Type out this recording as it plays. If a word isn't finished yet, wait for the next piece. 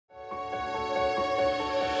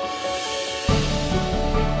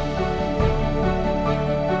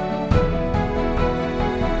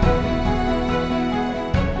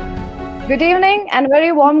Good evening and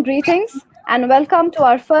very warm greetings, and welcome to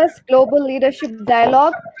our first Global Leadership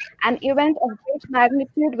Dialogue, an event of great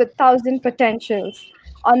magnitude with 1,000 potentials.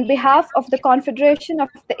 On behalf of the Confederation of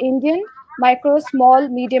the Indian Micro, Small,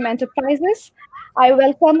 Medium Enterprises, I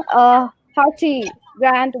welcome a hearty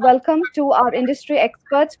grand welcome to our industry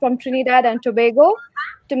experts from Trinidad and Tobago,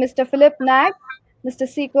 to Mr. Philip Nag, Mr.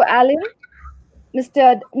 Siko Allen, Miss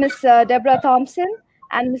Deborah Thompson,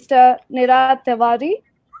 and Mr. Nirad Tewari.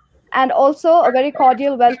 And also a very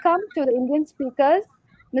cordial welcome to the Indian speakers,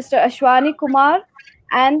 Mr. Ashwani Kumar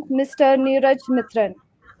and Mr. Neeraj Mitran.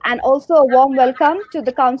 And also a warm welcome to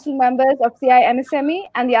the council members of CIMSME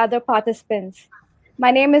and the other participants.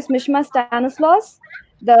 My name is Mishma Stanislaus,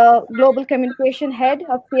 the Global Communication Head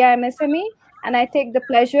of CIMSME, and I take the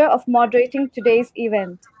pleasure of moderating today's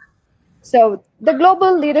event. So the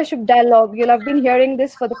Global Leadership Dialogue, you'll have been hearing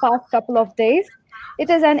this for the past couple of days. It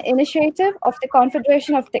is an initiative of the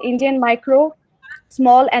Confederation of the Indian Micro,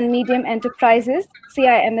 Small and Medium Enterprises,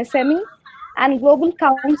 CIMSME, and Global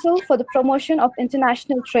Council for the Promotion of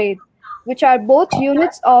International Trade, which are both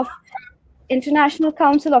units of International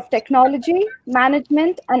Council of Technology,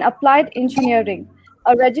 Management, and Applied Engineering,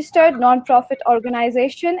 a registered non-profit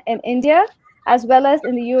organization in India, as well as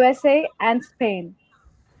in the USA and Spain.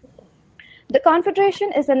 The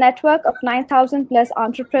Confederation is a network of 9,000 plus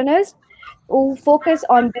entrepreneurs who focus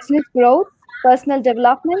on business growth, personal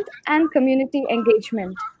development, and community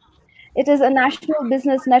engagement. It is a national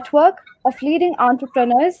business network of leading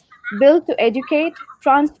entrepreneurs built to educate,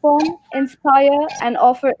 transform, inspire, and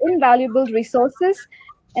offer invaluable resources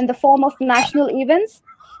in the form of national events,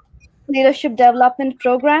 leadership development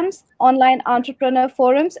programs, online entrepreneur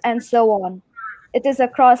forums, and so on. It is a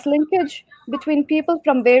cross-linkage between people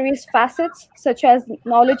from various facets, such as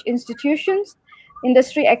knowledge institutions,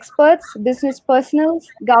 industry experts, business personals,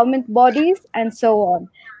 government bodies, and so on,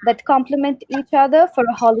 that complement each other for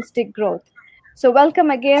a holistic growth. So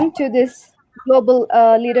welcome again to this Global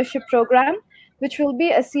Leadership Program, which will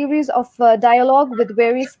be a series of dialogue with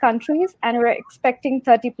various countries, and we're expecting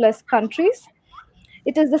 30 plus countries.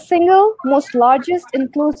 It is the single most largest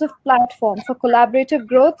inclusive platform for collaborative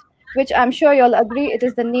growth, which I'm sure you'll agree it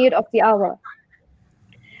is the need of the hour.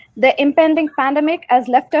 The impending pandemic has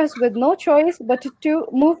left us with no choice but to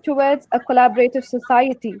move towards a collaborative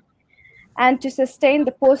society and to sustain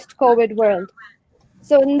the post-COVID world.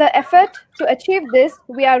 So in the effort to achieve this,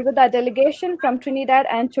 we are with our delegation from Trinidad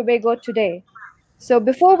and Tobago today. So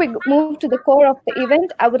before we move to the core of the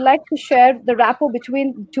event, I would like to share the rapport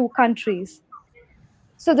between two countries.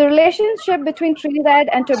 So the relationship between Trinidad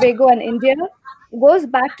and Tobago and India goes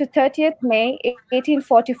back to 30th May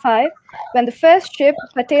 1845, when the first ship,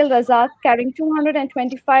 Patel Razak, carrying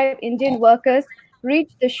 225 Indian workers,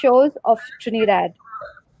 reached the shores of Trinidad.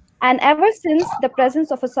 And ever since, the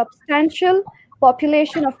presence of a substantial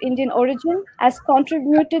population of Indian origin has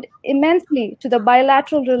contributed immensely to the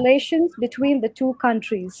bilateral relations between the two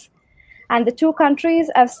countries. And the two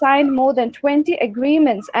countries have signed more than 20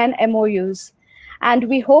 agreements and MOUs. And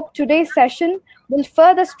we hope today's session will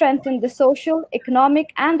further strengthen the social,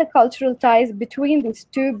 economic, and the cultural ties between these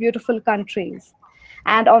two beautiful countries.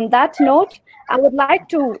 And on that note, I would like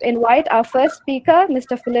to invite our first speaker,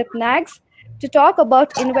 Mr. Philip Nags, to talk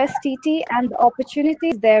about InvestTT and the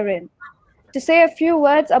opportunities therein. To say a few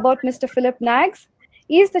words about Mr. Philip Nags,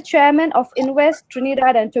 he is the chairman of Invest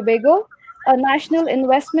Trinidad and Tobago, a national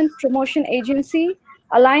investment promotion agency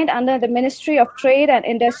aligned under the Ministry of Trade and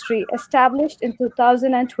Industry, established in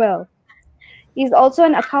 2012. He is also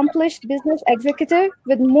an accomplished business executive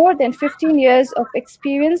with more than 15 years of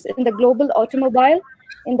experience in the global automobile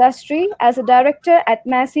industry as a director at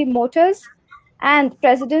Massey Motors and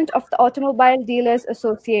president of the Automobile Dealers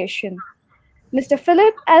Association. Mr.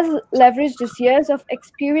 Philip has leveraged his years of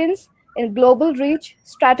experience in global reach,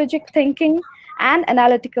 strategic thinking, and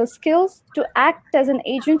analytical skills to act as an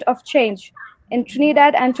agent of change in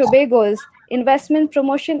Trinidad and Tobago's investment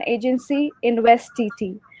promotion agency,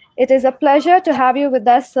 InvestTT. It is a pleasure to have you with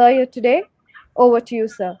us, sir, here today. Over to you,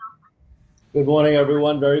 sir. Good morning,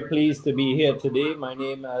 everyone. Very pleased to be here today. My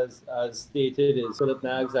name, as stated, is Philip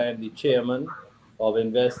Nags. I am the chairman of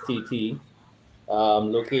InvestTT,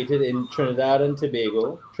 located in Trinidad and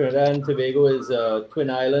Tobago. Trinidad and Tobago is a twin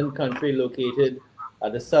island country located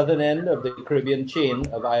at the southern end of the Caribbean chain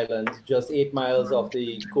of islands, just 8 miles off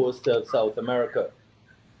the coast of South America.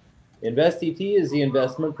 InvestTT is the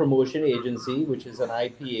investment promotion agency, which is an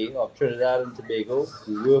IPA of Trinidad and Tobago.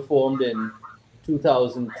 We were formed in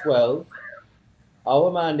 2012.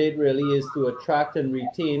 Our mandate really is to attract and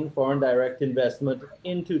retain foreign direct investment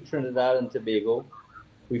into Trinidad and Tobago.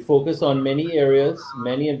 We focus on many areas,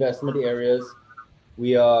 many investment areas,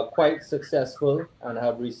 We are quite successful and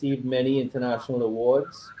have received many international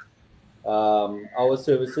awards. Our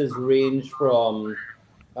services range from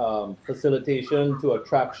facilitation to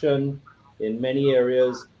attraction in many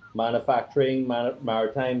areas, manufacturing,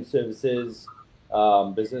 maritime services,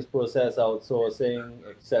 business process outsourcing,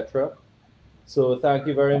 etc. So thank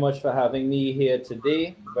you very much for having me here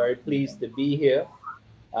today. Very pleased to be here.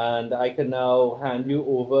 And I can now hand you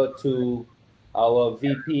over to our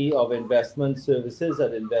VP of Investment Services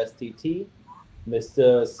at InvestTT,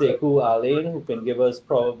 Mr. Sekou Alain, who can give us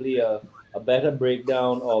probably a better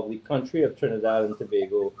breakdown of the country of Trinidad and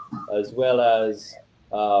Tobago, as well as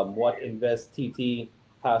what InvestTT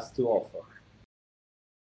has to offer.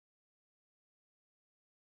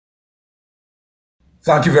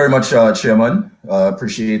 Thank you very much, Chairman.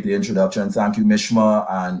 Appreciate the introduction. Thank you, Mishma,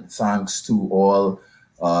 and thanks to all,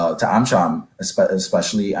 to AmCham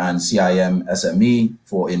especially, and CIMSME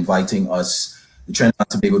for inviting us, the Trinidad and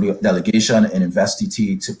Tobago delegation in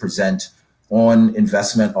InvestTT, to present on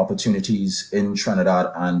investment opportunities in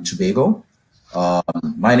Trinidad and Tobago.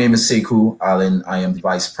 My name is Sekou Alain. I am the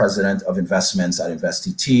Vice President of Investments at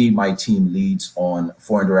InvestTT. My team leads on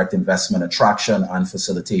foreign direct investment attraction and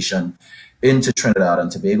facilitation into Trinidad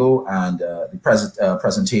and Tobago, and the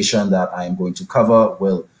presentation that I am going to cover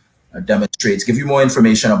will give you more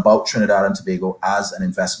information about Trinidad and Tobago as an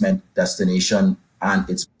investment destination and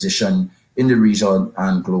its position in the region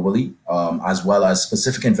and globally, as well as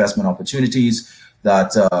specific investment opportunities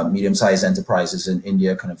that medium-sized enterprises in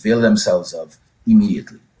India can avail themselves of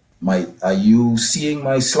immediately. Are you seeing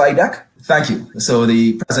my slide deck? Thank you. So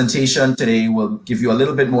the presentation today will give you a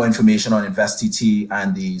little bit more information on InvestTT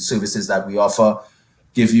and the services that we offer,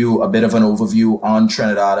 give you a bit of an overview on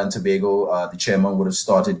Trinidad and Tobago. The chairman would have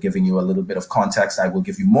started giving you a little bit of context. I will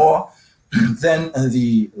give you more. Then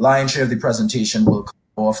the lion's share of the presentation will cover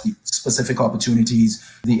off the specific opportunities,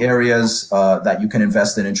 the areas that you can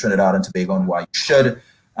invest in Trinidad and Tobago and why you should.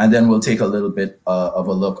 And then we'll take a little bit of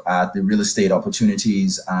a look at the real estate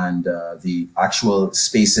opportunities and the actual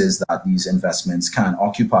spaces that these investments can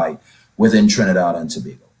occupy within Trinidad and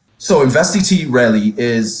Tobago. So InvestTT really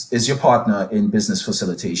is your partner in business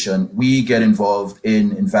facilitation. We get involved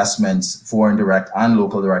in investments, foreign direct and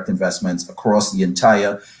local direct investments across the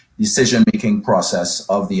entire decision-making process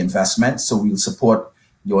of the investment. So we'll support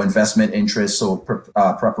your investment interests, so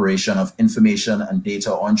preparation of information and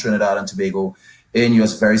data on Trinidad and Tobago in your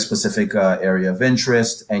very specific area of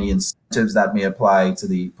interest, any incentives that may apply to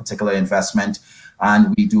the particular investment.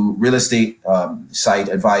 And we do real estate site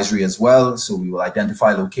advisory as well. So we will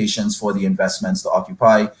identify locations for the investments to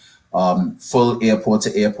occupy, full airport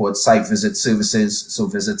to airport site visit services. So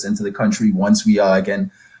visits into the country once we are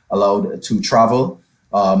again allowed to travel.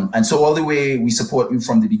 And so all the way we support you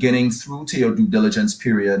from the beginning through to your due diligence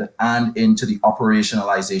period and into the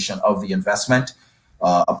operationalization of the investment.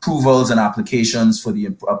 Approvals and applications for the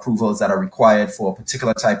approvals that are required for a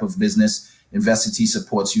particular type of business. InvestTT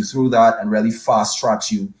supports you through that and really fast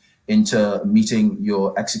tracks you into meeting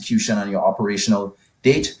your execution and your operational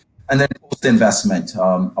date. And then post-investment,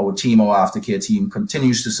 our team, our aftercare team,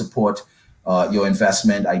 continues to support your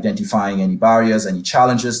investment, identifying any barriers, any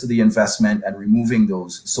challenges to the investment, and removing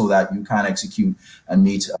those so that you can execute and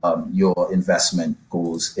meet your investment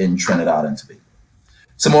goals in Trinidad and Tobago.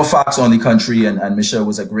 Some more facts on the country, and Michelle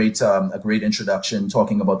was a great introduction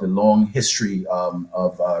talking about the long history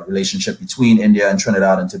of relationship between India and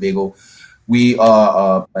Trinidad and Tobago. We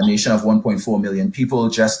are a nation of 1.4 million people,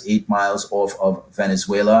 just 8 miles off of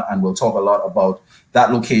Venezuela, and we'll talk a lot about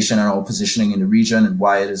that location and our positioning in the region and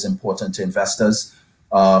why it is important to investors.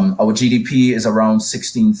 Our GDP is around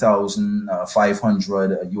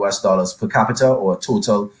 $16,500 US per capita, or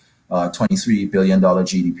total $23 billion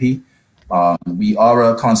GDP. We are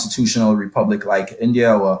a constitutional republic like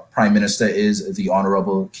India. Our Prime Minister is the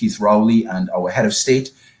Honorable Keith Rowley, and our head of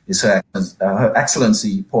state is Her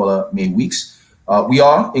Excellency Paula May Weeks. We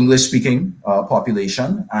are English-speaking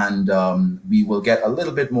population, and we will get a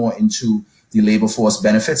little bit more into the labor force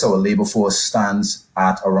benefits. Our labor force stands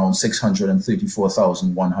at around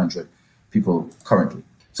 634,100 people currently.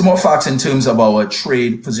 Some more facts in terms of our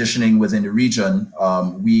trade positioning within the region.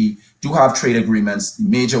 We do have trade agreements. The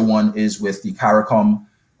major one is with the CARICOM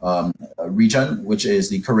region, which is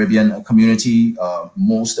the Caribbean community.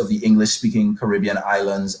 Most of the English-speaking Caribbean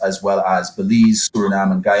islands, as well as Belize,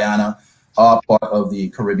 Suriname, and Guyana, are part of the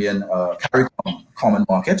Caribbean CARICOM common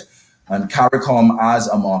market. And CARICOM as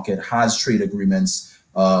a market has trade agreements,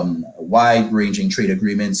 wide-ranging trade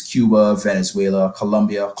agreements, Cuba, Venezuela,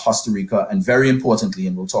 Colombia, Costa Rica, and very importantly,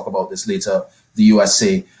 and we'll talk about this later, the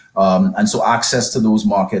USA. And so access to those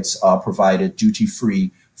markets are provided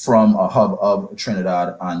duty-free from a hub of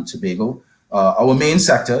Trinidad and Tobago. Our main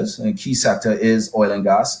sectors and key sector is oil and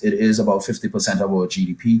gas. It is about 50% of our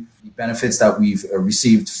GDP. The benefits that we've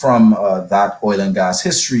received from that oil and gas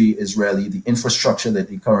history is really the infrastructure that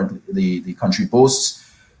the country boasts,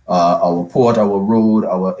 our port, our road,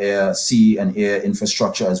 our air, sea and air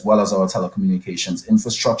infrastructure, as well as our telecommunications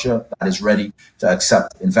infrastructure that is ready to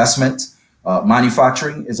accept investment.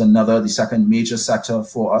 Manufacturing is the second major sector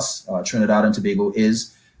for us. Trinidad and Tobago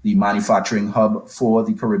is the manufacturing hub for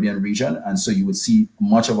the Caribbean region. And so you would see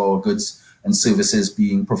much of our goods and services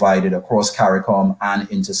being provided across CARICOM and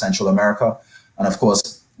into Central America. And of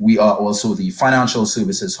course, we are also the financial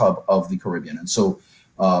services hub of the Caribbean. And so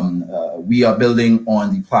we are building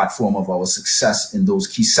on the platform of our success in those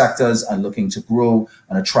key sectors and looking to grow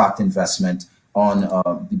and attract investment on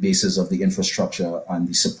the basis of the infrastructure and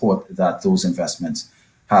the support that those investments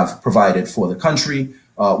have provided for the country.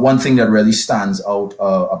 One thing that really stands out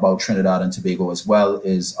about Trinidad and Tobago as well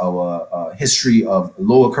is our history of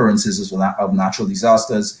low occurrences of natural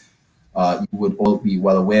disasters. You would all be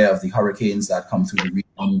well aware of the hurricanes that come through the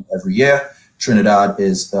region every year. Trinidad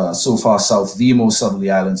is so far south, the most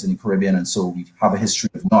southerly islands in the Caribbean, and so we have a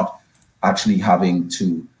history of not actually having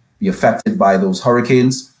to be affected by those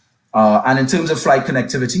hurricanes. And in terms of flight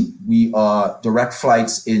connectivity, we are direct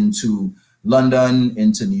flights into London,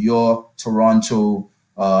 into New York, Toronto.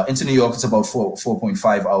 Into New York, it's about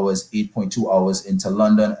 4.5 hours, 8.2 hours into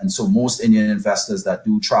London. And so most Indian investors that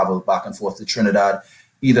do travel back and forth to Trinidad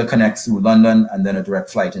either connect through London and then a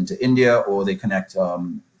direct flight into India, or they connect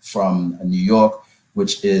from New York,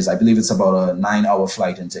 which is, I believe it's about a 9-hour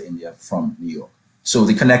flight into India from New York. So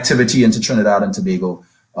the connectivity into Trinidad and Tobago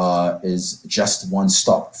is just one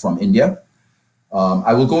stop from India.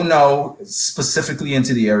 I will go now specifically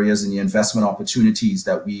into the areas and the investment opportunities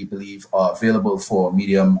that we believe are available for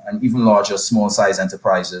medium and even larger small size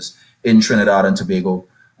enterprises in Trinidad and Tobago.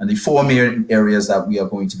 And the four main areas that we are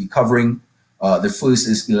going to be covering, the first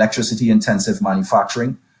is electricity intensive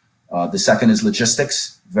manufacturing. The second is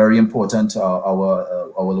logistics, very important.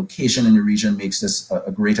 Our location in the region makes this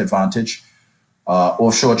a great advantage.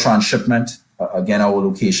 Offshore transshipment, again, our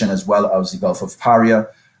location as well as the Gulf of Paria.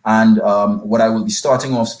 And what I will be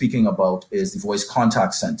starting off speaking about is the voice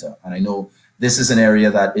contact center. And I know this is an area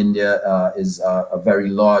that India is a very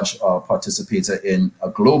large participator in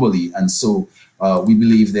globally. And so we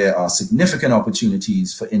believe there are significant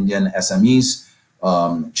opportunities for Indian SMEs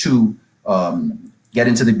to get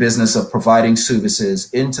into the business of providing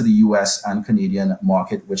services into the US and Canadian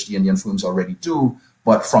market, which the Indian firms already do,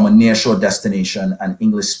 but from a nearshore destination and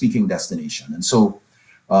English speaking destination. And so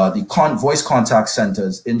the voice contact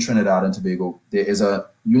centers in Trinidad and Tobago, there is a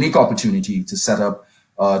unique opportunity to set up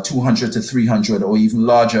 200 to 300 or even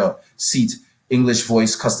larger seat English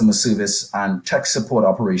voice customer service and tech support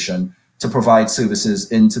operation to provide services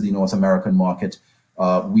into the North American market.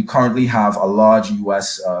 We currently have a large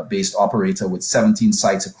US based operator with 17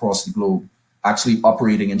 sites across the globe actually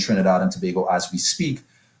operating in Trinidad and Tobago as we speak.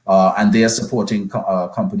 And they're supporting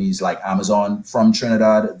companies like Amazon from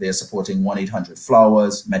Trinidad. They're supporting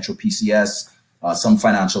 1-800-Flowers, Metro PCS, some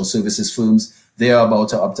financial services firms. They are up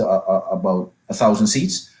to about 1,000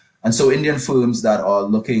 seats. And so Indian firms that are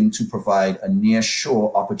looking to provide a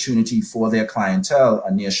nearshore opportunity for their clientele,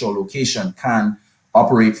 a nearshore location, can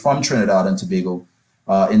operate from Trinidad and Tobago.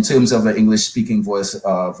 In terms of an English-speaking voice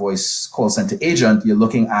call center agent, you're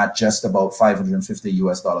looking at just about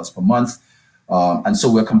 $550 per month. And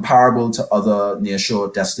so we're comparable to other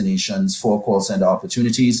nearshore destinations for call center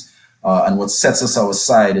opportunities. And what sets us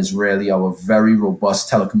aside is really our very robust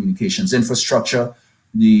telecommunications infrastructure.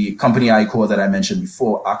 The company ICOR that I mentioned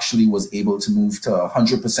before actually was able to move to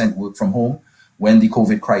 100% work from home when the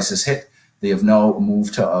COVID crisis hit. They have now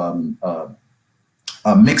moved to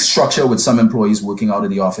a mixed structure with some employees working out of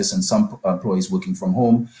the office and some employees working from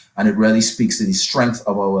home. And it really speaks to the strength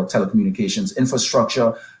of our telecommunications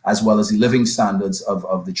infrastructure, as well as the living standards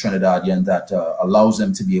of the Trinidadian that allows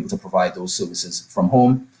them to be able to provide those services from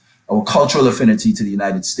home. Our cultural affinity to the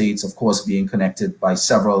United States, of course, being connected by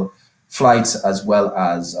several flights, as well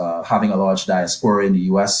as having a large diaspora in the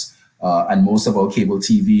US. And most of our cable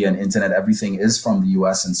TV and internet, everything is from the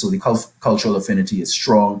US. And so the cultural affinity is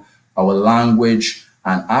strong. Our language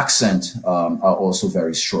and accent are also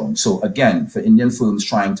very strong. So again, for Indian firms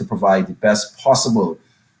trying to provide the best possible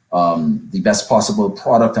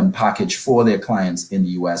product and package for their clients in the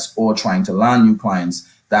US, or trying to land new clients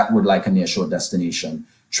that would like a nearshore destination,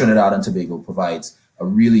 Trinidad and Tobago provides a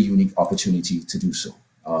really unique opportunity to do so.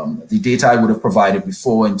 The data I would have provided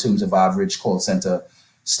before in terms of average call center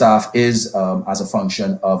staff is as a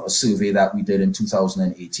function of a survey that we did in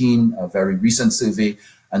 2018, a very recent survey.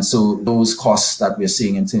 And so those costs that we're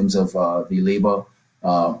seeing in terms of the labor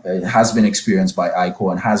it has been experienced by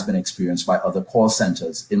ICO and has been experienced by other call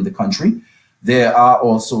centers in the country. There are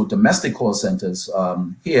also domestic call centers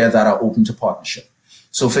here that are open to partnership.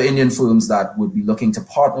 So for Indian firms that would be looking to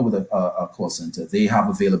partner with a call center, they have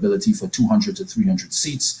availability for 200 to 300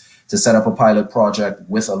 seats to set up a pilot project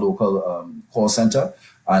with a local call center.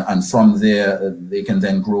 And from there, they can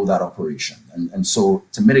then grow that operation. And so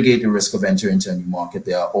to mitigate the risk of entering into a new market,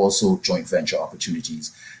 there are also joint venture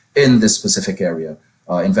opportunities in this specific area.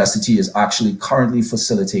 InvestTT is actually currently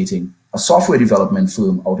facilitating a software development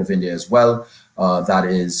firm out of India as well that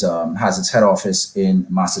is has its head office in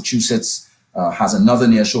Massachusetts, has another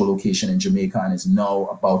nearshore location in Jamaica, and is now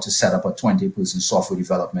about to set up a 20-person software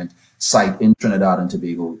development site in Trinidad and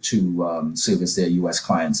Tobago to service their US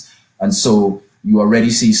clients. And so you already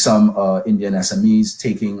see some Indian SMEs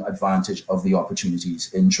taking advantage of the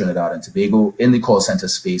opportunities in Trinidad and Tobago in the call center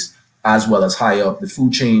space, as well as higher up the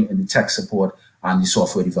food chain in the tech support and the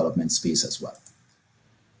software development space as well.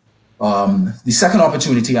 The second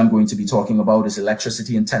opportunity I'm going to be talking about is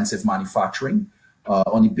electricity intensive manufacturing.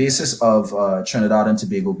 On the basis of Trinidad and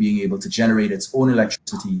Tobago being able to generate its own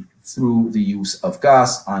electricity through the use of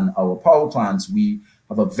gas and our power plants, we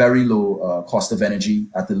have a very low cost of energy.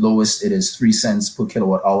 At the lowest, it is 3 cents per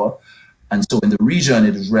kilowatt hour. And so in the region,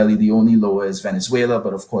 it is really the only lower is Venezuela,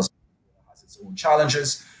 but of course, it has its own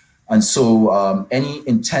challenges. And so any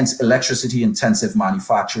electricity intensive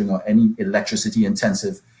manufacturing or any electricity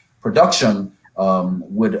intensive production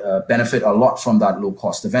would benefit a lot from that low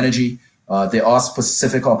cost of energy. There are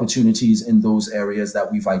specific opportunities in those areas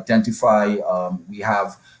that we've identified. We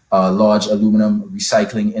have a large aluminum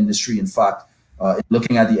recycling industry. In fact,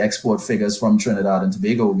 looking at the export figures from Trinidad and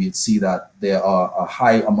Tobago, we'd see that there are a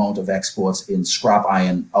high amount of exports in scrap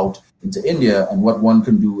iron out into India. And what one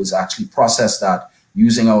can do is actually process that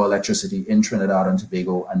using our electricity in Trinidad and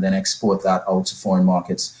Tobago and then export that out to foreign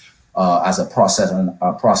markets as a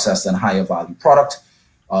processed and higher value product.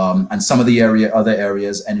 And some of the other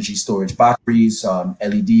areas, energy storage batteries,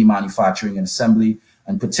 LED manufacturing and assembly,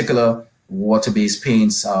 in particular, water-based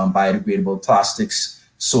paints, biodegradable plastics,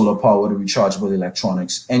 solar powered rechargeable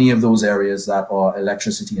electronics, any of those areas that are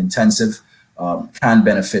electricity intensive can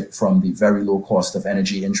benefit from the very low cost of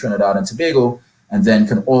energy in Trinidad and Tobago, and then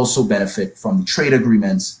can also benefit from the trade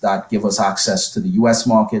agreements that give us access to the US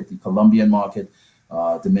market, the Colombian market,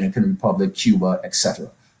 Dominican Republic, Cuba,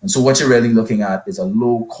 etc. And so what you're really looking at is a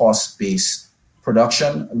low cost base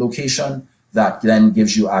production location that then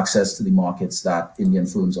gives you access to the markets that Indian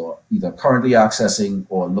firms are either currently accessing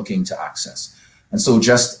or looking to access. And so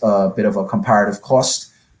just a bit of a comparative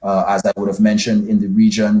cost, as I would have mentioned, in the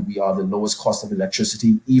region, we are the lowest cost of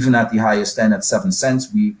electricity, even at the highest end at 7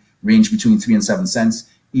 cents. We range between 3 and 7 cents.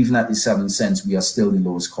 Even at the 7 cents, we are still the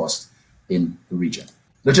lowest cost in the region.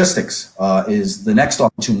 Logistics is the next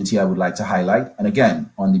opportunity I would like to highlight. And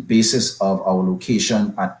again, on the basis of our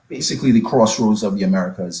location at basically the crossroads of the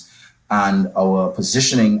Americas and our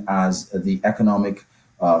positioning as the economic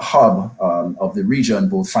hub of the region,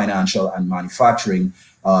 both financial and manufacturing,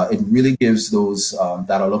 it really gives those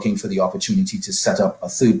that are looking for the opportunity to set up a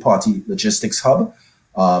third-party logistics hub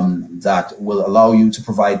that will allow you to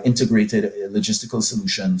provide integrated logistical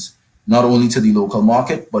solutions, not only to the local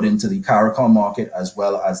market, but into the CARICOM market, as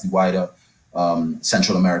well as the wider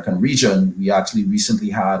Central American region. We actually recently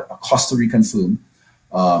had a Costa Rican firm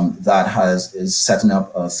that is setting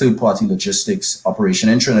up a third-party logistics operation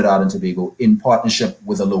in Trinidad and Tobago in partnership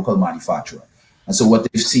with a local manufacturer. And so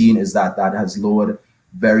what they've seen is that that has lowered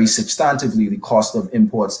very substantively the cost of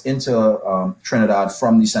imports into Trinidad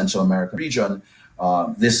from the Central American region.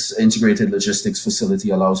 This integrated logistics facility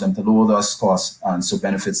allows them to lower those costs and so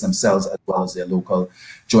benefits themselves as well as their local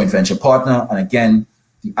joint venture partner. And again,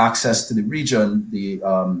 the access to the region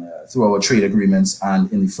through our trade agreements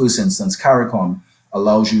and in the first instance, CARICOM,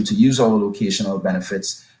 allows you to use our locational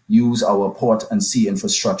benefits, use our port and sea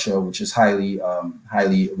infrastructure, which is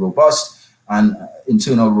highly robust, and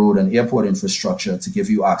internal road and airport infrastructure to give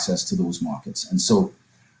you access to those markets. And so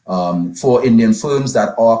for Indian firms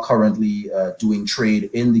that are currently doing trade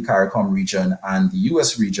in the CARICOM region and the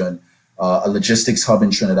US region, a logistics hub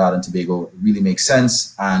in Trinidad and Tobago really makes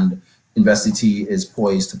sense, and InvestTT is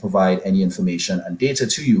poised to provide any information and data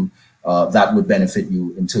to you that would benefit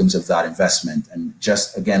you in terms of that investment. And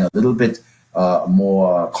just again, a little bit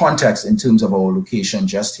more context in terms of our location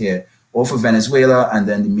just here off of Venezuela, and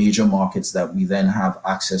then the major markets that we then have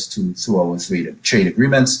access to through our trade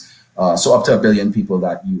agreements. So up to 1 billion people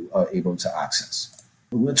that you are able to access.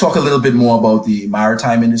 We'll talk a little bit more about the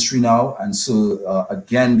maritime industry now. And so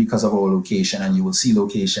again, because of our location, and you will see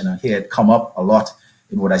location and hear it come up a lot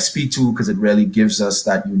in what I speak to, because it really gives us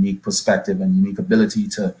that unique perspective and unique ability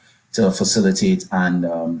to facilitate and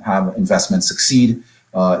have investments succeed.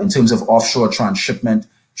 In terms of offshore transshipment,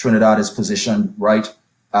 Trinidad is positioned right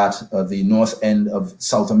at the north end of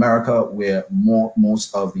South America, where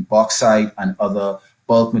most of the bauxite and other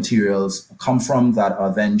bulk materials come from that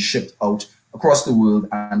are then shipped out across the world,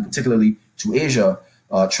 and particularly to Asia.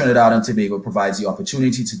 Trinidad and Tobago provides the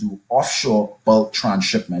opportunity to do offshore bulk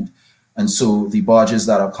transshipment. And so the barges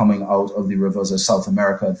that are coming out of the rivers of South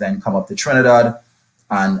America then come up to Trinidad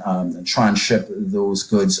and transship those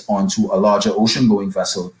goods onto a larger ocean-going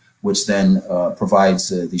vessel, which then provides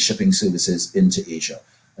the shipping services into Asia.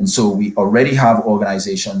 And so we already have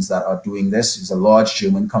organizations that are doing this. There's a large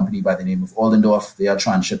German company by the name of Oldendorf. They are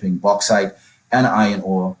transshipping bauxite and iron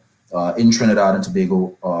ore in Trinidad and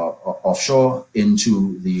Tobago offshore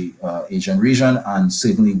into the Asian region. And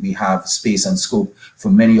certainly we have space and scope for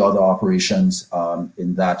many other operations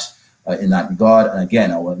in that regard. And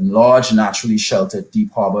again, our large naturally sheltered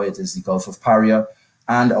deep harbor, it is the Gulf of Paria,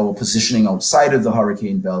 and our positioning outside of the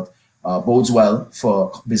hurricane belt bodes well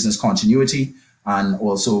for business continuity, and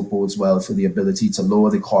also bodes well for the ability to lower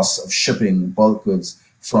the costs of shipping bulk goods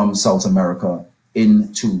from South America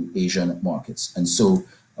into Asian markets. And so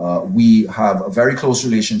we have a very close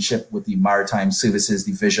relationship with the Maritime Services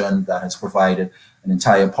Division that has provided an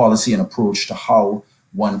entire policy and approach to how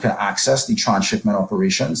one can access the transshipment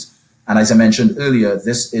operations. And as I mentioned earlier,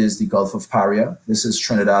 this is the Gulf of Paria. This is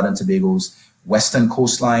Trinidad and Tobago's western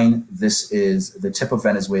coastline. This is the tip of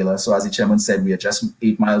Venezuela. So as the chairman said, we are just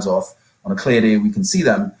 8 miles off. On a clear day, we can see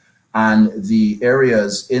them. And the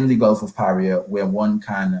areas in the Gulf of Paria where one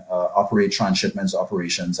can operate transshipment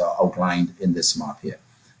operations are outlined in this map here.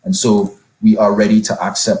 And so we are ready to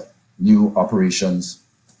accept new operations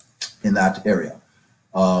in that area.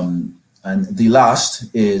 And the last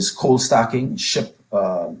is coal stacking, ship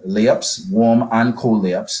layups, warm and cold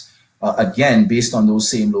layups. Again, based on those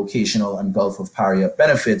same locational and Gulf of Paria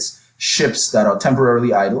benefits, ships that are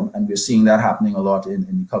temporarily idle, and we're seeing that happening a lot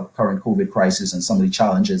in the current COVID crisis and some of the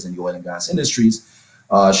challenges in the oil and gas industries.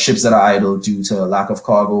 Ships that are idle due to lack of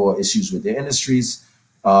cargo or issues with their industries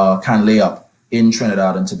can lay up in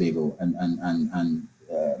Trinidad and Tobago, and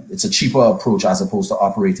it's a cheaper approach as opposed to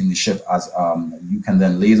operating the ship, as you can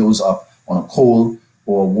then lay those up on a cold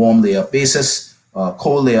or warm layup basis.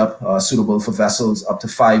 Cold layup suitable for vessels up to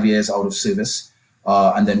 5 years out of service.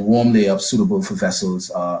 And then warm layup suitable for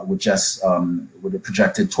vessels with a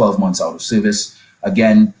projected 12 months out of service.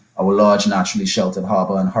 Again, our large naturally sheltered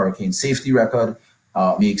harbor and hurricane safety record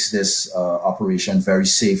makes this operation very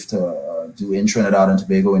safe to do in Trinidad and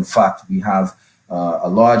Tobago. In fact, we have a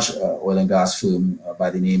large oil and gas firm by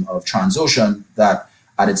the name of Transocean that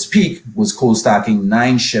at its peak was cold stacking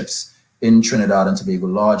 9 ships in Trinidad and Tobago,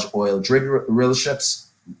 large oil drill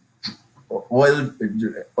ships, oil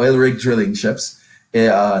rig drilling ships.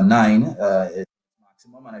 9 is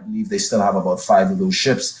maximum, and I believe they still have about 5 of those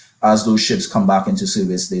ships. As those ships come back into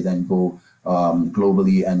service, they then go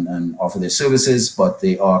globally and offer their services, but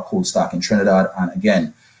they are cold stacked in Trinidad. And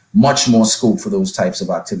again, much more scope for those types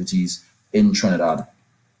of activities in Trinidad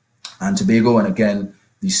and Tobago. And again,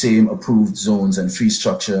 the same approved zones and fee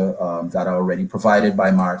structure that are already provided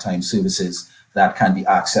by Maritime Services that can be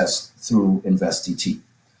accessed through InvestTT.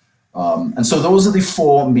 And so those are the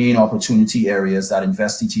 4 main opportunity areas that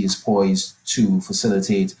InvestTT is poised to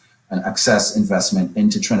facilitate and access investment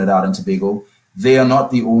into Trinidad and Tobago. They are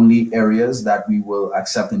not the only areas that we will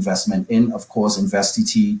accept investment in. Of course,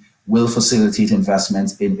 InvestTT will facilitate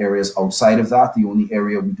investments in areas outside of that. The only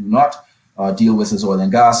area we do not deal with is oil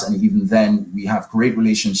and gas. And even then, we have great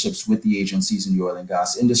relationships with the agencies in the oil and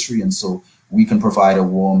gas industry. And so we can provide a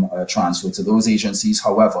warm transfer to those agencies.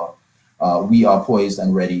 However, we are poised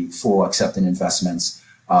and ready for accepting investments.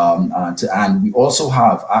 And we also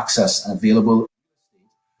have access and available.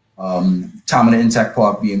 Tamina Intech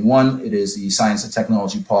Park being one. It is the Science and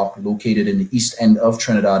Technology Park located in the east end of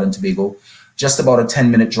Trinidad and Tobago, just about a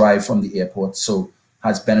 10-minute drive from the airport. So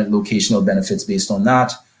has locational benefits based on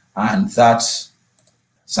that. And that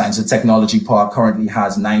Science and Technology Park currently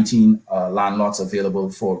has 19 land lots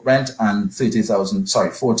available for rent and 14,000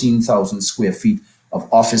 square feet of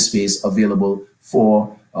office space available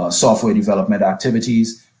for software development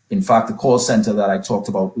activities. In fact, the call center that I talked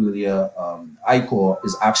about earlier, ICOR,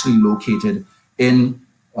 is actually located in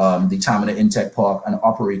the Tamina Intech Park and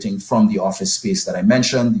operating from the office space that I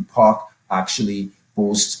mentioned. The park actually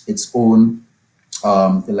boasts its own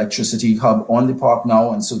electricity hub on the park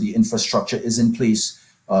now, and so the infrastructure is in place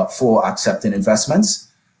for accepting investments.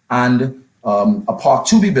 And a park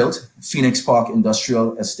to be built, Phoenix Park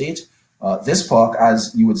Industrial Estate, This park,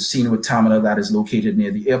 as you would have seen with Tamina, that is located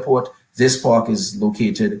near the airport. This park is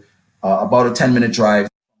located about a 10-minute drive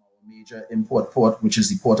from our major import port, which is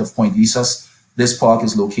the port of Point Lisas. This park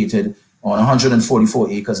is located on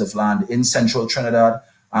 144 acres of land in central Trinidad,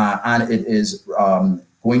 and it is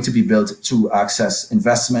going to be built to access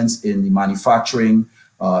investments in the manufacturing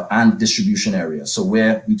and distribution area. So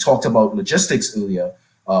where we talked about logistics earlier,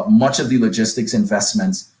 much of the logistics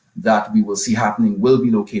investments that we will see happening will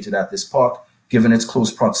be located at this park, given its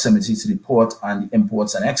close proximity to the port and the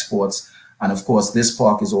imports and exports. And of course, this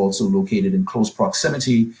park is also located in close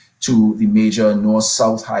proximity to the major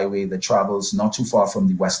north-south highway that travels not too far from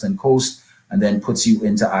the western coast and then puts you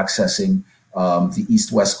into accessing the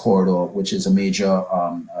east-west corridor, which is a major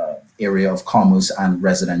area of commerce and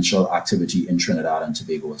residential activity in Trinidad and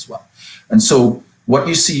Tobago as well. And so what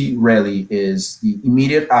you see really is the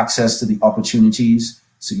immediate access to the opportunities,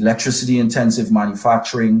 so electricity-intensive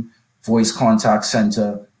manufacturing, voice contact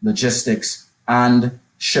center, logistics, and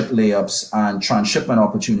ship layups and transshipment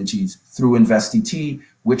opportunities through InvestET,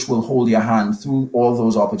 which will hold your hand through all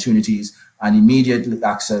those opportunities and immediately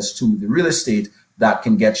access to the real estate that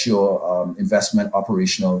can get your investment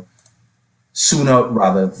operational sooner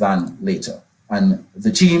rather than later. And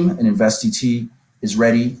the team in InvestET is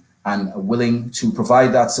ready and willing to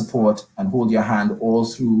provide that support and hold your hand all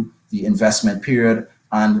through the investment period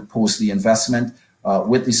and post the investment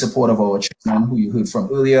with the support of our chairman, who you heard from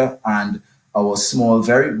earlier, and our small,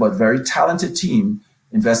 very talented team.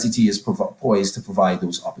 InvestET is poised to provide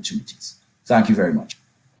those opportunities. Thank you very much.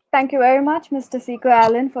 Thank you very much, Mr. Sekou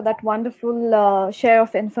Allen, for that wonderful share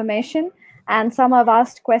of information. And some have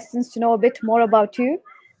asked questions to know a bit more about you.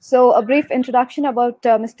 So a brief introduction about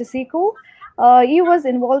Mr. Sekou. He was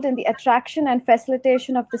involved in the attraction and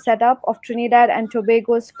facilitation of the setup of Trinidad and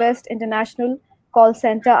Tobago's first international call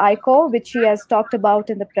center, ICO, which he has talked about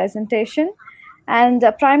in the presentation. And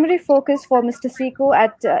the primary focus for Mr. Sekou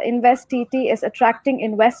at InvestET is attracting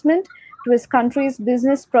investment to his country's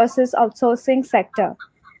business process outsourcing sector.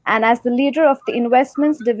 And as the leader of the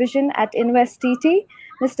investments division at InvestET,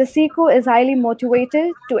 Mr. Sekou is highly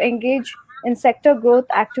motivated to engage in sector growth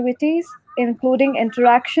activities, including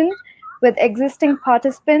interaction with existing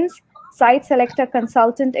participants, site selector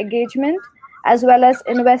consultant engagement, as well as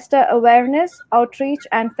investor awareness, outreach,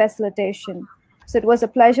 and facilitation. So it was a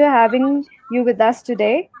pleasure having you with us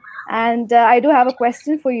today. And I do have a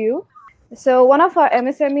question for you. So one of our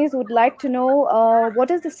MSMEs would like to know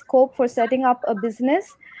what is the scope for setting up a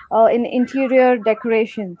business in interior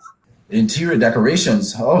decorations? Interior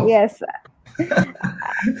decorations, oh. Yes.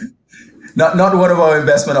 Not one of our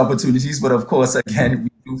investment opportunities, but of course, again,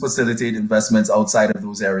 we do facilitate investments outside of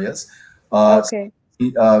those areas. Okay.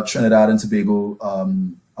 Trinidad and Tobago,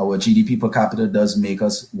 our GDP per capita does make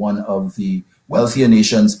us one of the wealthier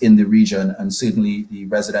nations in the region, and certainly the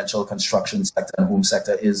residential construction sector and home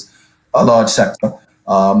sector is a large sector.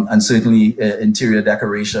 And certainly interior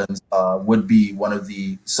decorations would be one of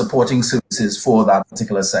the supporting services for that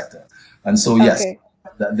particular sector. And so, yes, okay.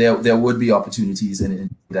 there would be opportunities in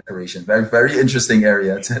decoration. Very interesting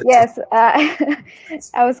area. Yes,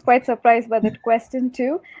 I was quite surprised by that question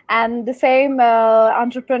too. And the same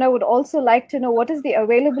entrepreneur would also like to know what is the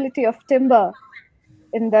availability of timber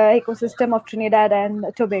in the ecosystem of Trinidad and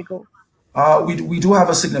Tobago. We do have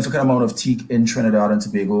a significant amount of teak in Trinidad and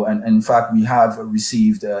Tobago, and in fact, we have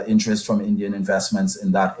received interest from Indian investors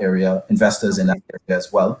in that area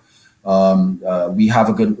as well. We have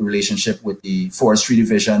a good relationship with the Forestry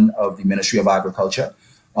Division of the Ministry of Agriculture,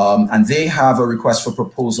 and they have a request for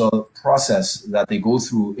proposal process that they go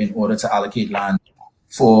through in order to allocate land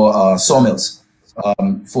for sawmills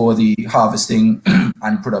for the harvesting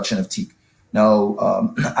and production of teak. Now,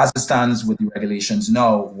 as it stands with the regulations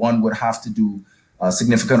now, one would have to do a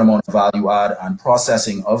significant amount of value add and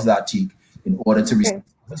processing of that teak in order to receive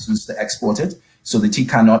license to export it. So the teak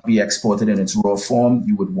cannot be exported in its raw form.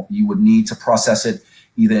 You would need to process it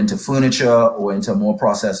either into furniture or into a more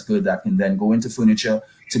processed good that can then go into furniture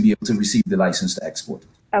to be able to receive the license to export it.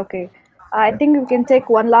 Okay. I think we can take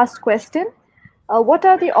one last question. What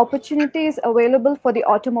are the opportunities available for the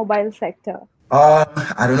automobile sector?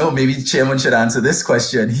 I don't know. Maybe the chairman should answer this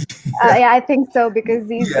question. Yeah, I think so, because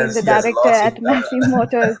he's the director at Massive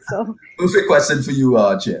Motors. So perfect question for you,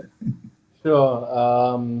 Chair.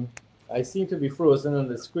 Sure. I seem to be frozen on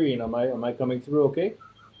the screen. Am I coming through okay?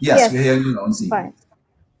 Yes, we're hearing you on scene. Fine.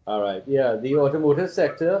 All right. Yeah, the automotive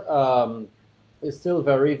sector is still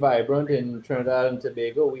very vibrant in Trinidad and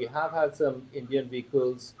Tobago. We have had some Indian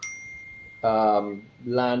vehicles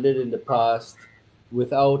landed in the past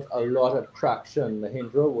without a lot of traction.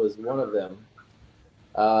 Mahindra was one of them.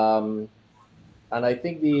 And I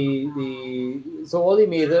think so all the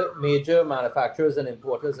major manufacturers and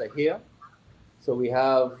importers are here. So we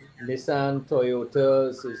have Nissan,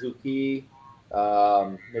 Toyota, Suzuki,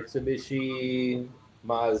 Mitsubishi,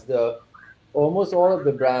 Mazda. Almost all of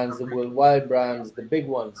the brands, the worldwide brands, the big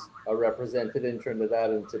ones, are represented in Trinidad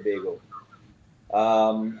and Tobago.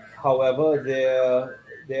 However,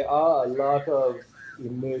 there are a lot of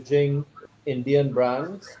emerging Indian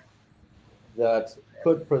brands that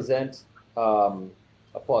could present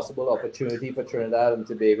a possible opportunity for Trinidad and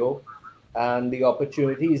Tobago. And the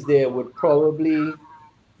opportunities there would probably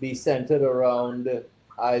be centered around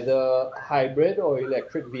either hybrid or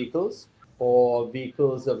electric vehicles or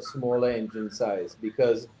vehicles of smaller engine size,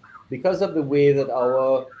 because of the way that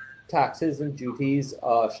our taxes and duties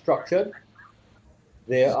are structured,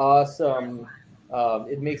 there are some,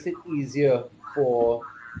 it makes it easier for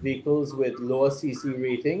vehicles with lower CC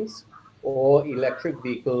ratings or electric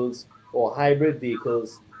vehicles or hybrid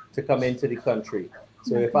vehicles to come into the country.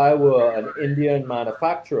 So if I were an Indian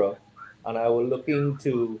manufacturer and I were looking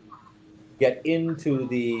to get into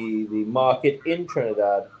the market in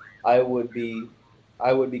Trinidad, I would be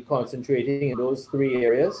concentrating in those three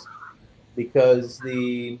areas, because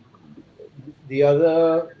the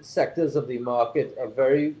other sectors of the market are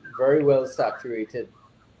very, very well saturated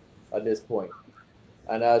at this point.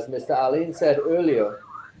 And as Mr. Alain said earlier,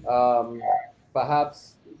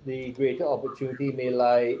 perhaps the greater opportunity may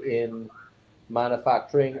lie in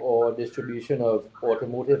manufacturing or distribution of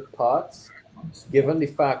automotive parts, given the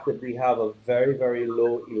fact that we have a very, very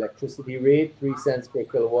low electricity rate, 3 cents per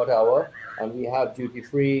kilowatt hour, and we have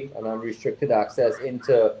duty-free and unrestricted access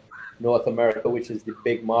into North America, which is the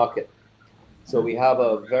big market. So we have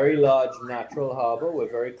a very large natural harbor.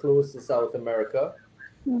 We're very close to South America.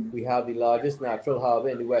 We have the largest natural harbor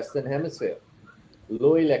in the Western Hemisphere.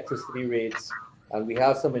 Low electricity rates, and we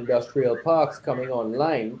have some industrial parks coming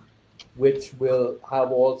online, which will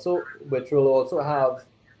also have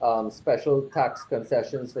special tax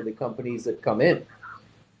concessions for the companies that come in.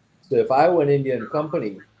 So if I were an Indian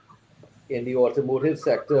company in the automotive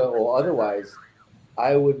sector or otherwise,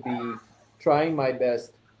 I would be trying my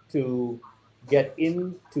best to get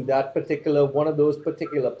into that particular one of those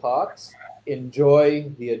particular parks, enjoy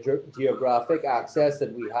the geographic access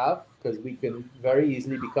that we have, because we can very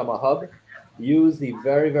easily become a hub, use the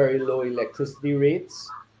very, very low electricity rates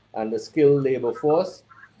and the skilled labor force,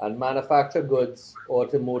 and manufacture goods,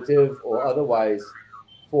 automotive or otherwise,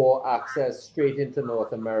 for access straight into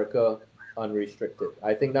North America unrestricted.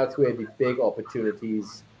 I think that's where the big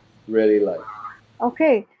opportunities really lie.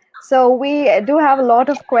 Okay, so we do have a lot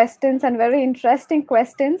of questions and very interesting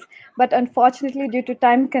questions, but unfortunately, due to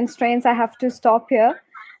time constraints, I have to stop here.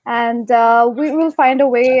 And we will find a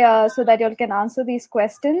way so that you all can answer these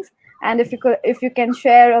questions. And if you can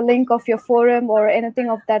share a link of your forum or anything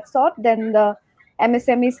of that sort, then the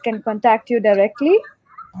MSMEs can contact you directly.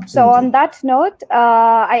 Absolutely. So on that note,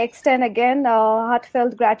 I extend again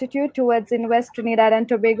heartfelt gratitude towards Invest Trinidad and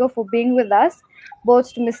Tobago for being with us,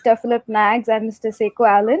 both to Mr. Philip Nags and Mr. Sekou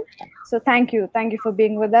Allen. So thank you for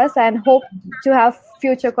being with us, and hope to have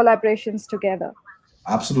future collaborations together.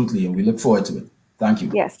 Absolutely, and we look forward to it. Thank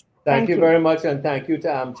you. Yes. Thank you very much, and thank you to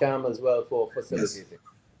AmCham as well for facilitating.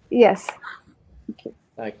 Yes. Thank you.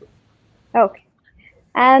 Thank you. Okay.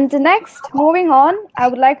 And next, moving on, I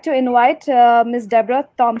would like to invite Ms. Deborah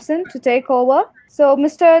Thompson to take over. So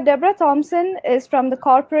Mr. Deborah Thompson is from the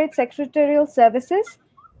Corporate Secretarial Services.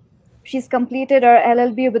 She's completed her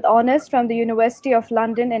LLB with honors from the University of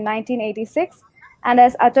London in 1986 and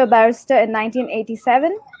as utter barrister in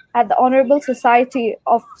 1987 at the Honourable Society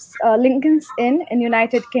of Lincoln's Inn in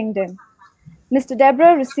United Kingdom. Mr.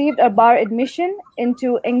 Deborah received a bar admission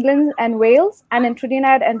into England and Wales and in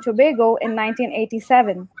Trinidad and Tobago in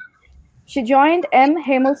 1987. She joined M.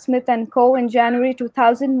 Hamel Smith & Co. in January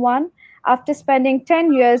 2001 after spending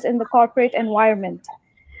 10 years in the corporate environment.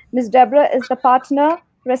 Ms. Deborah is the partner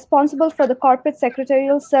responsible for the corporate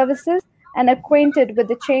secretarial services and acquainted with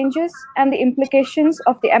the changes and the implications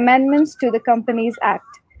of the amendments to the Companies Act.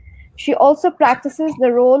 She also practices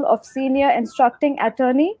the role of senior instructing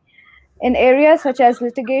attorney in areas such as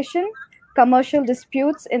litigation, commercial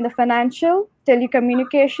disputes in the financial,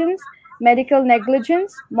 telecommunications, medical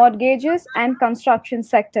negligence, mortgages, and construction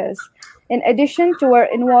sectors, in addition to her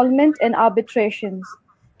involvement in arbitrations.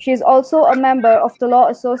 She is also a member of the Law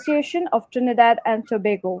Association of Trinidad and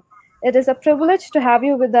Tobago. It is a privilege to have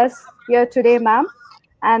you with us here today, ma'am,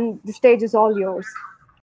 and the stage is all yours.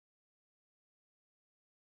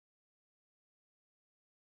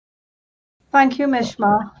 Thank you,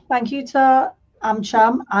 Mishma. Thank you to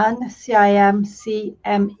AmCham and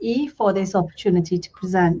CIMSME for this opportunity to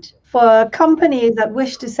present. For companies that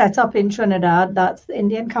wish to set up in Trinidad, that's the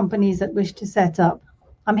Indian companies that wish to set up,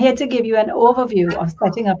 I'm here to give you an overview of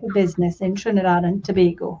setting up a business in Trinidad and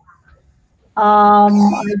Tobago. I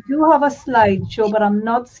do have a slideshow, but I'm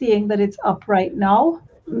not seeing that it's up right now.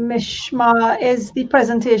 Mishma, is the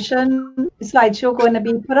presentation slideshow going to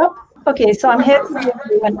be put up? Okay, so I'm here to give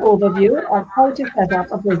you an overview of how to set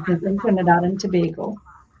up a business in Trinidad and Tobago.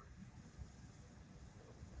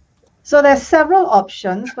 So there's several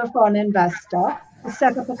options for foreign investor to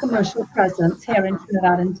set up a commercial presence here in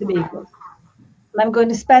Trinidad and Tobago. And I'm going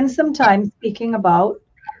to spend some time speaking about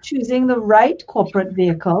choosing the right corporate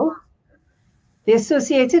vehicle, the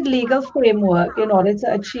associated legal framework in order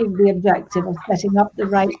to achieve the objective of setting up the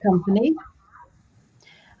right company,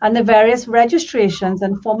 and the various registrations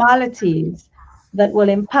and formalities that will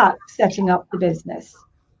impact setting up the business.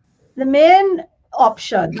 The main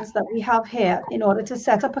options that we have here in order to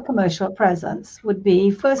set up a commercial presence would be,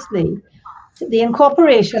 firstly, the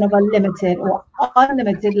incorporation of a limited or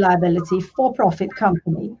unlimited liability for-profit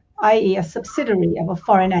company, i.e. a subsidiary of a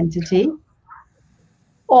foreign entity,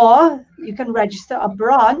 or you can register a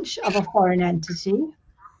branch of a foreign entity.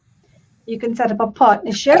 You can set up a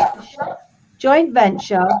partnership, joint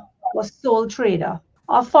venture, or sole trader.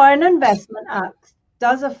 Our Foreign Investment Act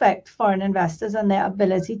does affect foreign investors and their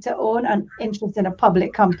ability to own an interest in a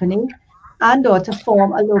public company and or to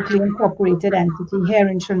form a locally incorporated entity here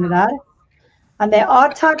in Trinidad. And there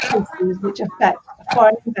are tax issues which affect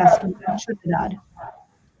foreign investment in Trinidad.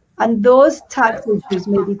 And those tax issues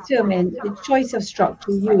may determine the choice of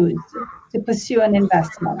structure used to pursue an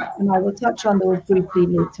investment. And I will touch on those briefly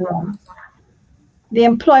later on. The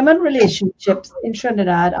employment relationships in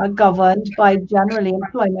Trinidad are governed by generally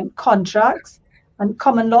employment contracts and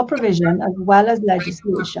common law provision as well as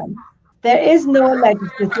legislation. There is no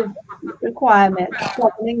legislative requirement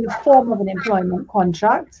governing the form of an employment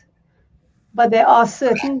contract, but there are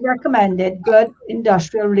certain recommended good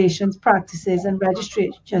industrial relations practices and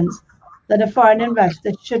registrations that a foreign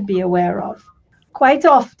investor should be aware of. Quite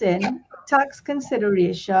often, tax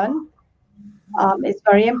consideration is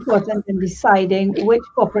very important in deciding which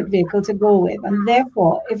corporate vehicle to go with. And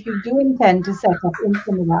therefore, if you do intend to set up in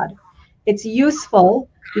Trinidad, it's useful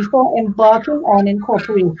before embarking on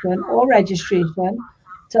incorporation or registration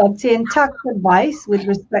to obtain tax advice with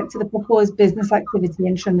respect to the proposed business activity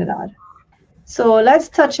in Trinidad. So let's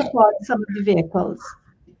touch upon some of the vehicles.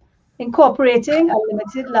 Incorporating a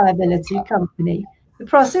limited liability company. The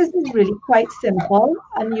process is really quite simple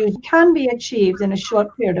and usually can be achieved in a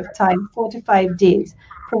short period of time, 4 to 5 days,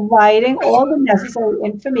 providing all the necessary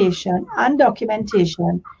information and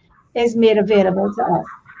documentation is made available to us.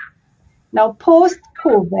 Now,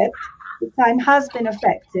 post-COVID, the time has been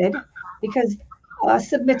affected because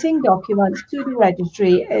submitting documents to the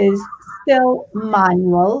registry is still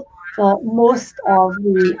manual for most of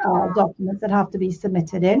the documents that have to be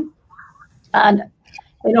submitted in. And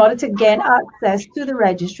in order to gain access to the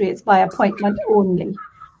registry, it's by appointment only.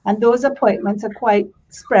 And those appointments are quite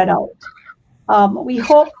spread out. We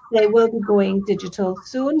hope they will be going digital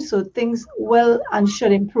soon, so things will and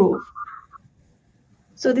should improve.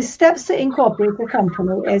 So the steps to incorporate a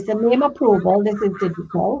company is the name approval, this is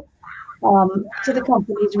digital, to the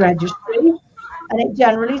company's registry. And it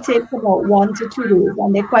generally takes about 1 to 2 days,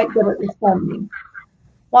 and they're quite good at responding.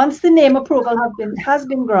 Once the name approval has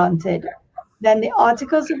been granted, then the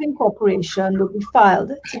articles of incorporation will be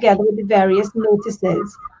filed together with the various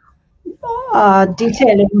notices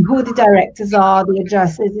detailing who the directors are, the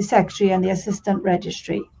addresses, the secretary, and the assistant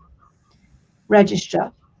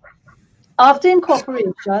registrar. After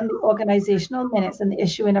incorporation, the organizational minutes and the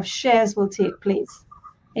issuing of shares will take place.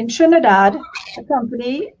 In Trinidad, a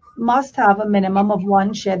company must have a minimum of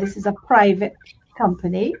 1 share. This is a private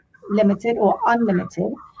company, limited or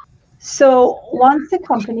unlimited. So once the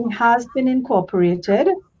company has been incorporated,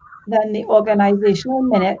 then the organizational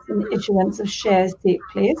minutes and the issuance of shares take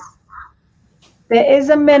place. There is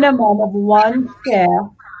a minimum of 1 share.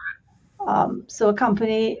 So a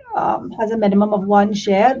company has a minimum of 1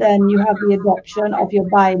 share, then you have the adoption of your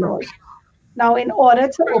bylaws. Now, in order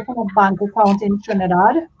to open a bank account in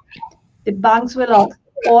Trinidad, the banks will ask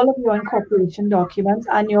all of your incorporation documents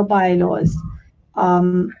and your bylaws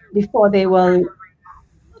before they will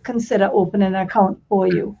consider opening an account for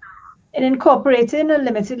you. In incorporating a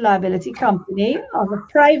limited liability company of a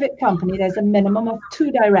private company, there's a minimum of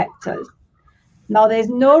 2 directors. Now, there's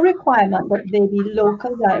no requirement that they be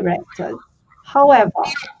local directors. However,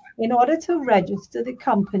 in order to register the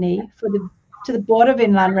company to the Board of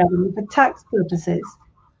Inland Revenue for tax purposes,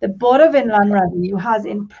 the Board of Inland Revenue has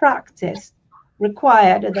in practice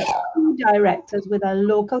required that 2 directors with a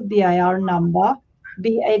local BIR number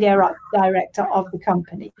be a director of the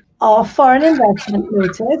company. Our foreign investment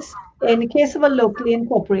notice, in the case of a locally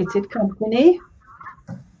incorporated company,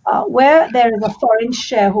 where there is a foreign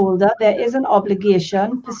shareholder, there is an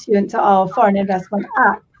obligation pursuant to our Foreign Investment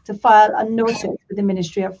Act to file a notice with the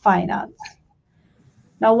Ministry of Finance.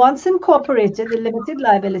 Now, once incorporated, the limited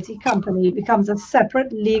liability company becomes a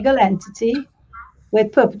separate legal entity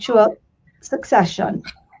with perpetual succession.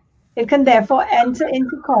 It can therefore enter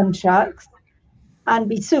into contracts and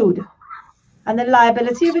be sued. And the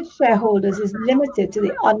liability of its shareholders is limited to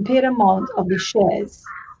the unpaid amount of the shares.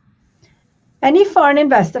 Any foreign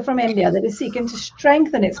investor from India that is seeking to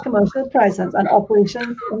strengthen its commercial presence and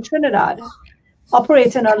operations in Trinidad,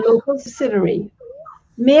 operating a local subsidiary,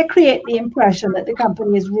 may create the impression that the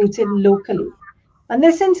company is rooted locally. And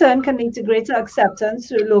this in turn can lead to greater acceptance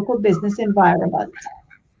through local business environment,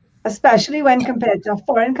 especially when compared to a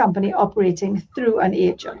foreign company operating through an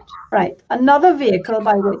agent. Right. Another vehicle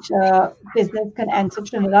by which a business can enter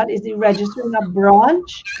Trinidad is the registering a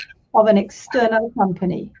branch of an external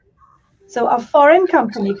company. So a foreign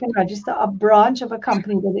company can register a branch of a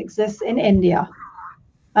company that exists in India.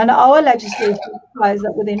 And our legislation requires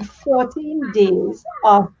that within 14 days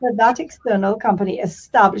after that external company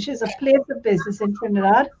establishes a place of business in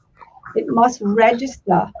Trinidad, it must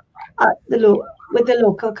register at with the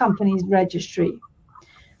local company's registry.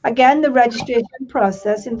 Again, the registration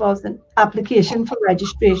process involves an application for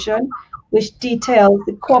registration, which details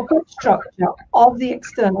the corporate structure of the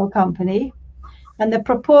external company and the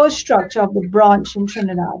proposed structure of the branch in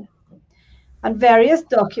Trinidad. And various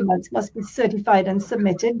documents must be certified and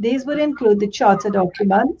submitted. These would include the charter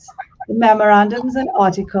documents, the memorandums and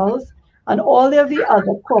articles, and all of the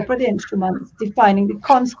other corporate instruments defining the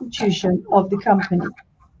constitution of the company.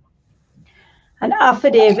 An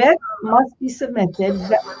affidavit must be submitted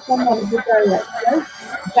from one of the directors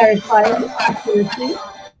verifying the accuracy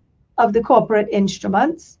of the corporate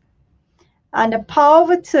instruments, and a power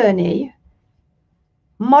of attorney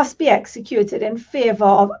must be executed in favor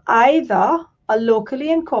of either a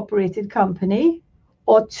locally incorporated company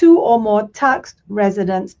or 2 or more tax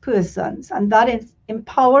residence persons, and that is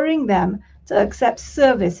empowering them to accept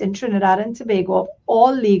service in Trinidad and Tobago of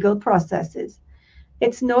all legal processes.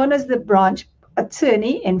 It's known as the branch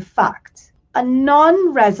attorney in fact. A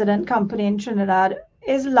non-resident company in Trinidad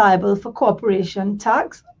is liable for corporation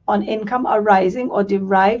tax on income arising or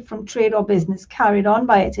derived from trade or business carried on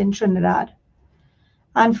by it in Trinidad.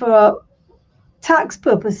 And for tax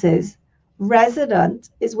purposes, resident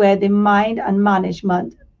is where the mine and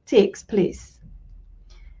management takes place.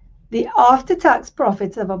 The after-tax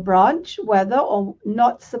profits of a branch, whether or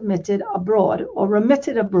not submitted abroad or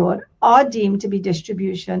remitted abroad, are deemed to be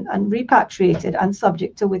distribution and repatriated and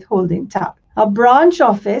subject to withholding tax. A branch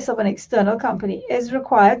office of an external company is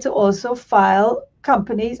required to also file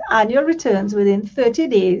company's annual returns within 30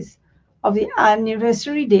 days of the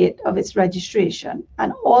anniversary date of its registration,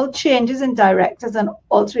 and all changes in directors and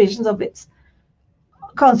alterations of its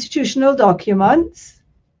constitutional documents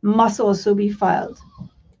must also be filed.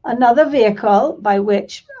 Another vehicle by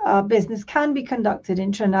which business can be conducted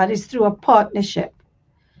in Trinidad is through a partnership.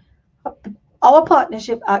 Our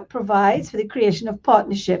Partnership Act provides for the creation of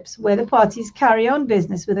partnerships where the parties carry on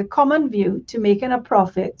business with a common view to making a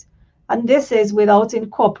profit, and this is without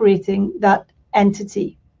incorporating that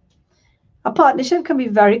entity. A partnership can be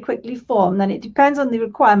very quickly formed, and it depends on the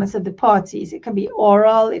requirements of the parties. It can be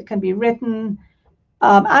oral, it can be written,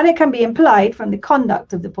 and it can be implied from the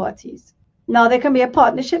conduct of the parties. Now, there can be a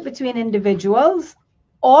partnership between individuals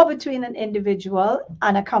or between an individual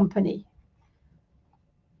and a company.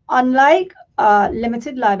 Unlike a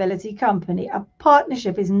limited liability company, a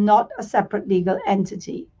partnership is not a separate legal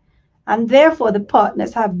entity, and therefore the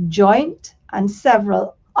partners have joint and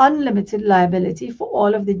several unlimited liability for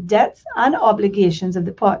all of the debts and obligations of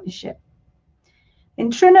the partnership. In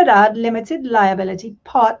Trinidad, limited liability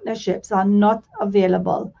partnerships are not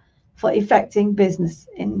available for effecting business.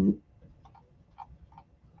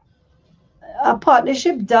 A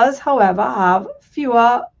partnership does, however, have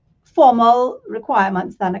fewer formal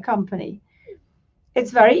requirements than a company.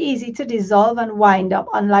 It's very easy to dissolve and wind up,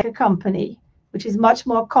 unlike a company, which is much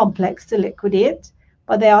more complex to liquidate.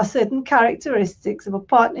 But there are certain characteristics of a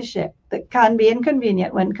partnership that can be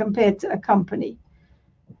inconvenient when compared to a company.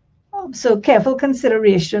 So careful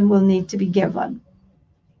consideration will need to be given.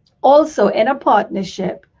 Also, in a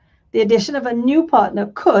partnership, the addition of a new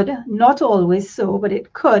partner could, not always so, but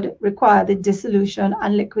it could require the dissolution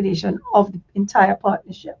and liquidation of the entire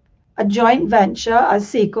partnership. A joint venture, as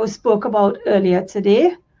Seiko spoke about earlier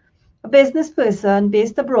today, A business person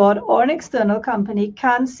based abroad or an external company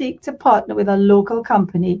can seek to partner with a local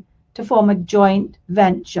company to form a joint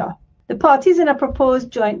venture. The parties in a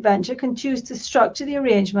proposed joint venture can choose to structure the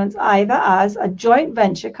arrangements either as a joint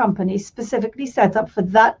venture company specifically set up for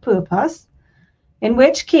that purpose, in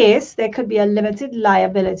which case there could be a limited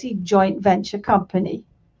liability joint venture company.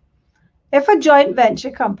 If a joint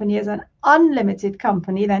venture company is an unlimited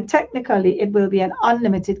company, then technically it will be an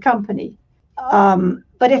unlimited company.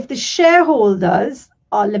 But if the shareholders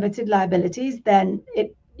are limited liabilities, then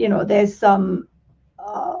there's some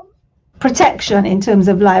protection in terms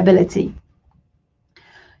of liability.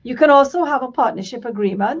 You can also have a partnership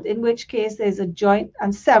agreement, in which case there's a joint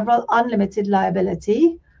and several unlimited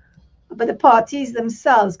liability, but the parties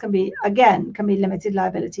themselves can be limited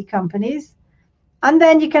liability companies. And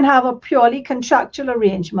then you can have a purely contractual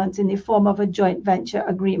arrangement in the form of a joint venture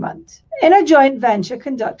agreement. In a joint venture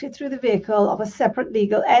conducted through the vehicle of a separate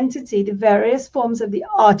legal entity, the various forms of the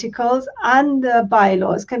articles and the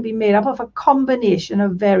bylaws can be made up of a combination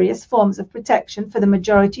of various forms of protection for the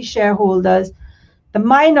majority shareholders, the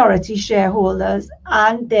minority shareholders,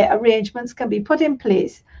 and their arrangements can be put in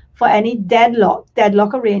place for any deadlock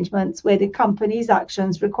arrangements where the company's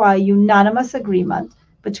actions require unanimous agreement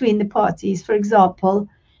between the parties. For example,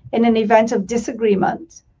 in an event of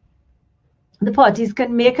disagreement, the parties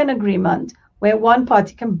can make an agreement where one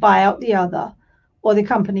party can buy out the other, or the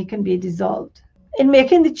company can be dissolved. In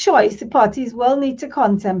making the choice, the parties will need to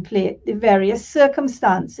contemplate the various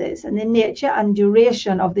circumstances and the nature and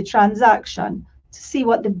duration of the transaction to see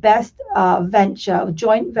what the best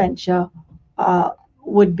joint venture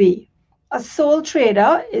would be. A sole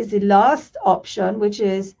trader is the last option, which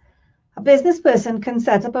is a business person can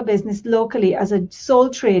set up a business locally as a sole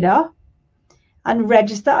trader and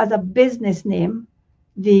register as a business name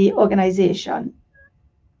the organization.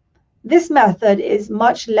 This method is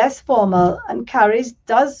much less formal and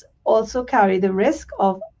does also carry the risk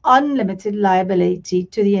of unlimited liability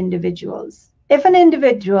to the individuals. If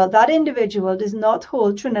that individual does not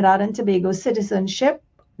hold Trinidad and Tobago citizenship,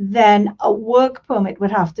 then a work permit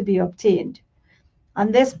would have to be obtained.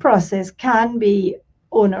 And this process can be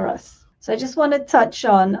onerous. So I just want to touch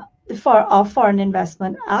on our Foreign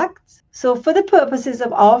Investment Act. So for the purposes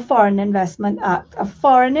of our Foreign Investment Act, a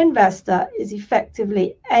foreign investor is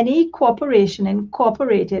effectively any corporation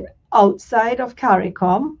incorporated outside of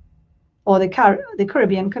CARICOM or the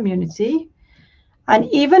Caribbean community. And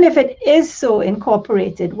even if it is so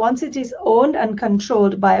incorporated, once it is owned and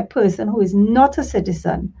controlled by a person who is not a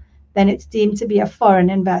citizen, then it's deemed to be a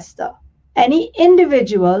foreign investor. Any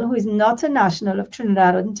individual who is not a national of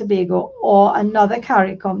Trinidad and Tobago or another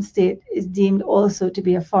CARICOM state is deemed also to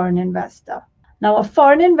be a foreign investor. Now, a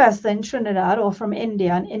foreign investor in Trinidad or from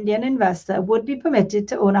India, an Indian investor, would be permitted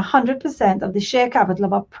to own 100% of the share capital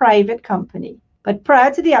of a private company. But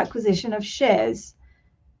prior to the acquisition of shares,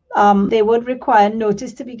 they would require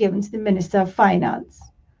notice to be given to the Minister of Finance.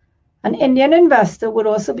 An Indian investor would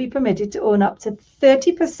also be permitted to own up to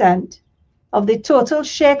 30% of the total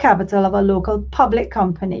share capital of a local public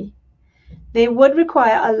company. They would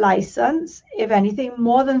require a license if anything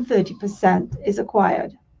more than 30% is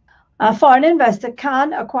acquired. A foreign investor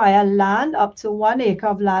can acquire land up to 1 acre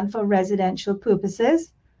of land for residential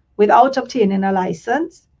purposes without obtaining a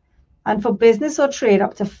license, and for business or trade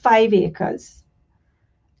up to 5 acres.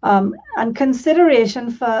 And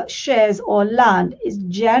consideration for shares or land is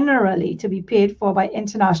generally to be paid for by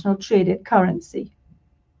international traded currency.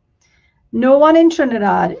 No one in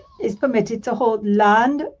Trinidad is permitted to hold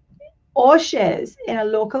land or shares in a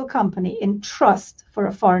local company in trust for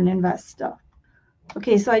a foreign investor.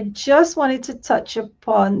 Okay, so I just wanted to touch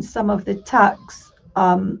upon some of the tax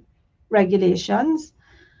regulations.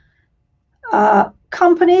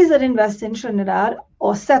 Companies that invest in Trinidad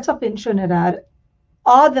or set up in Trinidad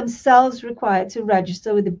are themselves required to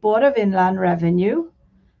register with the Board of Inland Revenue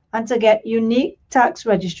and to get unique tax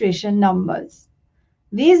registration numbers.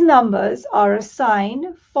 These numbers are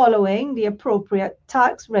assigned following the appropriate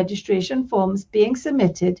tax registration forms being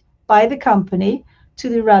submitted by the company to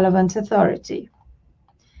the relevant authority.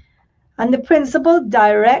 And the principal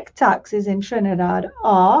direct taxes in Trinidad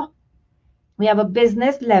are, we have a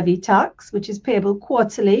business levy tax, which is payable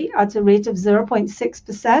quarterly at a rate of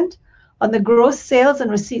 0.6% on the gross sales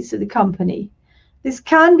and receipts of the company. This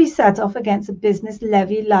can be set off against a business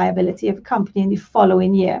levy liability of a company in the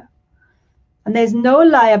following year. And there's no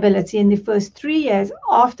liability in the first 3 years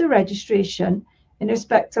after registration in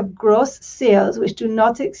respect of gross sales which do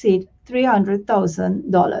not exceed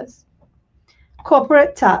 $300,000.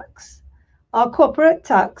 Corporate tax. Our corporate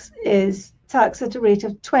tax is tax at a rate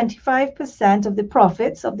of 25% of the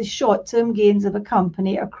profits of the short-term gains of a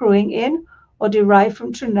company accruing in or derived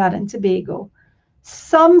from Trinidad and Tobago.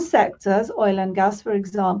 Some sectors, oil and gas, for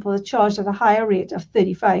example, are charged at a higher rate of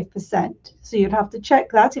 35%. So you'd have to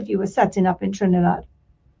check that if you were setting up in Trinidad.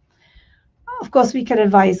 Of course, we can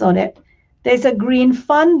advise on it. There's a green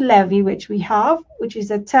fund levy, which we have, which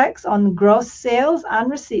is a tax on gross sales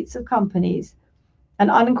and receipts of companies and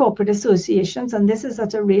unincorporated associations, and this is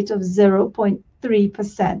at a rate of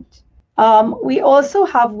 0.3%. We also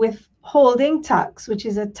have withholding tax, which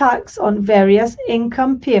is a tax on various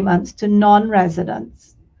income payments to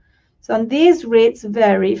non-residents. So and these rates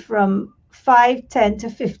vary from 5, 10 to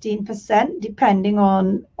 15%, depending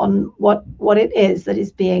on what it is that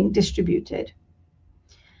is being distributed.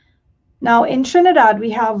 Now, in Trinidad,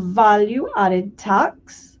 we have value-added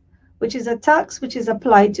tax, which is a tax which is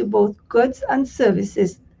applied to both goods and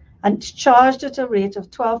services and charged at a rate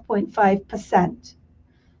of 12.5%.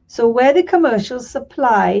 So where the commercial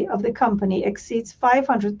supply of the company exceeds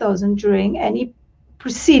 500,000 during any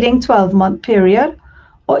preceding 12-month period,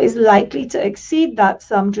 or is likely to exceed that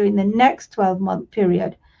sum during the next 12-month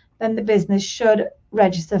period, then the business should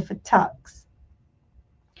register for tax.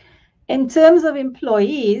 In terms of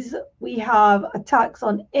employees, we have a tax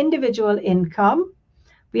on individual income.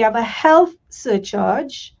 We have a health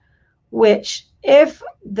surcharge, which if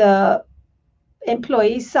the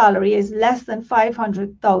employee's salary is less than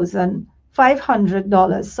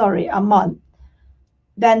 $500 a month,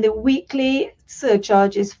 then the weekly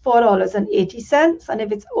surcharge is $4.80, and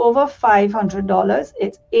if it's over $500,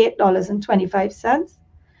 it's $8.25.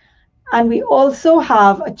 And we also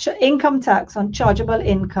have an income tax on chargeable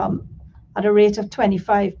income at a rate of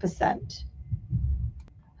 25%.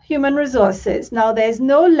 Human resources. Now, there's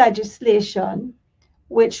no legislation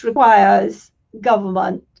which requires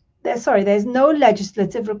there's no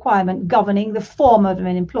legislative requirement governing the form of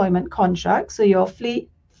an employment contract, so you're free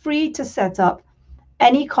to set up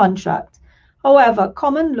any contract. However,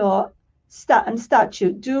 common law and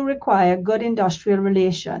statute do require good industrial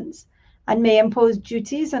relations and may impose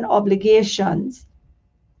duties and obligations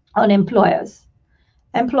on employers.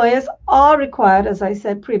 Employers are required, as I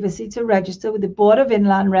said previously, to register with the Board of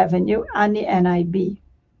Inland Revenue and the NIB.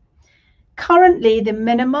 Currently, the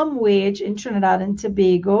minimum wage in Trinidad and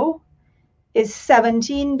Tobago is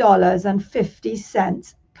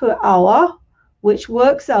 $17.50 per hour, which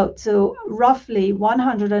works out to roughly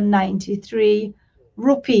 193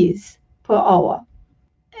 rupees per hour.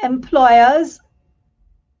 Most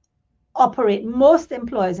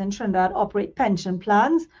employers in Trinidad operate pension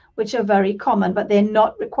plans, which are very common, but they're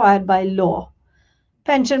not required by law.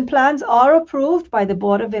 Pension plans are approved by the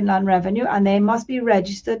Board of Inland Revenue, and they must be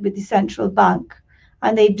registered with the central bank,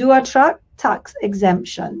 and they do attract tax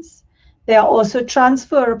exemptions. They are also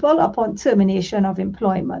transferable upon termination of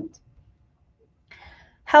employment.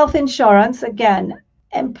 Health insurance, again,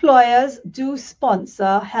 employers do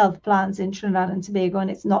sponsor health plans in Trinidad and Tobago, and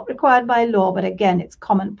it's not required by law, but again, it's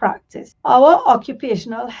common practice. Our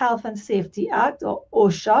Occupational Health and Safety Act, or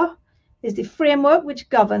OSHA, is the framework which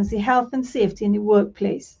governs the health and safety in the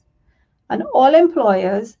workplace. And all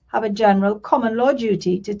employers have a general common law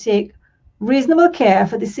duty to take reasonable care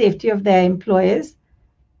for the safety of their employees.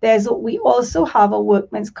 We also have a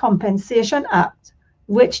Workmen's Compensation Act,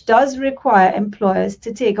 which does require employers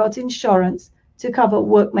to take out insurance to cover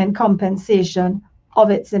workmen compensation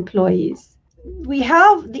of its employees. We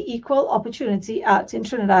have the Equal Opportunity Act in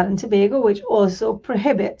Trinidad and Tobago, which also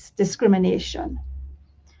prohibits discrimination.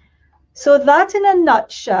 So that, in a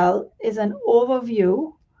nutshell, is an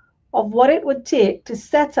overview of what it would take to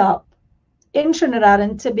set up in Trinidad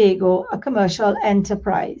and Tobago a commercial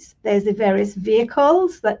enterprise. There's the various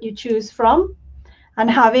vehicles that you choose from, and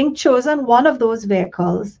having chosen one of those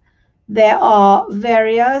vehicles, there are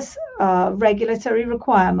various regulatory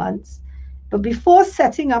requirements. But before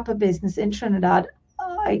setting up a business in Trinidad,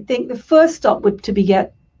 I think the first stop would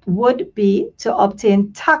be to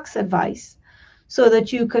obtain tax advice, so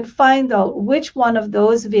that you could find out which one of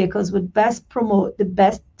those vehicles would best promote the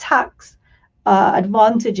best tax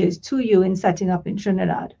advantages to you in setting up in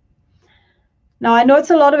Trinidad. Now, I know it's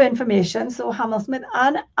a lot of information, so Hammersmith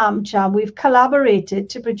and AmCham, we've collaborated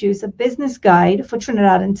to produce a business guide for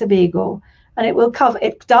Trinidad and Tobago, and it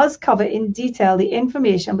does cover in detail the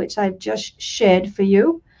information which I've just shared for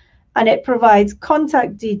you, and it provides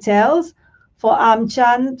contact details for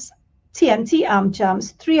TNT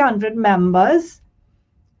AmCham's 300 members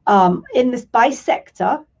by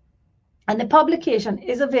sector, and the publication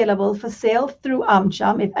is available for sale through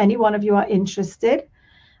AmCham if any one of you are interested.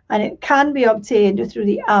 And it can be obtained through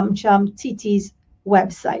the AmCham TT's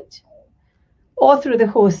website or through the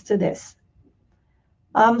host to this.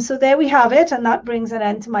 So there we have it, and that brings an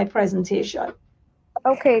end to my presentation.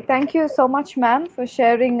 Okay, thank you so much, ma'am, for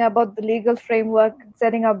sharing about the legal framework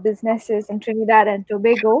setting up businesses in Trinidad and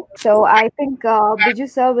Tobago. So I think Biju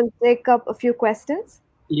sir will take up a few questions.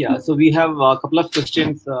 Yeah, so we have a couple of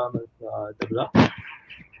questions, Deborah.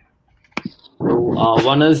 So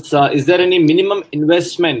one is there any minimum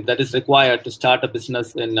investment that is required to start a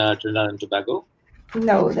business in Trinidad and Tobago?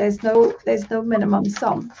 No, there's no minimum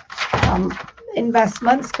sum.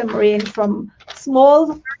 Investments can range from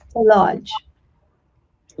small to large.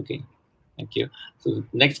 Okay, thank you. So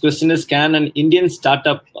next question is: Can an Indian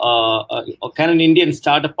startup or can an Indian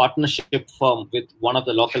start a partnership firm with one of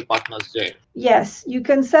the local partners there? Yes, you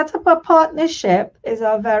can set up a partnership. Is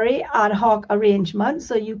a very ad hoc arrangement,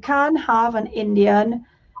 so you can have an Indian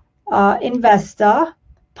investor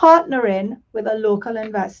partnering with a local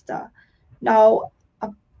investor. Now, a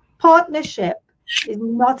partnership is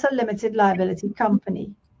not a limited liability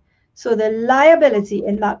company. So the liability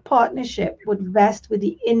in that partnership would vest with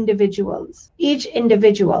the individuals, each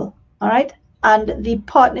individual, all right? And the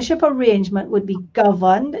partnership arrangement would be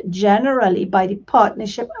governed generally by the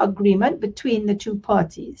partnership agreement between the two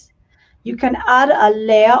parties. You can add a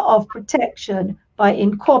layer of protection by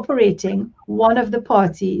incorporating one of the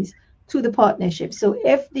parties to the partnership. So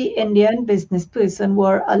if the Indian business person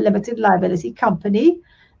were a limited liability company,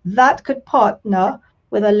 that could partner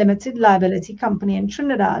with a limited liability company in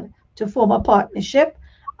Trinidad to form a partnership.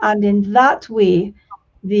 And in that way,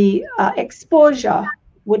 the exposure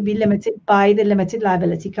would be limited by the limited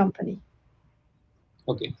liability company.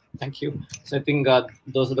 Okay, thank you. So I think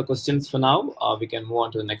those are the questions for now. We can move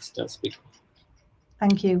on to the next speaker.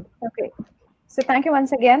 Thank you. Okay. So thank you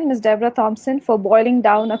once again, Ms. Deborah Thompson, for boiling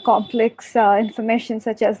down a complex information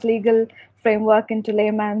such as legal framework into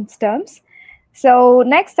layman's terms. So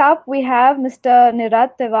next up, we have Mr.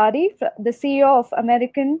 Nirad Tiwari, the CEO of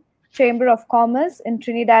American Chamber of Commerce in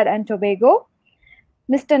Trinidad and Tobago.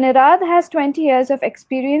 Mr. Nirad has 20 years of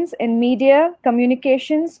experience in media,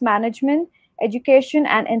 communications, management, education,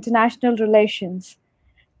 and international relations.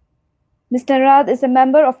 Mr. Nirad is a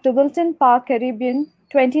member of the Wilton Park Caribbean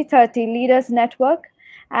 2030 Leaders Network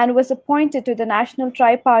and was appointed to the National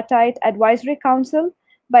Tripartite Advisory Council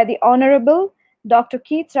by the Honorable Dr.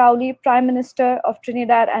 Keith Rowley, Prime Minister of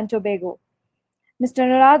Trinidad and Tobago. Mr.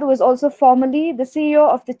 Nirad was also formerly the CEO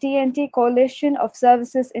of the TNT Coalition of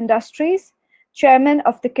Services Industries, Chairman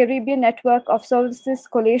of the Caribbean Network of Services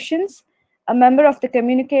Coalitions, a member of the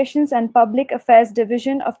Communications and Public Affairs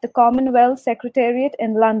Division of the Commonwealth Secretariat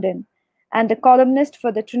in London, and a columnist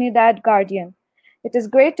for the Trinidad Guardian. It is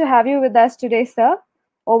great to have you with us today, sir.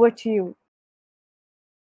 Over to you.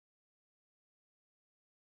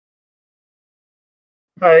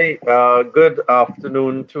 Hi, good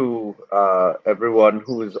afternoon to everyone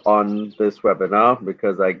who is on this webinar,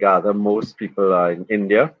 because I gather most people are in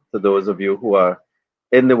India. To those of you who are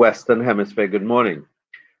in the Western Hemisphere, good morning.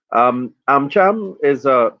 AmCham is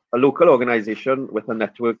a local organization with a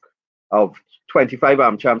network of 25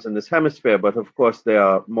 AmChams in this hemisphere, but of course there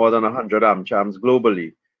are more than 100 AmChams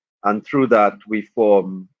globally. And through that, we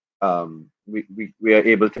form, we are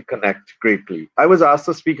able to connect greatly. I was asked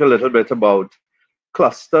to speak a little bit about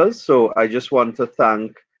clusters. So I just want to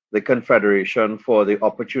thank the Confederation for the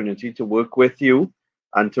opportunity to work with you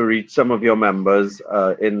and to reach some of your members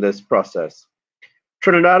in this process.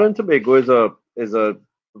 Trinidad and Tobago is a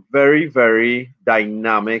very, very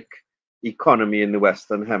dynamic economy in the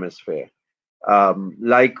Western Hemisphere.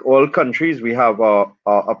 Like all countries, we have our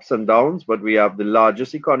ups and downs, but we have the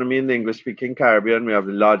largest economy in the English-speaking Caribbean. We have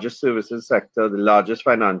the largest services sector, the largest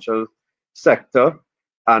financial sector,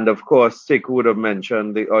 and of course, Sekou would have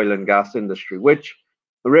mentioned the oil and gas industry, which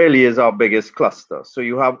really is our biggest cluster. So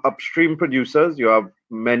you have upstream producers, you have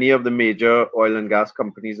many of the major oil and gas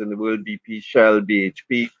companies in the world, BP, Shell,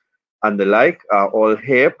 BHP, and the like, are all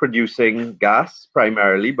here producing gas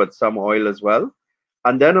primarily, but some oil as well.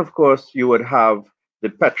 And then, of course, you would have the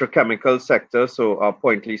petrochemical sector, so our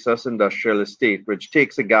Point Lisas industrial estate, which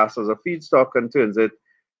takes the gas as a feedstock and turns it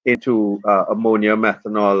into ammonia,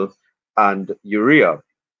 methanol, and urea.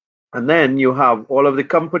 And then you have all of the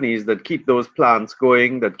companies that keep those plants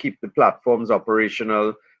going, that keep the platforms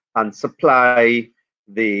operational and supply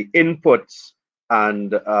the inputs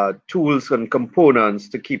and tools and components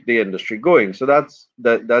to keep the industry going. So that's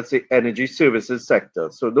the energy services sector.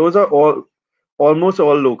 So those are almost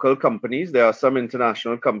all local companies. There are some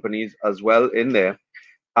international companies as well in there,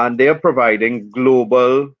 and they are providing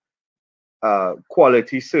global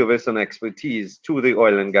quality service and expertise to the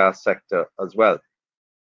oil and gas sector as well.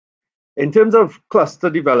 In terms of cluster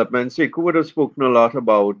development, Sekou would have spoken a lot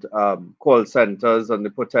about call centers and the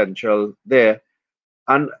potential there.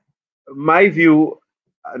 And my view,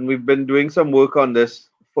 and we've been doing some work on this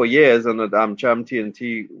for years, and at AmCham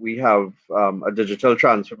TNT, we have a digital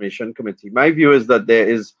transformation committee. My view is that there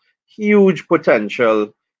is huge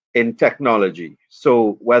potential in technology.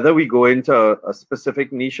 So whether we go into a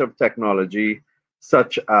specific niche of technology,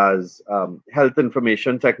 such as health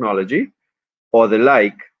information technology or the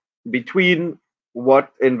like, between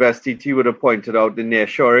what InvestTT would have pointed out, the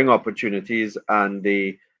nearshoring opportunities and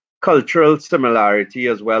the cultural similarity,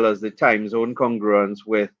 as well as the time zone congruence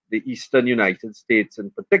with the Eastern United States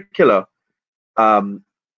in particular,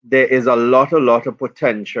 there is a lot of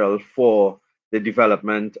potential for the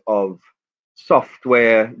development of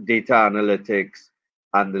software, data analytics,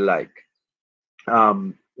 and the like.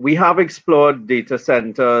 We have explored data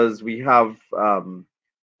centers. We have,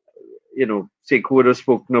 you know, Sekou would have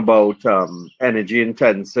spoken about energy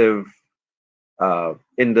intensive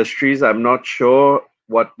industries. I'm not sure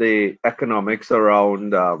what the economics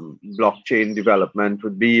around blockchain development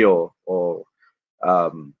would be, or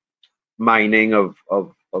mining of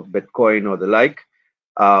Bitcoin or the like.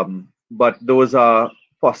 But those are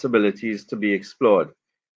possibilities to be explored.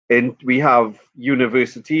 And we have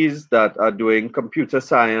universities that are doing computer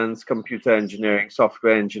science, computer engineering,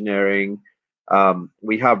 software engineering.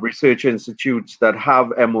 We have research institutes that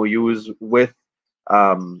have MOUs with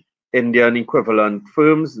Indian equivalent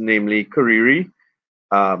firms, namely CEIIIE,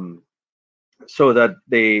 so that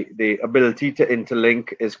the ability to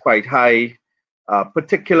interlink is quite high,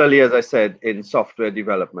 particularly, as I said, in software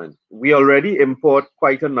development. We already import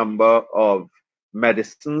quite a number of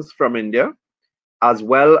medicines from India, as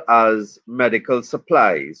well as medical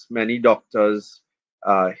supplies. Many doctors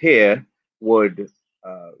here would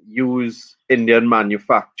use Indian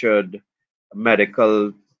manufactured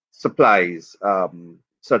medical supplies,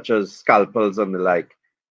 such as scalpels and the like.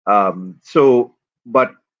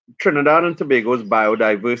 But Trinidad and Tobago's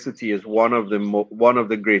biodiversity is one of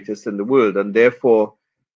the greatest in the world, and therefore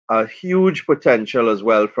a huge potential as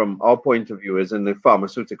well from our point of view is in the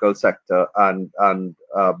pharmaceutical sector and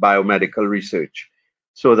biomedical research,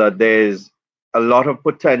 so that there's a lot of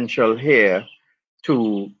potential here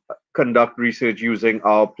to conduct research using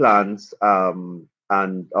our plants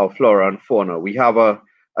and our flora and fauna. We have a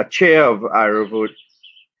chair of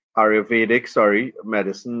Ayurvedic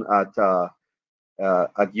medicine at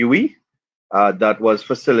UWI that was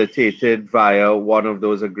facilitated via one of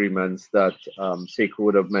those agreements that Sekou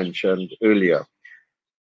would have mentioned earlier.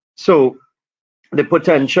 So the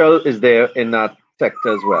potential is there in that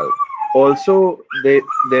sector as well. Also,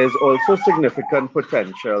 there's also significant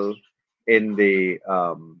potential in the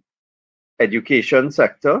education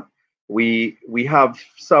sector. We have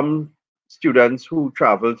some students who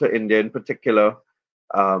travel to India in particular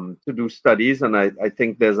to do studies, and I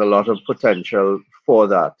think there's a lot of potential for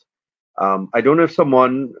that. I don't know if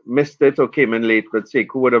someone missed it or came in late, but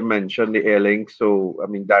Sekou would have mentioned the Airlink. So, I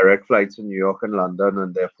mean, direct flights in New York and London,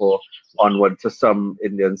 and therefore onward to some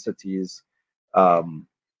Indian cities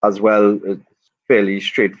as well. It's fairly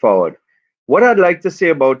straightforward. What I'd like to say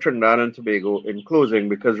about Trinidad and Tobago in closing,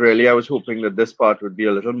 because really I was hoping that this part would be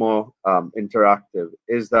a little more interactive,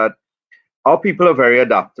 is that our people are very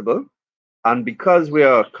adaptable. And because we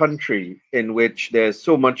are a country in which there's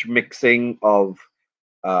so much mixing of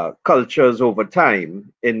cultures over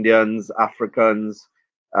time, Indians, Africans,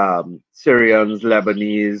 Syrians,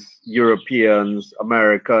 Lebanese, Europeans,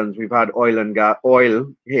 Americans, we've had oil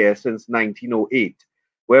here since 1908.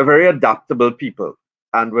 We're very adaptable people,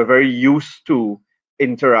 and we're very used to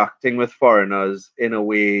interacting with foreigners in a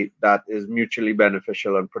way that is mutually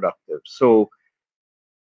beneficial and productive. So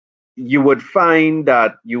you would find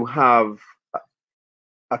that you have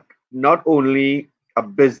not only a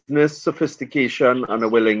business sophistication and a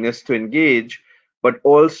willingness to engage, but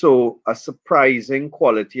also a surprising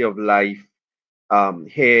quality of life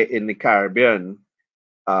here in the Caribbean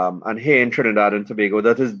and here in Trinidad and Tobago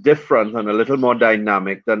that is different and a little more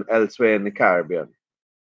dynamic than elsewhere in the Caribbean.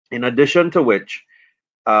 In addition to which,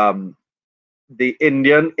 the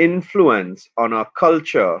Indian influence on our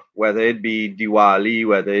culture, whether it be Diwali,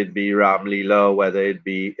 whether it be Ram Leela, whether it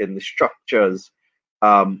be in the structures,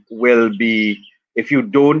 will be, if you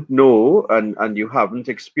don't know and you haven't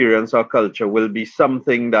experienced our culture, will be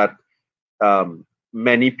something that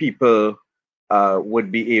many people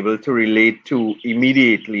would be able to relate to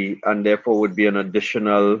immediately, and therefore would be an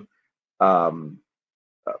additional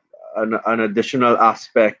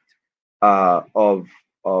aspect of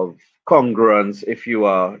congruence if you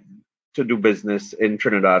are to do business in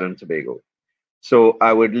Trinidad and Tobago. So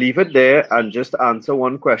I would leave it there and just answer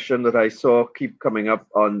one question that I saw keep coming up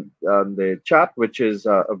on the chat, which is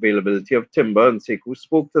availability of timber, and Sekou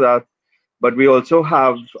spoke to that But we also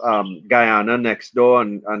have Guyana next door,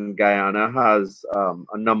 and Guyana has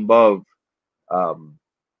a number of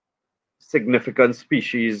significant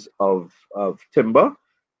species of timber.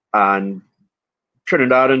 And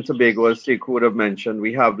Trinidad and Tobago, as Sekou would have mentioned,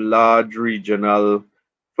 we have large regional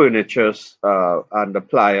furniture and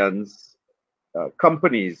appliance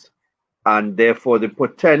companies, and therefore the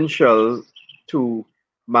potential to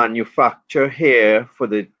manufacture here for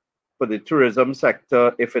the tourism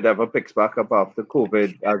sector, if it ever picks back up after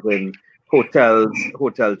COVID, as in hotels,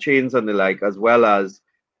 hotel chains and the like, as well as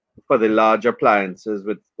for the large appliances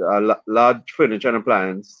with large furniture and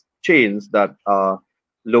appliance chains that are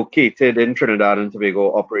located in Trinidad and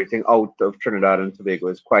Tobago, operating out of Trinidad and Tobago,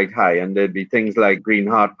 is quite high. And there'd be things like Green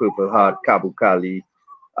Heart, Purple Heart, Cabo Cali,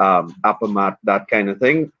 Apamat, that kind of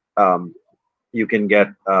thing. You can get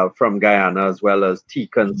from Guyana, as well as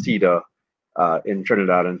teak and cedar in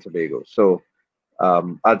Trinidad and Tobago. So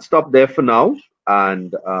I'd stop there for now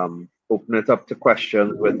and open it up to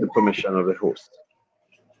questions with the permission of the host.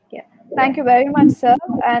 Yeah, thank you very much, sir,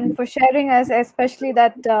 and for sharing us, especially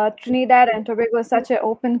that Trinidad and Tobago is such an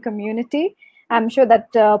open community. I'm sure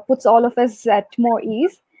that puts all of us at more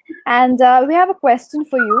ease. And we have a question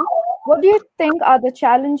for you. What do you think are the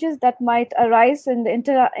challenges that might arise in the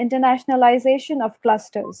internationalization of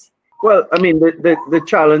clusters? Well, I mean, the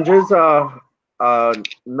challenges are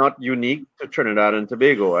not unique to Trinidad and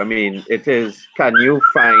Tobago. I mean, it is, can you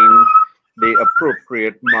find the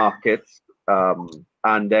appropriate markets?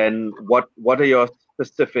 And then what are your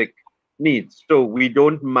specific needs? So we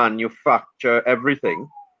don't manufacture everything.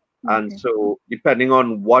 And so depending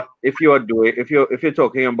on what, if you're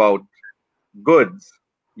talking about goods,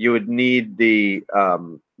 you would need the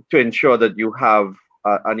to ensure that you have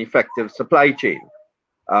an effective supply chain.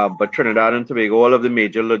 But Trinidad and Tobago, all of the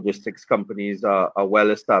major logistics companies are well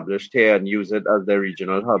established here and use it as their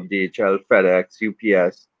regional hub. DHL, FedEx,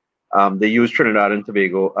 UPS. They use Trinidad and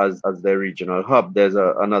Tobago as their regional hub. There's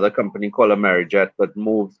another company called Enriched that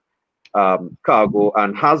moves cargo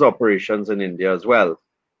and has operations in India as well.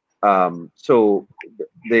 So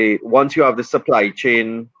once you have the supply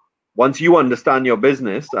chain, once you understand your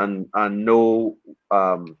business and know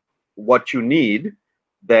what you need,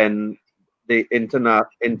 then the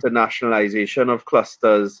internationalization of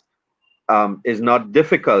clusters is not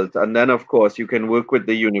difficult. And then, of course, you can work with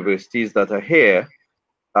the universities that are here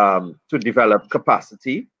to develop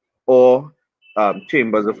capacity, or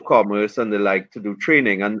chambers of commerce and the like to do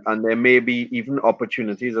training. And there may be even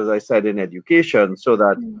opportunities, as I said, in education, so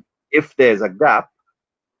that if there's a gap,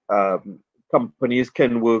 companies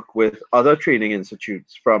can work with other training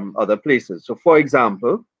institutes from other places. So, for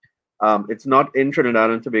example, it's not in Trinidad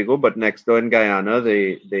and Tobago, but next door in Guyana,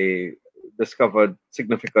 they discovered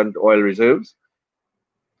significant oil reserves.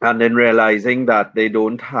 And then realizing that they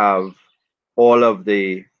don't have all of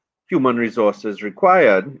the human resources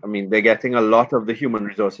required. I mean, they're getting a lot of the human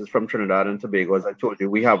resources from Trinidad and Tobago. As I told you,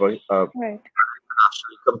 we have a internationally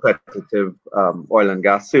competitive oil and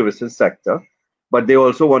gas services sector, but they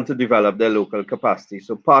also want to develop their local capacity.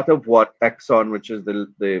 So part of what Exxon, which is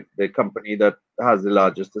the company that has the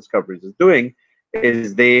largest discoveries, is doing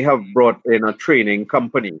is they have brought in a training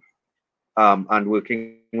company and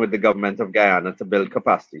working with the government of Guyana to build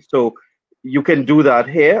capacity. So you can do that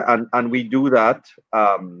here, and we do that,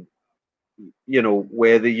 you know,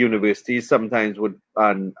 where the universities sometimes would,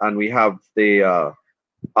 and we have the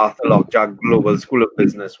Arthur Lockjack Global School of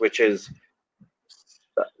Business, which is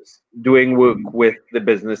doing work with the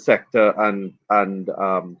business sector and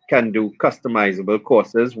can do customizable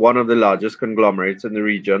courses. One of the largest conglomerates in the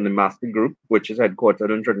region, the Master Group, which is headquartered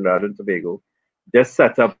in Trinidad and Tobago, just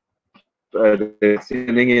set up the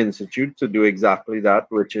Training Institute to do exactly that,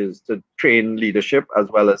 which is to train leadership as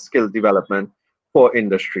well as skill development for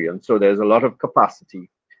industry. And so there's a lot of capacity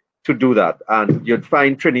to do that. And you'd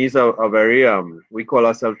find Trinis are very, we call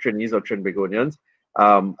ourselves Trinis or Trinbagonians.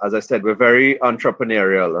 As I said, we're very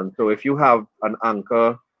entrepreneurial. And so if you have an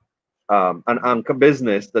anchor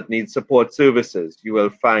business that needs support services, you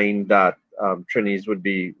will find that Trinis would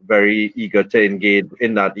be very eager to engage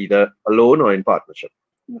in that, either alone or in partnership.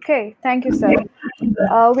 Okay, thank you, sir.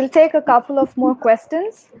 We'll take a couple of more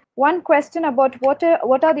questions. One question about what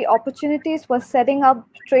are the opportunities for setting up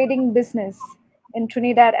trading business in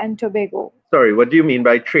Trinidad and Tobago? Sorry, what do you mean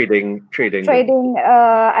by trading? Trading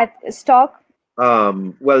at stock?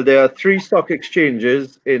 Well, there are 3 stock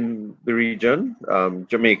exchanges in the region: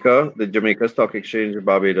 Jamaica, the Jamaica Stock Exchange, the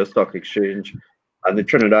Barbados Stock Exchange, and the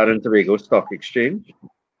Trinidad and Tobago Stock Exchange.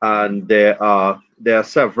 And there are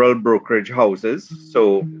several brokerage houses.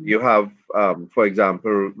 So you have, for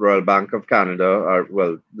example, Royal Bank of Canada, or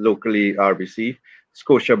well, locally RBC,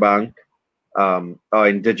 Scotiabank, our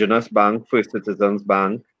indigenous bank, First Citizens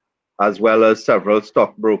Bank, as well as several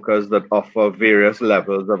stockbrokers that offer various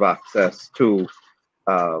levels of access to,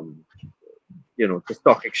 to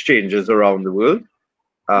stock exchanges around the world.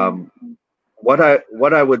 What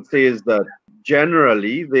I would say is that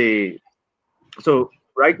generally so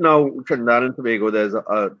right now Trinidad and Tobago, there's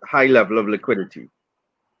a high level of liquidity.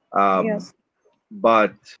 Yes.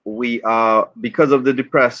 But we are, because of the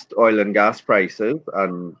depressed oil and gas prices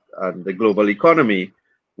and the global economy,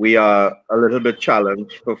 we are a little bit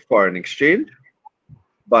challenged for foreign exchange.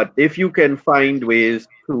 But if you can find ways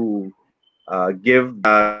to give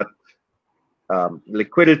that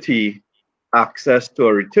liquidity access to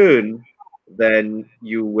a return, then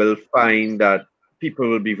you will find that people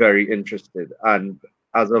will be very interested. And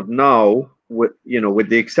as of now, with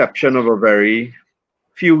the exception of a very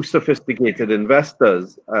few sophisticated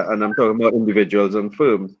investors, and I'm talking about individuals and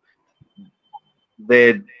firms,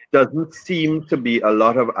 there doesn't seem to be a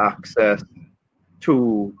lot of access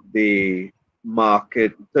to the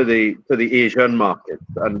market, to the Asian markets,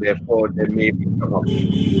 and therefore there may be some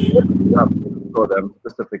opportunities you have to explore them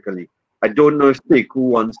specifically. I don't know if Sekou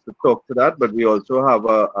wants to talk to that, but we also have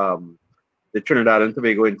the Trinidad and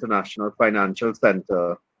Tobago International Financial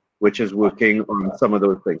Center, which is working on some of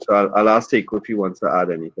those things. So I'll ask Sekou if he wants to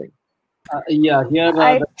add anything. Yeah, here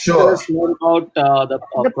Sure. is more about the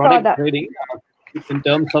product trading. In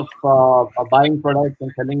terms of buying products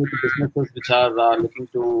and selling it to businesses which are looking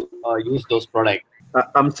to use those products.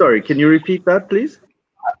 I'm sorry, can you repeat that, please?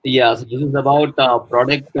 Yeah, so this is about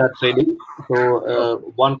product trading. So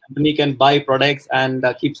one company can buy products and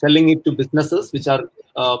keep selling it to businesses which are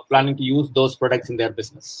planning to use those products in their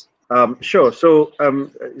business. Sure. So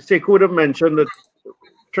Sekou would have mentioned that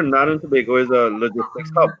Trinidad and Tobago is a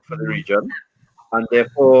logistics hub for the region, and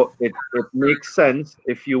therefore it makes sense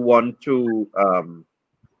if you want to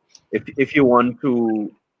if you want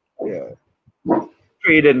to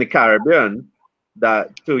trade in the Caribbean,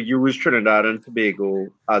 that to use Trinidad and Tobago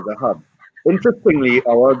as a hub. Interestingly,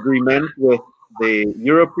 our agreement with the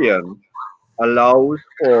Europeans allows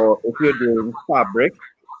for, if you're doing fabric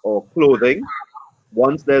or clothing,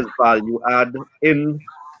 once there's value add in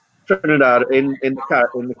Trinidad, in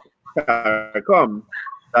the CARICOM,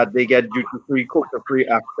 that they get duty-free, quota-free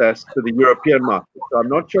access to the European market. So I'm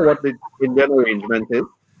not sure what the Indian arrangement is,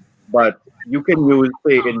 but you can use,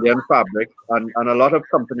 say, Indian fabric, and a lot of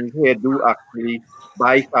companies here do actually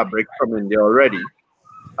buy fabric from India already.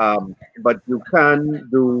 But you can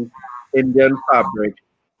do Indian fabric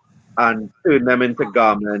and turn them into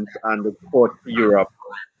garments and export to Europe,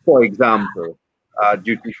 for example,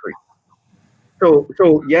 duty-free.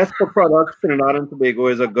 So yes, for products, Trinidad and Tobago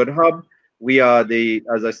is a good hub. We are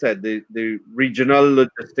as I said, the regional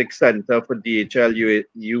logistics center for DHL,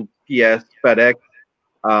 UPS, FedEx,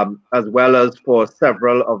 as well as for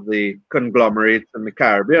several of the conglomerates in the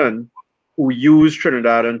Caribbean who use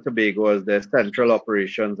Trinidad and Tobago as their central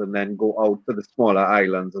operations and then go out to the smaller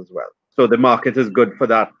islands as well. So the market is good for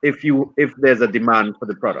that if there's a demand for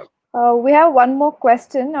the product. We have one more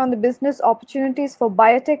question on the business opportunities for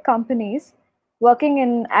biotech companies working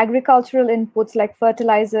in agricultural inputs like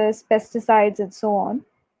fertilizers, pesticides, and so on.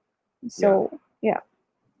 So, yeah.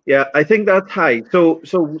 Yeah, I think that's high. So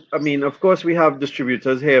I mean, of course, we have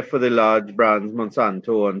distributors here for the large brands,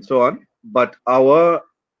 Monsanto and so on. But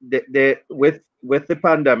with the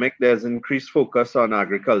pandemic, there's increased focus on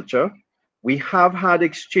agriculture. We have had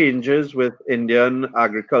exchanges with Indian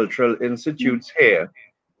agricultural institutes here.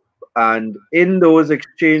 And in those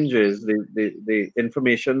exchanges, the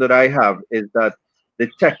information that I have is that the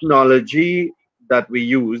technology that we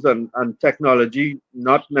use, and technology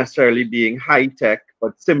not necessarily being high tech,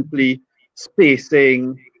 but simply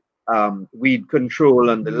spacing, weed control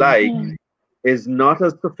and the like, is not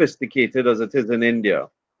as sophisticated as it is in India.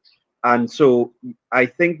 And so I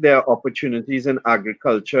think there are opportunities in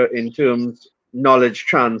agriculture in terms knowledge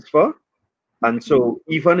transfer. And so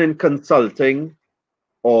even in consulting,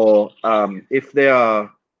 or if there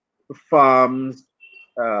are farms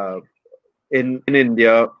in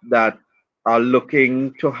India that are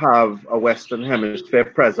looking to have a Western Hemisphere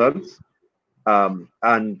presence,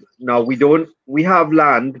 and now we have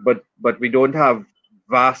land, but we don't have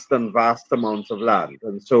vast amounts of land,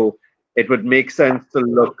 and so it would make sense to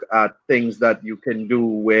look at things that you can do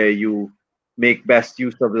where you make best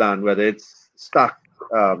use of land, whether it's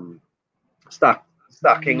stacking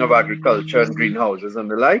of agriculture and greenhouses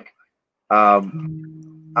and the like.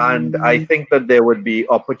 And I think that there would be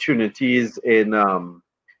opportunities in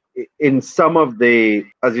some of the,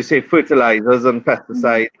 as you say, fertilizers and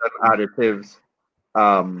pesticides and additives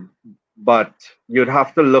but you'd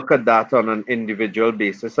have to look at that on an individual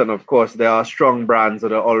basis. And of course, there are strong brands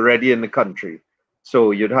that are already in the country.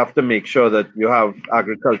 So you'd have to make sure that you have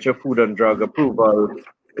Agriculture, Food and Drug approval,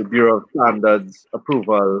 the Bureau of Standards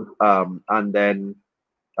approval, and then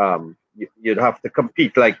you'd have to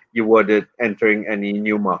compete like you would at entering any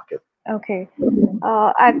new market. Okay.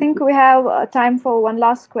 I think we have time for one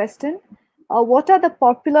last question. What are the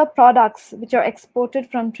popular products which are exported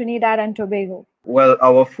from Trinidad and Tobago? Well,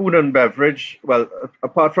 our food and beverage, well,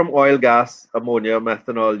 apart from oil, gas, ammonia,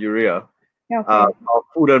 methanol, urea, Okay. our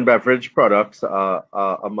food and beverage products are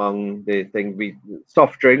among the things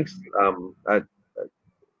soft drinks,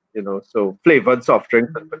 so flavored soft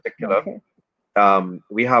drinks in particular. Okay.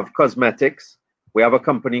 We have cosmetics. We have a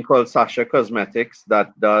company called Sasha Cosmetics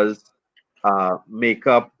that does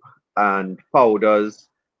makeup and powders,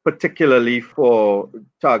 particularly for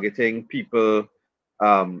targeting people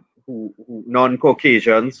who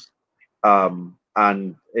non-Caucasians,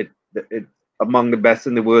 and it among the best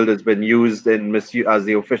in the world. Has been used in as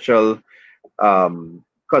the official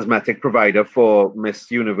cosmetic provider for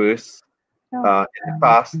Miss Universe in the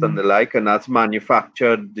past and the like, and that's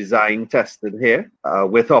manufactured, designed, tested here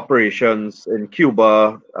with operations in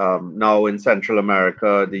Cuba, now in Central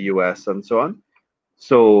America, the US, and so on.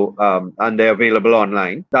 So, and they're available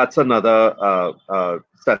online. That's another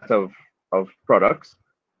set of products.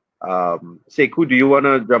 Sekou, do you want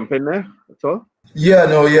to jump in there at all? Yeah,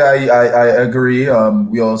 no, yeah, I agree.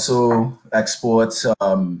 We also export.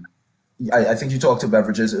 I think you talked to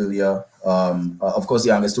beverages earlier. Of course,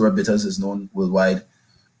 the Angostura bitters is known worldwide.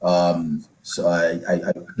 So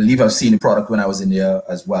I believe I've seen the product when I was in there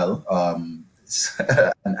as well.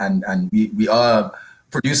 And we are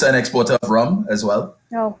producer and exporter of rum as well.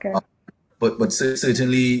 Okay. But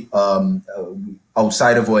certainly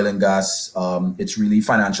outside of oil and gas, it's really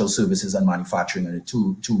financial services and manufacturing are the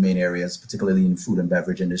two main areas, particularly in food and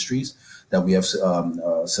beverage industries, that we have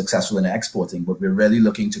successful in exporting. But we're really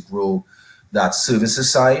looking to grow that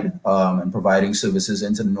services side and providing services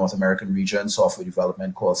into the North American region, software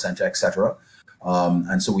development, call center, etc.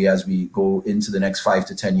 And so as we go into the next 5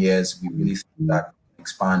 to 10 years, we really think that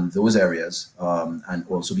expand those areas and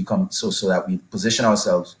also become so that we position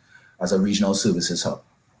ourselves as a regional services hub.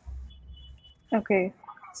 Okay.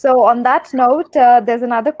 So on that note, there's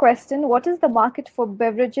another question. What is the market for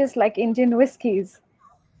beverages like Indian whiskeys?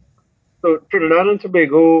 So Trinidad and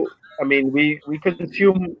Tobago, I mean, we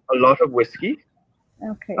consume a lot of whiskey.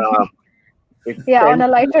 Okay. Yeah, on a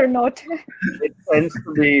lighter note. It tends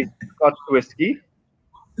to be Scotch whiskey.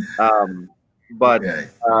 But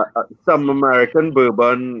some American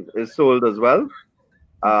bourbon is sold as well.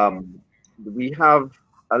 We have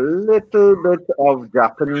a little bit of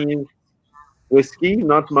Japanese whiskey,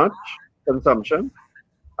 not much consumption.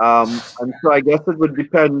 And so I guess it would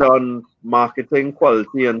depend on marketing,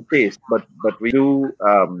 quality, and taste. But we do.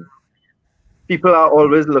 People are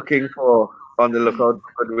always looking on the lookout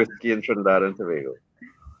for good whiskey in Trinidad and Tobago.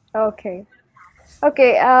 Okay.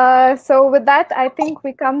 Okay. So with that, I think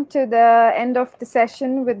we come to the end of the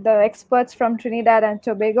session with the experts from Trinidad and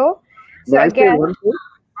Tobago. So again,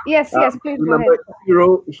 yes, please go ahead.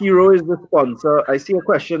 Hero is the sponsor. I see a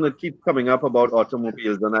question that keeps coming up about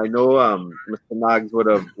automobiles, and I know Mr. Nags would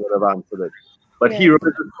have answered it. But Hero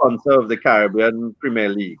is the sponsor of the Caribbean Premier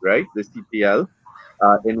League, right? The CPL,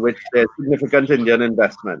 in which there's significant Indian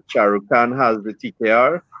investment. Shah Rukh Khan has the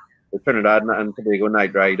TKR, the Trinidad and Tobago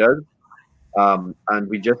Knight Riders, and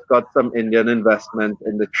we just got some Indian investment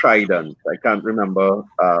in the Trident. I can't remember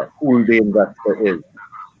who the investor is.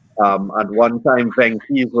 At one time,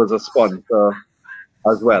 Venky's was a sponsor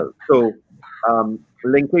as well. So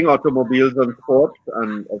linking automobiles and sports,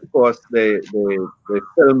 and of course the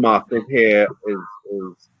film market here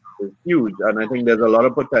is huge, and I think there's a lot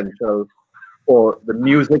of potential for the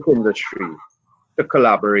music industry to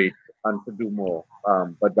collaborate and to do more.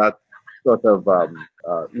 But that's sort of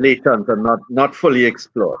latent and not fully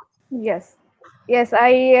explored. Yes. Yes,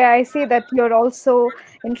 I see that you're also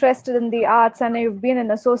interested in the arts, and you've been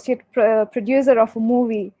an associate producer of a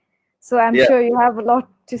movie. So I'm sure you have a lot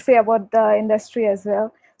to say about the industry as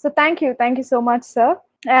well. So thank you so much, sir.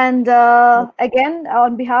 And again,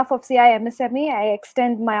 on behalf of CIMSME, I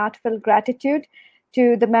extend my heartfelt gratitude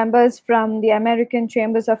to the members from the American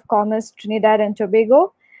Chambers of Commerce, Trinidad and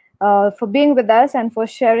Tobago, for being with us and for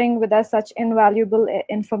sharing with us such invaluable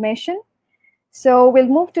information. So we'll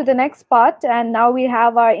move to the next part, and now we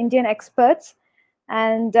have our Indian experts.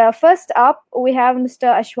 And first up, we have Mr.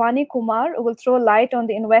 Ashwani Kumar, who will throw light on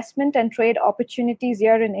the investment and trade opportunities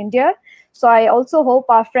here in India. So I also hope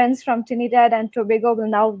our friends from Trinidad and Tobago will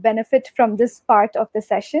now benefit from this part of the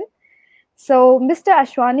session. So Mr.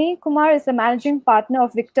 Ashwani Kumar is the managing partner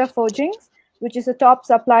of Victor Forgings, which is a top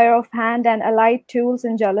supplier of hand and allied tools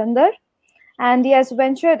in Jalandhar. And he has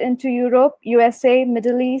ventured into Europe, USA,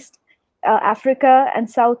 Middle East, Africa, and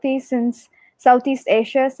Southeast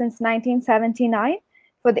Asia since 1979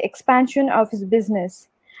 for the expansion of his business.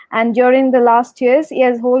 And during the last years, he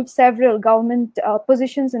has held several government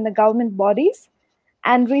positions in the government bodies.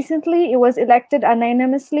 And recently, he was elected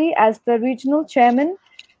unanimously as the regional chairman,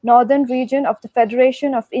 Northern Region of the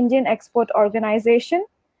Federation of Indian Export Organization.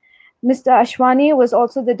 Mr. Ashwani was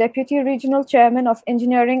also the Deputy Regional Chairman of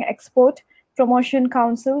Engineering Export Promotion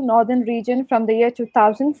Council, Northern Region from the year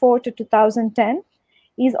 2004 to 2010.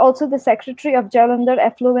 He is also the Secretary of Jalandhar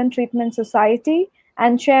Effluent Treatment Society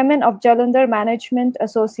and Chairman of Jalandhar Management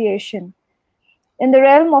Association. In the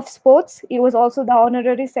realm of sports, he was also the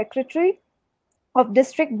Honorary Secretary of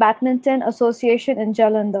District Badminton Association in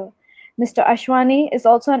Jalandhar. Mr. Ashwani is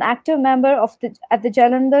also an active member at the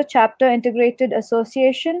Jalandhar Chapter Integrated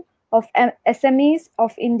Association of SMEs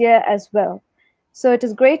of India as well. So it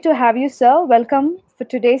is great to have you, sir. Welcome for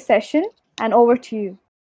today's session, and over to you.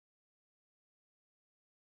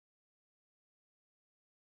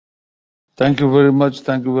 Thank you very much.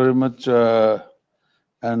 Thank you very much. I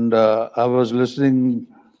was listening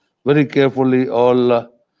very carefully all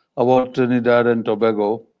about Trinidad and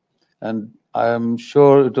Tobago, and I am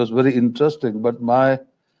sure it was very interesting. But my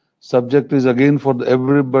subject is again for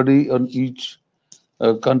everybody on each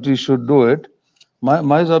country should do it.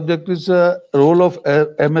 My subject is role of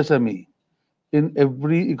MSME in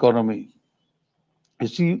every economy. You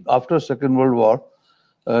see, after Second World War,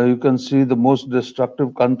 you can see the most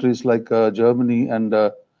destructive countries like Germany and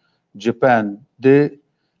Japan. They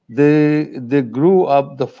grew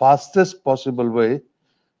up the fastest possible way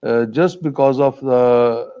just because of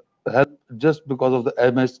the help, just because of the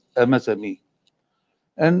MSME.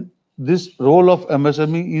 And this role of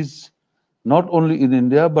MSME is not only in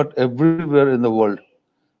India but everywhere in the world.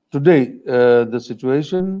 Today, the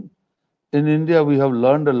situation in India, we have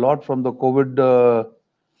learned a lot from the COVID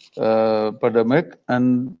pandemic,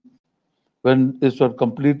 and when it's a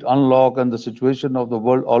complete unlock and the situation of the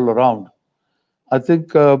world all around, I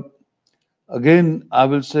think again I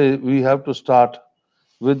will say we have to start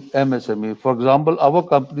with MSME. For example, our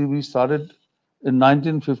company we started in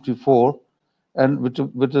 1954, and which is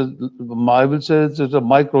I will say it's a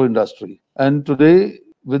micro industry. And today,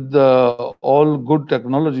 with all good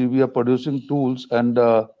technology, we are producing tools, and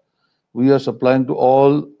we are supplying to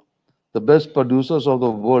all the best producers of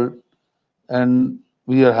the world, and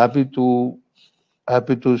we are happy to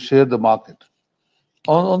share the market.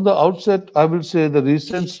 On the outset, I will say the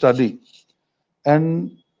recent study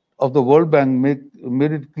and of the World Bank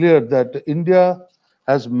made it clear that India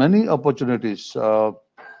has many opportunities to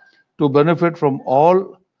benefit from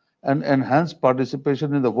all and enhance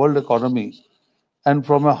participation in the world economy, and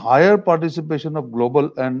from a higher participation of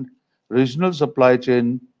global and regional supply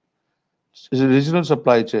chains.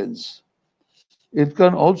 It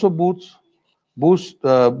can also boost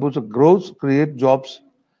growth, create jobs,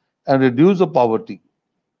 and reduce the poverty.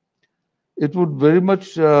 It would very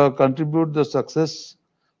much contribute the success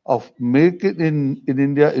of Make It in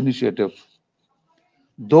India initiative.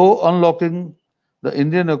 Though unlocking the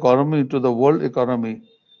Indian economy to the world economy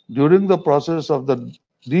during the process of the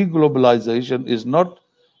deglobalization is not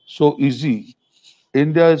so easy.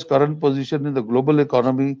 India's current position in the global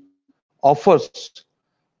economy offers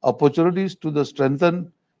opportunities to the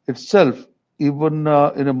strengthen itself even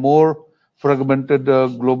in a more fragmented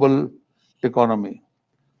global economy.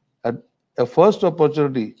 And a first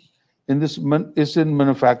opportunity in this is in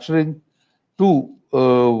manufacturing to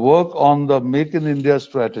work on the Make in India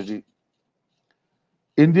strategy.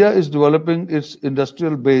 India is developing its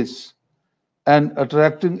industrial base and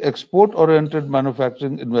attracting export-oriented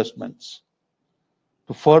manufacturing investments.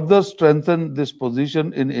 To further strengthen this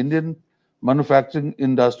position in Indian manufacturing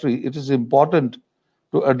industry, it is important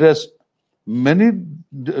to address many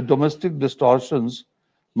domestic distortions.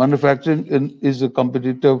 Manufacturing is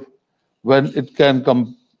competitive when it can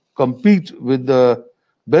compete with the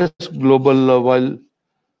best global while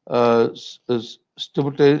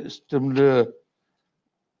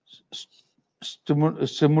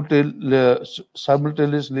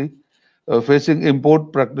simultaneously facing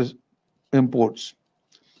imports,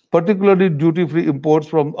 particularly duty-free imports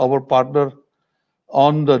from our partner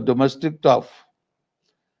on the domestic turf.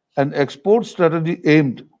 An export strategy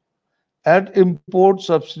aimed at import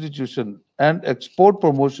substitution and export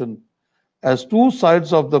promotion as two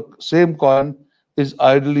sides of the same coin is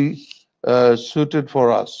ideally suited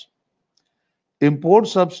for us. Import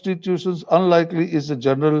substitutions, unlikely is a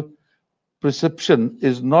general perception,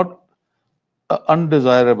 is not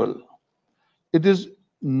undesirable. It is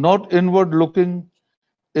not inward looking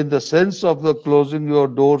in the sense of the closing your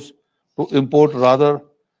doors to import, rather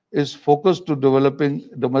is focused to developing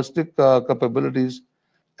domestic capabilities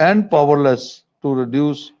and powerless to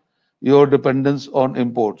reduce your dependence on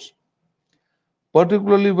imports,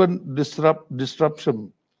 particularly when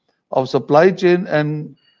disruption of supply chain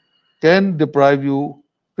and can deprive you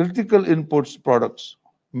critical inputs products.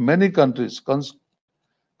 Many countries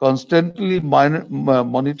constantly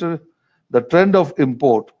monitor the trend of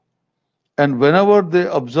import, and whenever they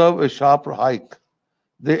observe a sharp hike,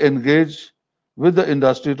 they engage with the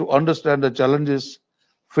industry to understand the challenges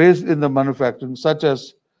faced in the manufacturing such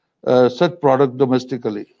product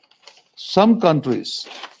domestically. Some countries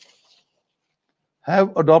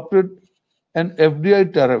have adopted an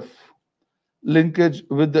FDI tariff linkage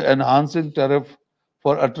with the enhancing tariff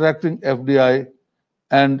for attracting FDI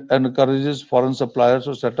and encourages foreign suppliers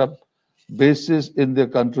to set up bases in their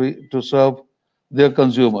country to serve their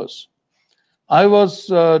consumers. I was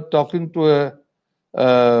talking to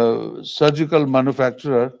a surgical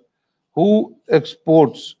manufacturer who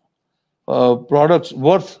exports products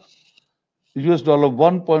worth US dollar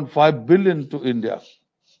 1.5 billion to India,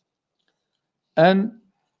 and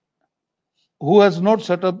who has not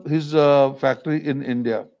set up his factory in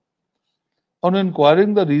India. On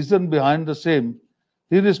inquiring the reason behind the same,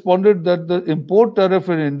 he responded that the import tariff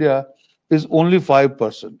in India is only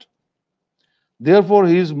 5%. Therefore,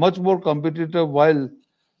 he is much more competitive while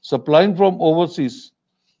supplying from overseas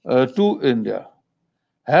to India.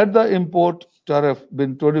 Had the import tariff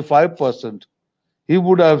been 25%, he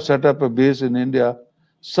would have set up a base in India.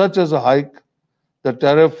 Such as a hike, the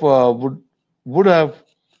tariff would have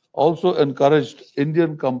also encouraged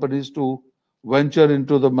Indian companies to venture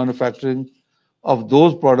into the manufacturing of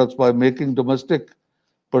those products by making domestic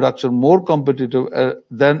production more competitive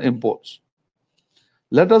than imports.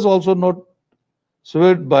 Let us also not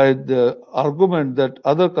swayed by the argument that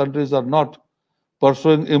other countries are not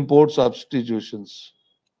pursuing import substitutions.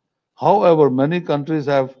 However, many countries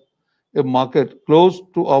have a market close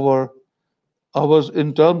to ours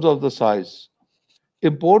in terms of the size.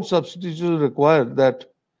 Import substitutions require that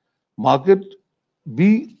market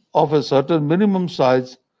be of a certain minimum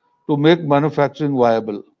size to make manufacturing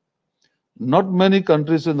viable. Not many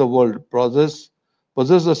countries in the world possess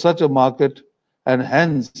such a market, and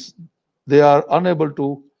hence they are unable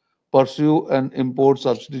to pursue an import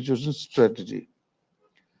substitution strategy.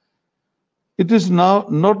 It is now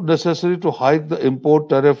not necessary to hike the import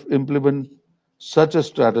tariff implement such a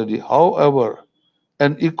strategy. However,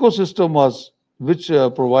 an ecosystem which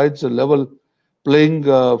provides a level playing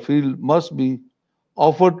field must be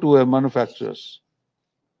offered to a manufacturers.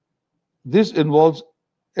 This involves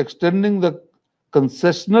extending the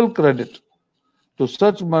concessional credit to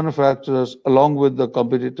such manufacturers along with the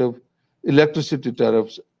competitive electricity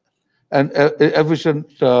tariffs and efficient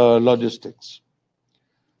logistics.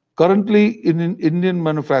 Currently, Indian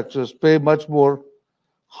manufacturers pay much more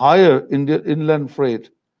higher inland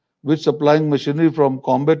freight, which supplying machinery from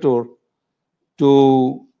Coimbatore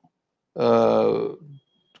to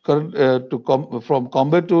from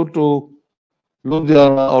Coimbatore to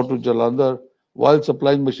Ludhiana or to Jalandhar, while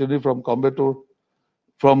supplying machinery from Coimbatore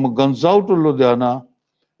from Ganjao to Ludhiana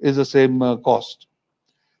is the same cost.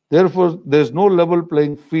 Therefore, there is no level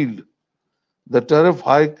playing field. The tariff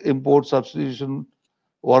hike import substitution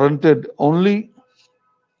warranted only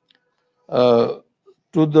to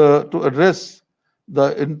address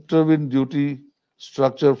the intervened duty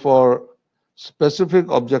structure for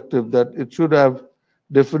specific objective that it should have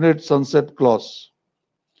definite sunset clause.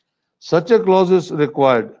 Such a clause is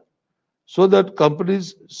required so that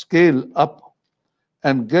companies scale up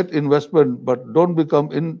and get investment but don't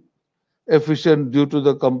become inefficient due to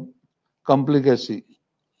the complicacy.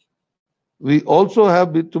 We also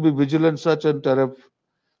have to be vigilant such a tariff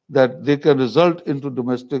that they can result into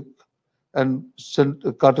domestic and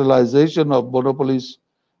cartelization of monopolies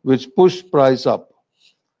which push price up,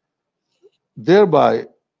 thereby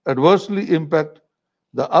adversely impact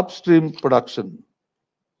the upstream production.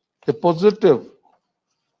 A positive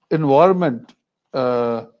environment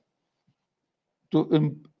to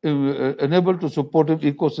enable to supportive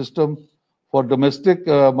ecosystem for domestic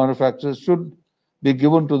manufacturers should be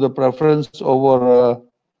given to the preference over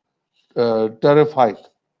tariff hike.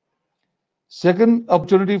 Second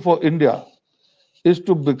opportunity for India is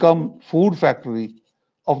to become food factory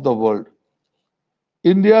of the world.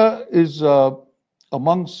 India is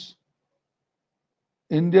among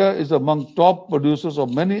top producers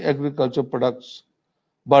of many agriculture products,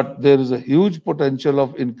 but there is a huge potential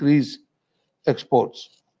of increased exports.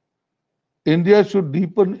 India should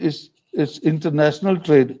deepen its its international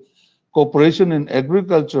trade cooperation in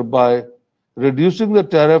agriculture by reducing the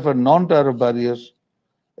tariff and non-tariff barriers,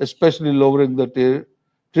 especially lowering the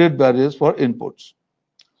trade barriers for inputs.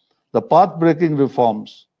 The path-breaking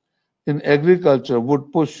reforms in agriculture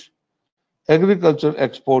would push agricultural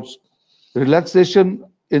exports. Relaxation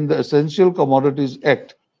in the Essential Commodities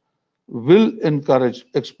Act will encourage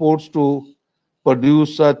exports to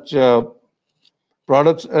produce such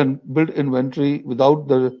products and build inventory without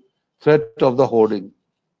the threat of the hoarding.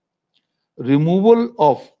 Removal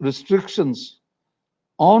of restrictions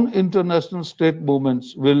on international state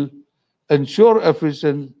movements will ensure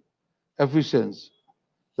efficiency,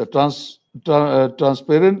 the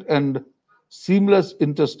transparent and seamless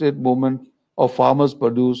interstate movement of farmers'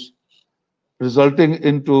 produce, resulting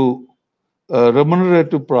into a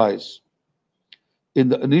remunerative price. In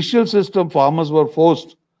the initial system, farmers were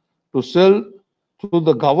forced to sell through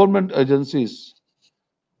the government agencies.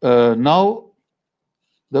 Now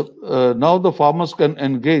the farmers can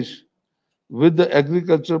engage with the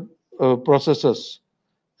agriculture processors,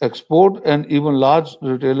 export, and even large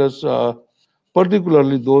retailers,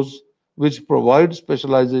 particularly those which provide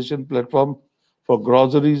specialization platform for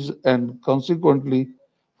groceries and consequently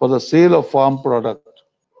for the sale of farm product.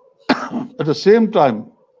 At the same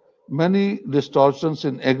time, many distortions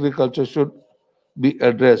in agriculture should be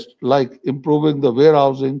addressed, like improving the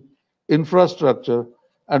warehousing, infrastructure,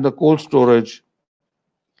 and the cold storage.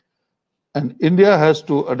 And India has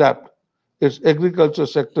to adapt its agriculture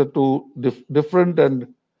sector to different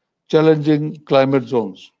and challenging climate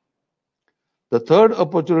zones. The third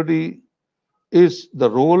opportunity is the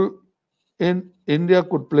role in India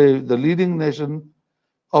could play the leading nation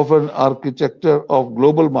of an architecture of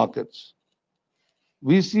global markets.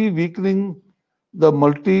 We see weakening the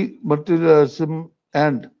multilateralism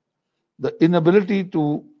and the inability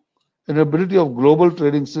of global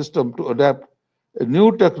trading system to adapt a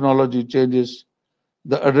new technology changes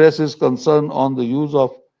the addresses concern on the use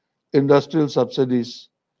of industrial subsidies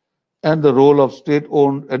and the role of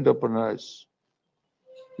state-owned enterprise.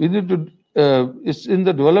 We need to, it's in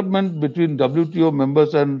the development between WTO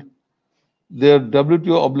members and their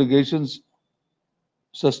WTO obligations,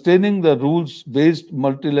 sustaining the rules-based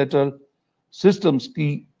multilateral systems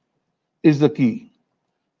is the key.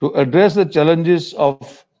 To address the challenges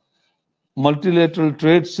of multilateral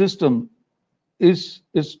trade system it's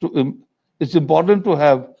important to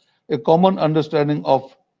have a common understanding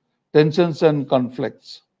of tensions and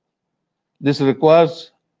conflicts. This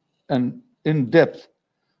requires an in-depth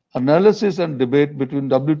analysis and debate between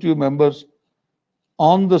WTO members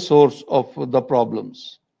on the source of the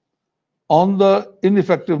problems, on the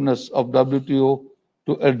ineffectiveness of WTO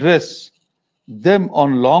to address them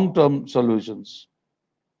on long-term solutions.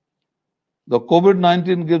 The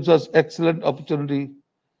COVID-19 gives us excellent opportunity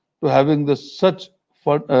to having this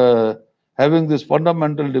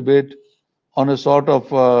fundamental debate on a sort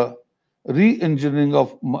of re-engineering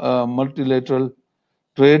of multilateral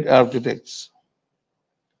trade architects.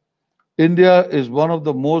 India is one of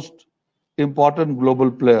the most important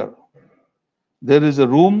global player. There is a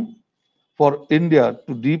room for India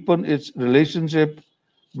to deepen its relationship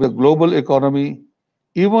with global economy,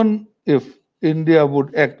 even if India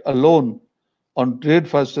would act alone on trade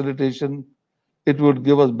facilitation, it would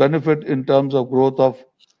give us benefit in terms of growth of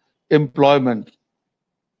employment.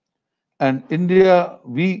 And India,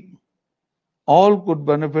 we all could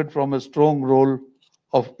benefit from a strong role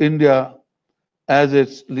of India as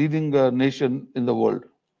its leading nation in the world.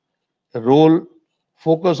 A role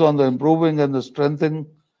focused on the improving and the strengthening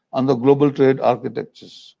on the global trade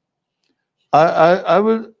architectures. I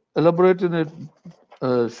will elaborate in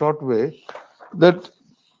a short way that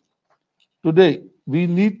today we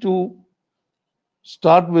need to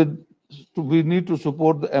we need to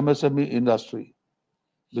support the MSME industry.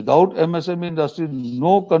 Without MSME industry,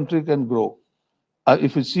 no country can grow.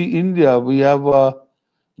 If you see India, we have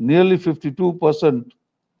nearly 52%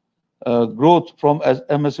 growth from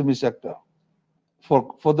MSME sector.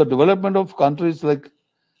 For the development of countries like,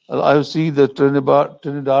 I see the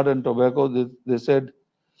Trinidad and Tobago, they said,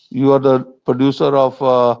 you are the producer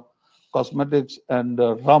of cosmetics and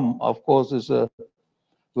rum, of course, is a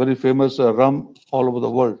very famous rum all over the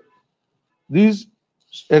world. These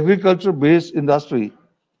agriculture-based industry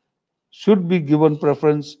should be given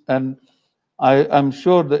preference, and I am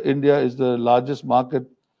sure that India is the largest market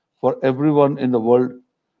for everyone in the world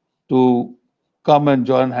to come and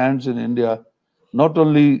join hands in India, not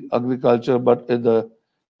only agriculture, but in the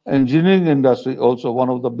engineering industry, also one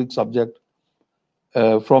of the big subject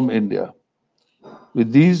from India.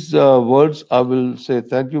 With these words, I will say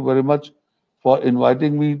thank you very much for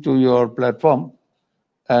inviting me to your platform.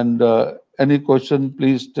 And any question,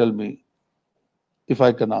 please tell me if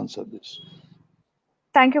I can answer this.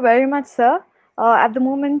 Thank you very much, sir. At the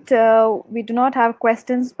moment, we do not have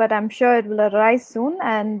questions, but I'm sure it will arise soon,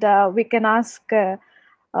 and we can ask.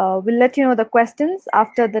 We'll let you know the questions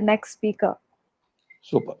after the next speaker.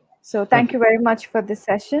 Super. So thank you very much for this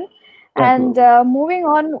session. Thank And moving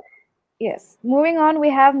on, moving on, we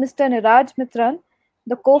have Mr. Niraj Mitran,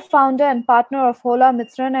 the co-founder and partner of Hola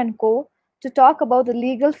Mitran & Co., to talk about the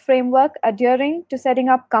legal framework adhering to setting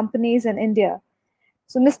up companies in India.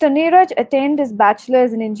 So Mr. Neeraj attained his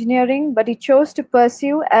bachelor's in engineering, but he chose to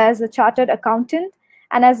pursue as a chartered accountant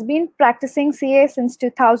and has been practicing CA since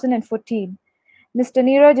 2014. Mr.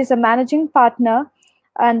 Neeraj is a managing partner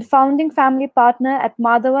and founding family partner at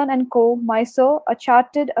Madhavan & Co., Mysore, a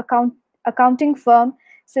chartered accounting firm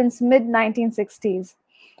since mid-1960s.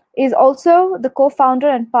 He is also the co-founder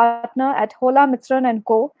and partner at Hola Mitran &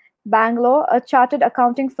 Co., Bangalore, a chartered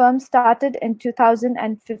accounting firm started in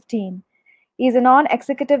 2015. He is a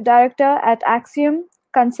non-executive director at Axiom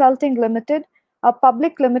Consulting Limited, a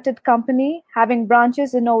public limited company having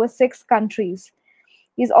branches in over 6 countries.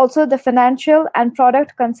 He is also the financial and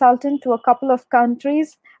product consultant to a couple of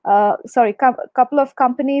companies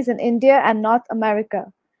in India and North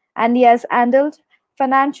America. And he has handled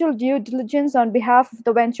financial due diligence on behalf of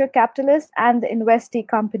the venture capitalists and the investee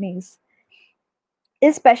companies.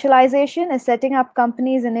 His specialization is setting up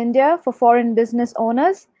companies in India for foreign business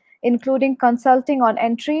owners, including consulting on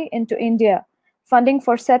entry into India, funding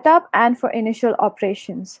for setup and for initial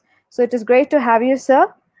operations. So it is great to have you,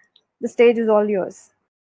 sir. The stage is all yours.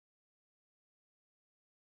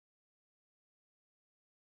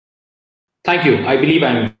 Thank you. I believe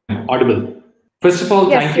I'm audible. First of all,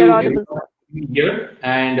 thank you everyone for being here,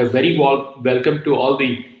 and a very warm welcome to all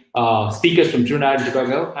the speakers from Trinidad and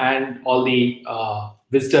Tobago and all the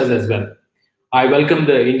visitors as well. I welcome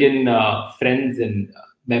the Indian friends and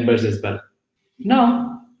members as well.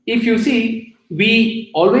 Now, if you see,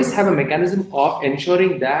 we always have a mechanism of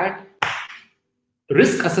ensuring that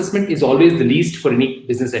risk assessment is always the least for any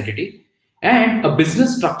business entity, and a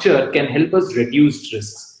business structure can help us reduce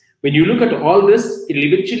risks. When you look at all this, it will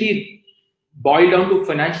eventually boil down to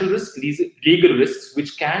financial risk, legal risks,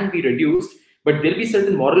 which can be reduced, but there'll be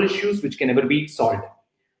certain moral issues which can never be solved.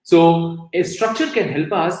 So a structure can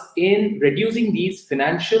help us in reducing these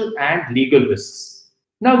financial and legal risks.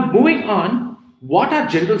 Now, moving on, what are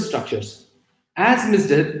general structures? As Ms.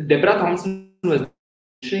 Deborah Thompson was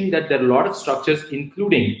mentioning, that there are a lot of structures,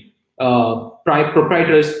 including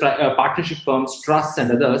proprietors, partnership firms, trusts,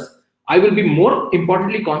 and others. I will be more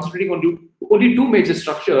importantly concentrating on only 2 major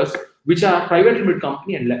structures, which are private limited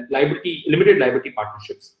company and limited liability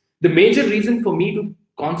partnerships. The major reason for me to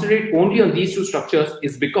concentrate only on these 2 structures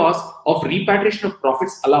is because of repatriation of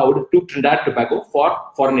profits allowed to Trinidad and Tobago for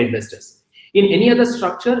foreign investors. In any other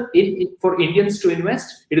structure, for Indians to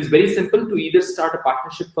invest, it is very simple to either start a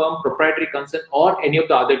partnership firm, proprietary concern, or any of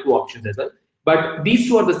the other 2 options as well. But these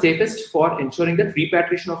 2 are the safest for ensuring that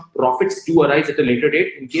repatriation of profits do arise at a later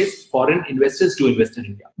date in case foreign investors do invest in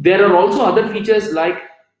India. There are also other features like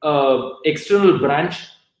external branch.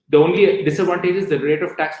 The only disadvantage is the rate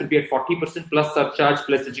of tax will be at 40% plus surcharge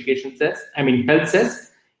plus education cess, health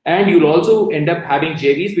cess. And you'll also end up having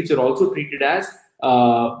JVs, which are also treated as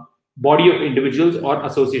body of individuals or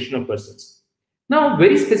association of persons. Now,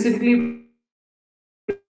 very specifically,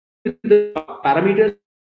 the parameters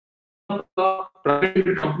of a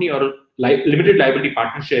private company or limited liability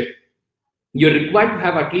partnership, you're required to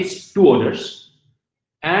have at least 2 owners.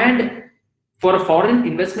 And for a foreign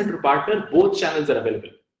investment partner, both channels are available.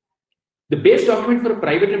 The base document for a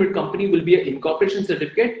private limited company will be an incorporation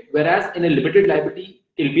certificate, whereas in a limited liability,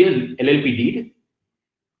 it will be an LLP deed.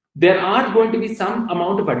 There are going to be some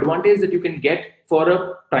amount of advantage that you can get for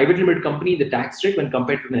a private limited company in the tax rate when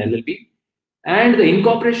compared to an LLP. And the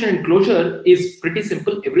incorporation and closure is pretty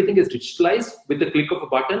simple. Everything is digitalized with the click of a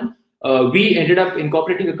button. We ended up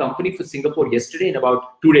incorporating a company for Singapore yesterday in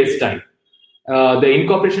about 2 days' time. The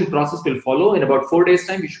incorporation process will follow in about 4 days'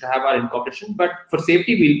 time. We should have our incorporation, but for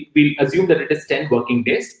safety, we'll assume that it is 10 working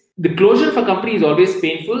days. The closure of a company is always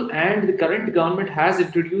painful, and the current government has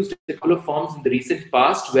introduced a couple of forms in the recent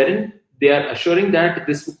past wherein they are assuring that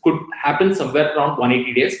this could happen somewhere around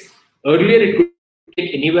 180 days. Earlier, it could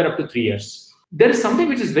take anywhere up to 3 years. There is something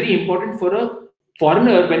which is very important for a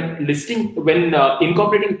foreigner when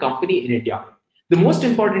incorporating a company in India. The most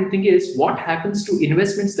important thing is what happens to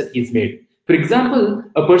investments that he's made. For example,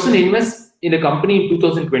 a person invests in a company in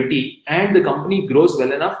 2020 and the company grows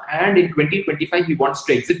well enough, and in 2025 he wants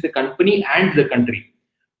to exit the company and the country.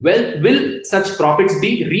 Well, will such profits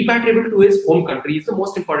be repatriable to his home country is the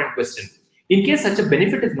most important question. In case such a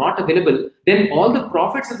benefit is not available, then all the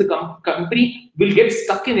profits of the company will get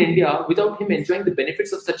stuck in India without him enjoying the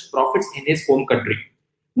benefits of such profits in his home country.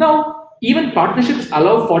 Now, even partnerships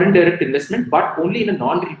allow foreign direct investment, but only in a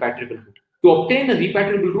non-repatriable route. To obtain a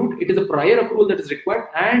repatriable route, it is a prior approval that is required,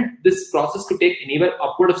 and this process could take anywhere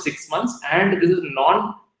upward of 6 months, and this is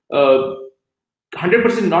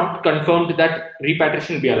 100% not confirmed that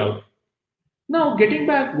repatriation will be allowed. Now, getting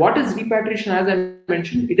back, what is repatriation? As I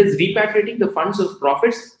mentioned, it is repatriating the funds of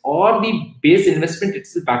profits or the base investment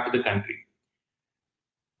itself back to the country.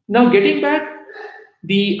 Now, getting back,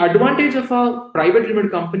 the advantage of a private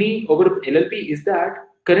limited company over LLP is that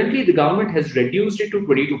currently the government has reduced it to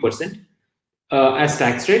 22% as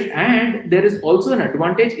tax rate, and there is also an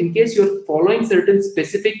advantage in case you're following certain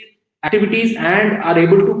specific activities and are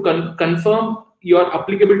able to confirm your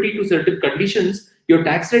applicability to certain conditions. Your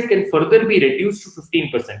tax rate can further be reduced to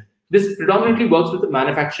 15%. This predominantly works with the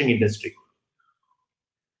manufacturing industry.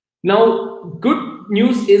 Now, good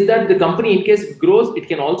news is that the company, in case it grows, it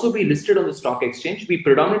can also be listed on the stock exchange. We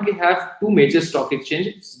predominantly have 2 major stock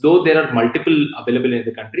exchanges, though there are multiple available in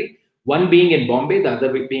the country. One being in Bombay, the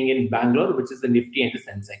other being in Bangalore, which is the Nifty and the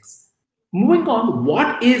Sensex. Moving on,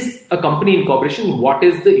 what is a company incorporation? What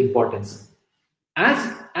is the importance?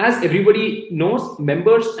 As everybody knows,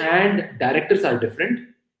 members and directors are different.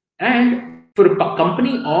 And for a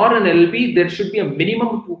company or an LLP, there should be a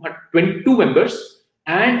minimum of 22 members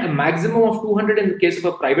and a maximum of 200 in the case of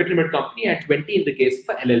a private limited company and 20 in the case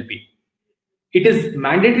of a LLP. It is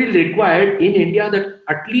mandatorily required in India that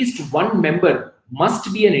at least one member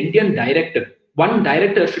must be an Indian director. One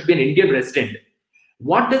director should be an Indian resident.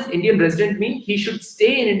 What does Indian resident mean? He should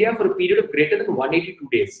stay in India for a period of greater than 182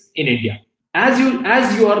 days in India. As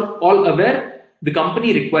you are all aware, the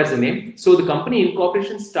company requires a name. So the company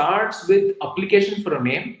incorporation starts with application for a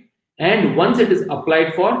name. And once it is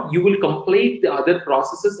applied for, you will complete the other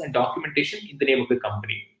processes and documentation in the name of the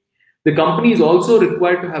company. The company is also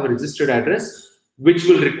required to have a registered address, which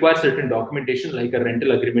will require certain documentation like a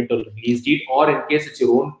rental agreement or lease deed, or in case it's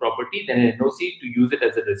your own property, then an NOC to use it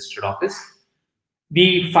as a registered office.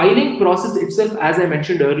 The filing process itself, as I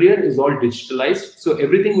mentioned earlier, is all digitalized. So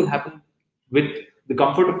everything will happen with the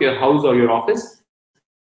comfort of your house or your office.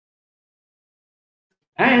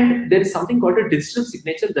 And there is something called a digital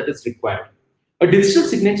signature that is required. A digital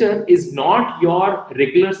signature is not your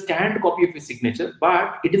regular scanned copy of your signature,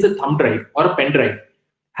 but it is a thumb drive or a pen drive,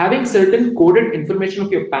 having certain coded information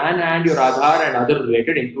of your PAN and your Aadhaar and other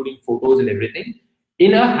related, including photos and everything,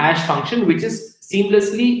 in a hash function, which is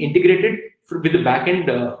seamlessly integrated with the backend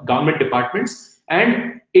government departments,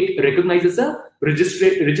 and it recognizes a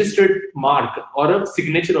registered mark or a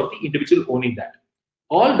signature of the individual owning that.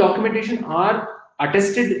 All documentation are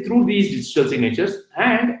attested through these digital signatures,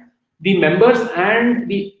 and the members and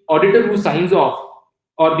the auditor who signs off,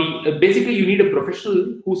 or basically you need a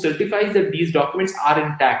professional who certifies that these documents are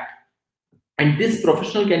intact. And this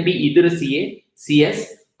professional can be either a CA,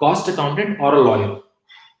 CS, cost accountant, or a lawyer.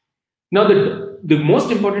 Now, the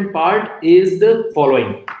most important part is the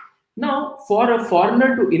following. Now, for a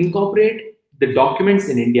foreigner to incorporate the documents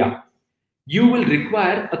in India, you will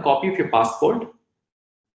require a copy of your passport,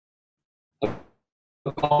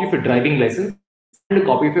 a copy of your driving license, and a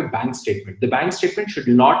copy of your bank statement. The bank statement should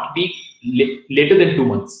not be later than 2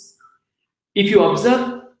 months. If you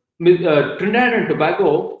observe, Trinidad and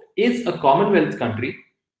Tobago is a Commonwealth country,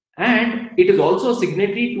 and it is also a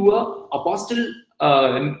signatory to a Apostle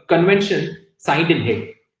Convention signed in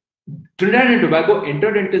Hague. Trinidad and Tobago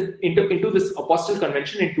entered into this Apostle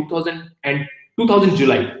Convention in 2000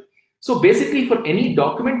 July. So basically, for any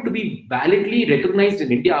document to be validly recognized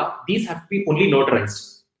in India, these have to be only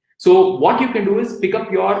notarized. So what you can do is pick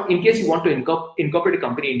up in case you want to incorporate a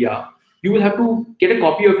company in India, you will have to get a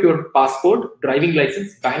copy of your passport, driving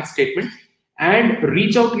license, bank statement, and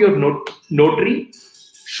reach out to your notary,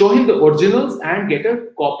 show him the originals and get a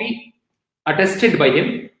copy attested by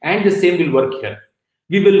him, and the same will work here.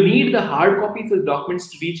 We will need the hard copies of the documents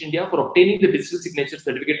to reach India for obtaining the digital signature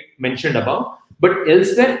certificate mentioned above, but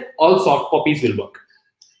elsewhere, all soft copies will work.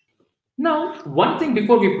 Now, one thing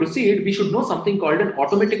before we proceed, we should know something called an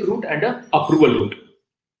automatic route and an approval route.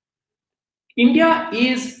 India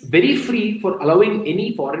is very free for allowing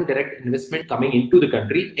any foreign direct investment coming into the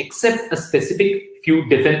country, except a specific few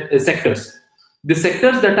different sectors. The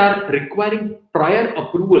sectors that are requiring prior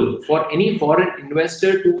approval for any foreign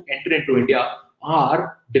investor to enter into India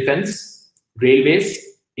are defense, railways,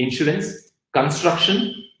 insurance,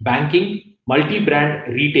 construction, banking,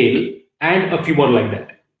 multi-brand retail, and a few more like that.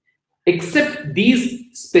 Except these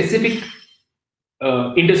specific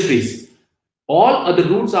industries, All other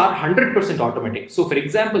routes are 100% automatic. So for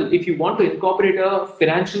example, if you want to incorporate a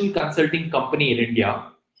financial consulting company in India,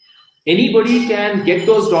 anybody can get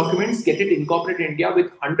those documents, get it incorporated in India with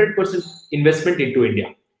 100% investment into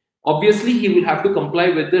India. Obviously, he will have to comply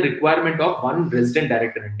with the requirement of one resident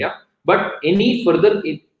director in India, but any further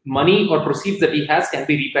money or proceeds that he has can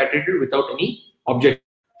be repatriated without any objection.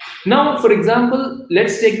 Now, for example,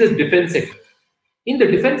 let's take the defense sector. In the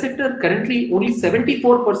defense sector, currently only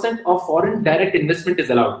 74% of foreign direct investment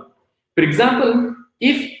is allowed. For example,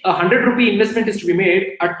 if a 100 rupee investment is to be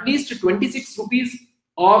made, at least 26 rupees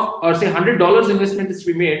of, or say $100 investment is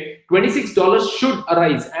to be made, $26 should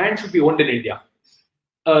arise and should be owned in India.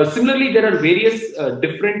 Similarly, there are various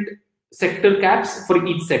different sector caps for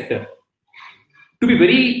each sector. To be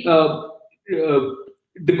very,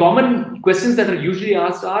 the common questions that are usually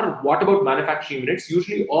asked are, what about manufacturing units?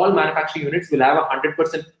 Usually all manufacturing units will have a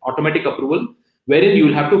 100% automatic approval, wherein you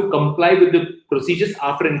will have to comply with the procedures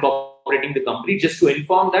after incorporating the company, just to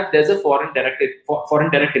inform that there's a foreign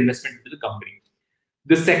direct investment into the company.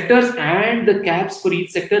 The sectors and the caps for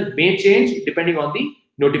each sector may change depending on the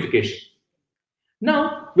notification.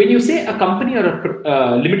 Now, when you say a company or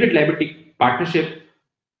a limited liability partnership,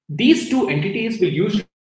 these two entities will usually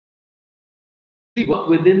work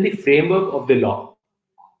within the framework of the law.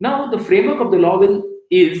 Now, the framework of the law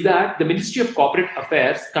is that the Ministry of Corporate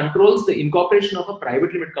Affairs controls the incorporation of a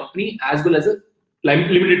private limited company as well as a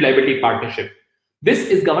limited liability partnership. This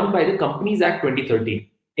is governed by the Companies Act 2013.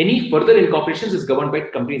 Any further incorporations is governed by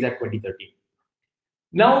Companies Act 2013.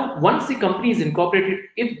 Now, once the company is incorporated,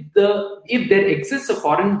 if there exists a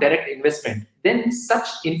foreign direct investment, then such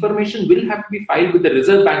information will have to be filed with the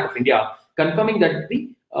Reserve Bank of India, confirming that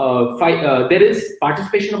there is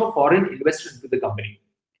participation of a foreign investor into the company.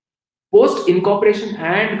 Post incorporation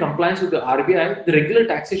and compliance with the RBI, the regular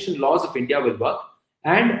taxation laws of India will work,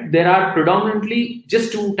 and there are predominantly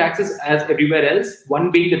just two taxes as everywhere else,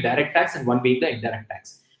 one being the direct tax and one being the indirect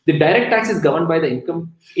tax. The direct tax is governed by the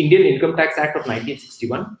Indian Income Tax Act of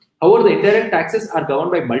 1961. However, the indirect taxes are governed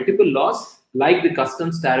by multiple laws like the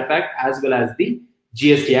Customs Tariff Act as well as the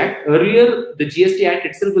GST Act. Earlier, the GST Act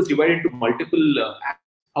itself was divided into multiple acts.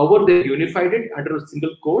 However, they unified it under a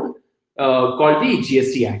single code called the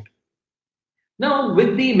GST Act. Now,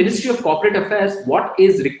 with the Ministry of Corporate Affairs, what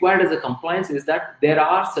is required as a compliance is that there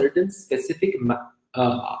are certain specific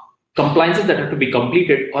compliances that have to be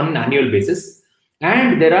completed on an annual basis.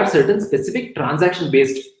 And there are certain specific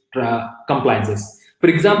transaction-based compliances. For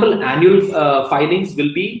example, annual filings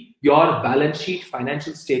will be your balance sheet,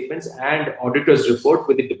 financial statements, and auditor's report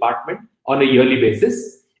with the department on a yearly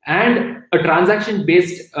basis. And a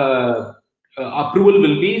transaction-based approval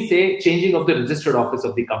will be, say, changing of the registered office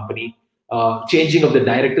of the company, changing of the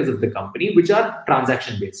directors of the company, which are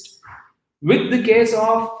transaction-based. With the case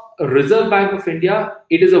of Reserve Bank of India,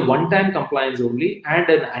 it is a one-time compliance only and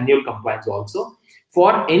an annual compliance also.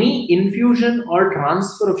 For any infusion or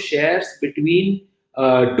transfer of shares between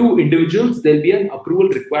two individuals, there will be an approval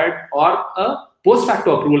required or a post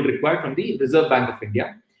facto approval required from the Reserve Bank of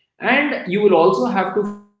India. And you will also have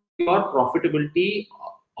to your profitability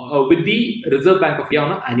with the Reserve Bank of India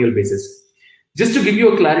on an annual basis. Just to give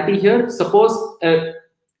you a clarity here, suppose a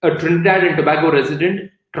Trinidad and Tobago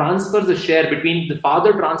resident transfers a share between the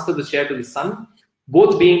father transfers the share to the son,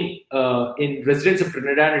 both being in residents of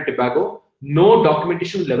Trinidad and Tobago. No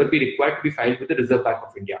documentation will ever be required to be filed with the Reserve Bank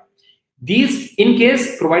of India. These, in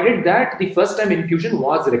case provided that the first time infusion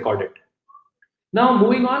was recorded. Now,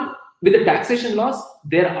 moving on with the taxation laws,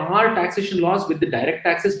 there are taxation laws with the direct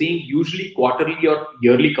taxes being usually quarterly or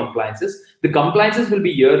yearly compliances. The compliances will be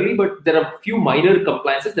yearly, but there are a few minor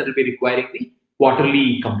compliances that will be requiring the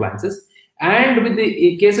quarterly compliances. And with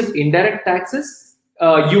the case of indirect taxes,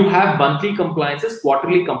 you have monthly compliances,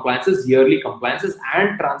 quarterly compliances, yearly compliances,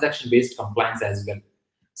 and transaction-based compliance as well.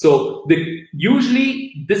 So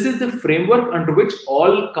usually this is the framework under which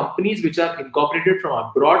all companies which are incorporated from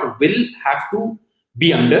abroad will have to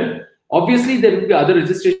be under. Obviously, there will be other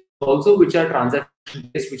registrations also which are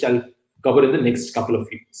transaction-based, which I'll cover in the next couple of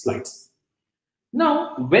slides.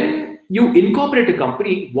 Now, when you incorporate a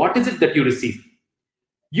company, what is it that you receive?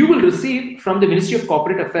 You will receive from the Ministry of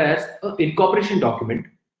Corporate Affairs an incorporation document,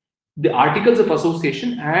 the articles of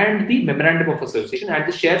association and the memorandum of association and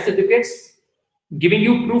the share certificates giving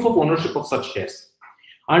you proof of ownership of such shares.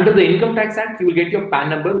 Under the Income Tax Act, you will get your PAN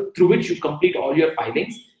number through which you complete all your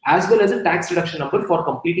filings, as well as a tax deduction number for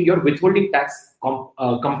completing your withholding tax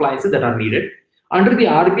compliances that are needed. Under the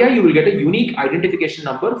RBI, you will get a unique identification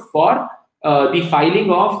number for the filing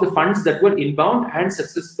of the funds that were inbound and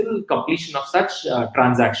successful completion of such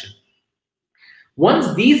transaction.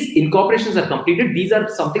 Once these incorporations are completed, these are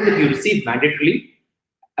something that you receive mandatorily,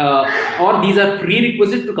 or these are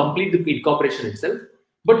prerequisite to complete the incorporation itself.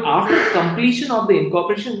 But after completion of the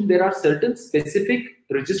incorporation, there are certain specific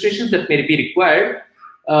registrations that may be required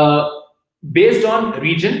based on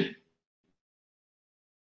region,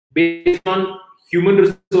 based on human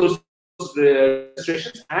resource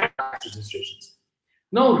registrations and tax registrations.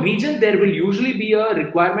 Now, region, there will usually be a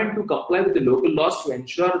requirement to comply with the local laws to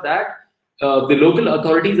ensure that the local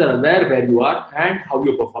authorities are aware where you are and how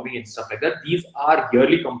you're performing and stuff like that. These are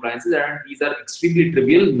yearly compliances, and these are extremely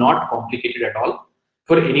trivial, not complicated at all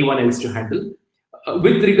for anyone else to handle.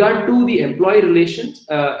 With regard to the employee relations,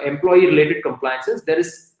 employee-related compliances, there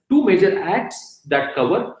is two major acts that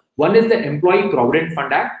cover. One is the Employee Provident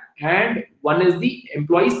Fund Act, and one is the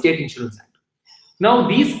Employee State Insurance Act. Now,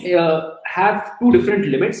 these have two different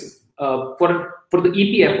limits for the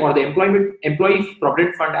EPF, or the Employee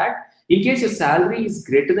Provident Fund Act. In case your salary is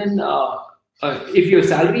greater than, if your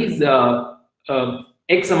salary is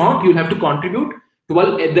X amount, you'll have to contribute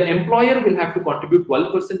 12. The employer will have to contribute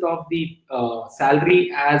 12% of the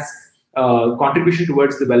salary as contribution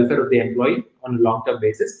towards the welfare of the employee on a long-term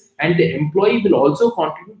basis, and the employee will also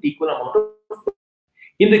contribute equal amount of.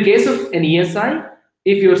 In the case of an ESI,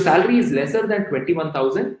 if your salary is lesser than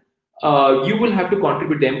 21,000, you will have to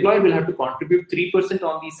contribute. The employer will have to contribute 3%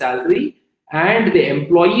 on the salary, and the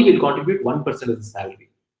employee will contribute 1% of the salary.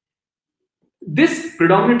 This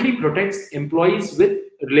predominantly protects employees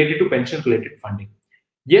related to pension-related funding.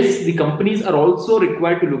 Yes, the companies are also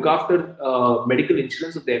required to look after medical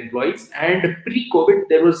insurance of their employees, and pre-COVID,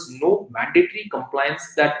 there was no mandatory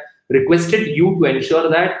compliance that requested you to ensure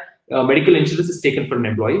that medical insurance is taken for an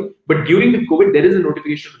employee. But during the COVID, there is a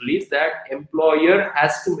notification release that employer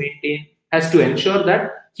has to ensure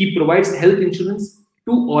that he provides health insurance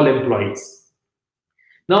to all employees.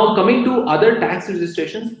 Now, coming to other tax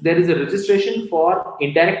registrations, there is a registration for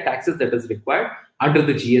indirect taxes that is required under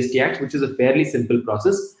the GST Act, which is a fairly simple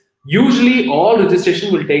process. Usually, all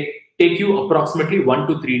registration will take you approximately 1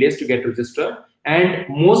 to 3 days to get registered, and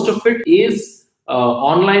most of it is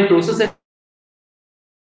online process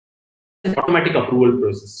and automatic approval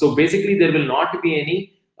process. So basically, there will not be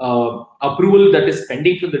any approval that is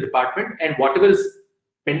pending from the department, and whatever is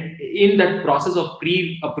in that process of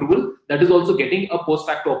pre-approval, that is also getting a post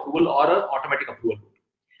facto approval or an automatic approval.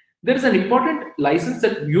 There is an important license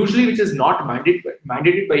that which is not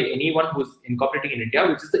mandated by anyone who is incorporating in India,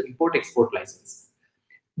 which is the import-export license.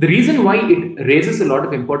 The reason why it raises a lot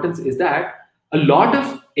of importance is that a lot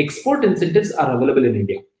of export incentives are available in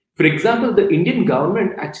India. For example, the Indian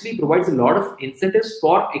government actually provides a lot of incentives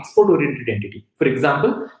for export-oriented entity. For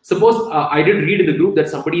example, suppose I did read in the group that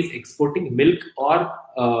somebody is exporting milk or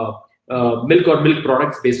milk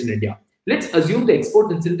products based in India. Let's assume the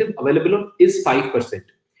export incentive available is 5%.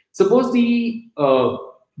 Suppose the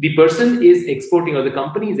person is exporting, or the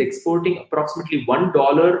company is exporting approximately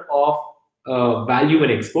 $1 of value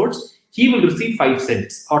in exports, he will receive 5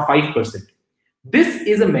 cents or 5%. This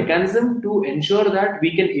is a mechanism to ensure that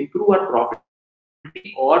we can improve our profit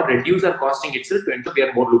or reduce our costing itself to ensure we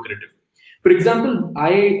are more lucrative. For example,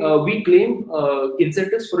 we claim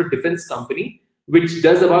incentives for a defense company which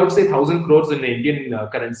does about, say, 1,000 crores in Indian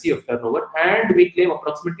currency of turnover, and we claim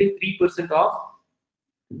approximately 3% of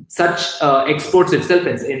such exports itself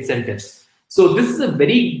as incentives. So this is a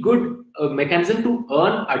very good mechanism to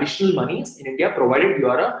earn additional monies in India, provided you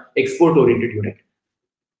are an export-oriented unit.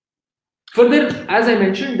 Further, as I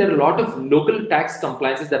mentioned, there are a lot of local tax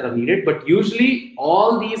compliances that are needed, but usually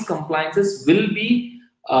all these compliances will be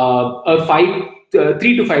a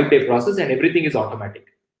 3 to 5 day process, and everything is automatic.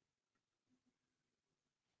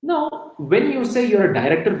 Now, when you say you're a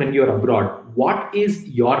director when you're abroad, what is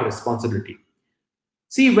your responsibility?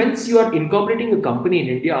 See, once you are incorporating a company in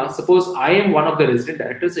India, suppose I am one of the resident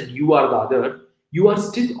directors and you are the other, you are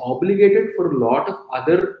still obligated for a lot of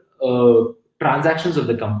other transactions of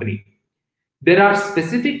the company. There are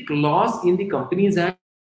specific laws in the Companies Act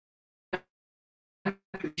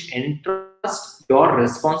which entrust your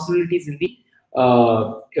responsibilities in the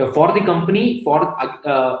for the company,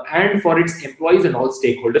 and for its employees and all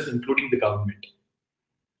stakeholders, including the government.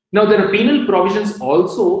 Now, there are penal provisions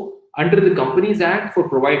also under the Companies Act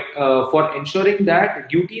for ensuring that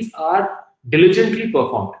duties are diligently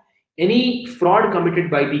performed. Any fraud committed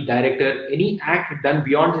by the director, any act done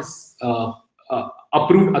beyond his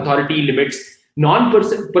approved authority limits,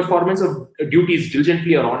 non-performance of duties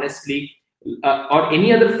diligently or honestly, or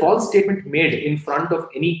any other false statement made in front of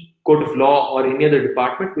any court of law or any other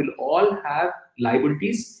department will all have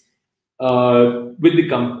liabilities with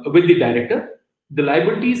the director. The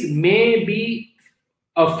liabilities may be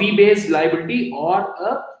a fee-based liability or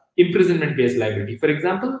a imprisonment-based liability. For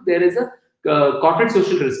example, there is a corporate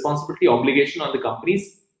social responsibility obligation on the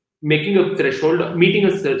companies meeting a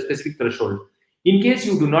specific threshold. In case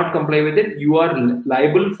you do not comply with it, you are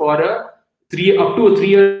liable for up to a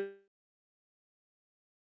 3-year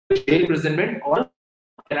jail imprisonment or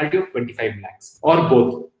penalty of 25 lakhs or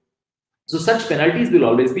both. So such penalties will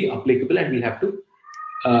always be applicable and we'll have to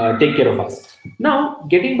take care of us. Now,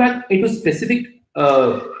 getting back into specific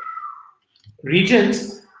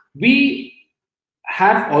regions, we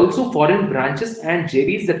have also foreign branches and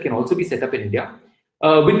JVs that can also be set up in India.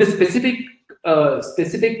 With the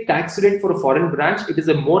specific tax rate for a foreign branch, it is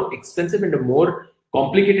a more expensive and a more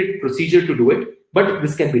complicated procedure to do it, but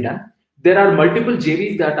this can be done. There are multiple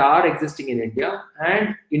JVs that are existing in India,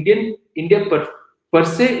 and India per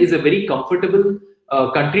se is a very comfortable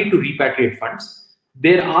country to repatriate funds.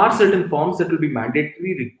 There are certain forms that will be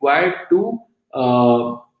mandatorily required to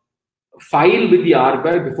file with the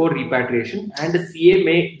RBI before repatriation, and the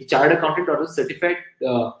the chartered accountant or a certified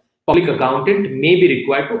public accountant may be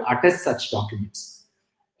required to attest such documents.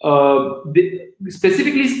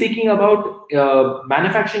 Specifically speaking about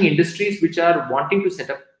manufacturing industries which are wanting to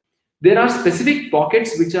set up, there are specific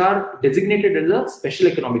pockets which are designated as a special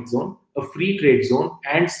economic zone, a free trade zone,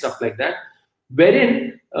 and stuff like that,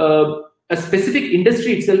 wherein a specific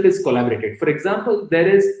industry itself is collaborated. For example, there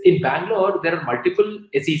is in Bangalore, there are multiple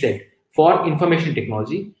SEZ for information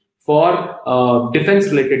technology, for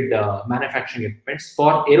defense-related manufacturing equipments,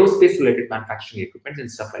 for aerospace-related manufacturing equipments, and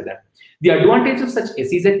stuff like that. The advantage of such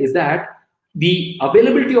SEZ is that the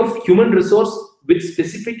availability of human resource with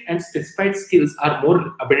specific and specified skills are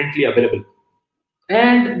more abundantly available,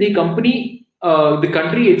 and the country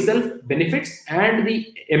itself benefits, and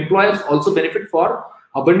the employers also benefit for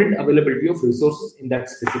abundant availability of resources in that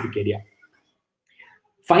specific area.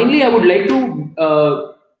 Finally, I would like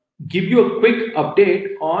to give you a quick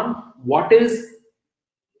update on what is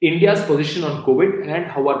India's position on COVID and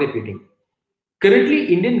how are they treating.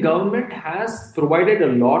 Currently, Indian government has provided a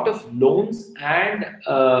lot of loans and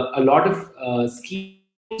a lot of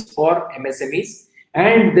schemes for MSMEs,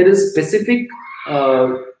 and there is specific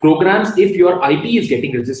programs if your IP is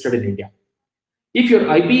getting registered in India. If your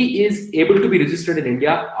IP is able to be registered in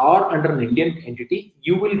India or under an Indian entity,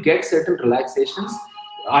 you will get certain relaxations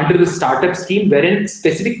under the startup scheme, wherein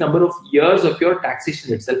specific number of years of your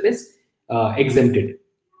taxation itself is exempted.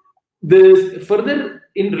 Further,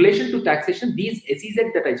 in relation to taxation, these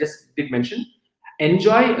SEZ that I just did mention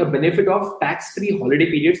enjoy a benefit of tax-free holiday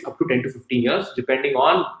periods up to 10 to 15 years, depending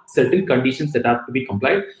on certain conditions that are to be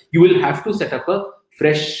complied. You will have to set up a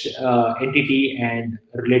fresh entity and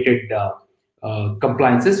related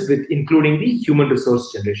compliances with including the human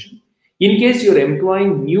resource generation. In case you're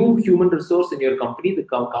employing new human resource in your company, the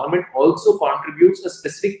government also contributes a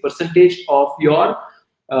specific percentage of your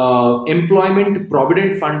employment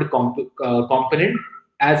provident fund component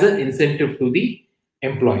as an incentive to the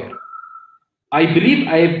employer. I believe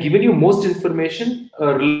I have given you most information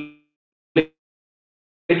relating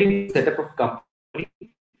to setup of company.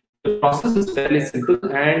 The process is fairly simple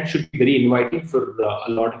and should be very inviting for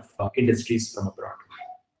a lot of industries from abroad.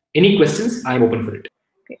 Any questions? I'm open for it.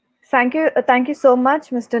 Okay. Thank you so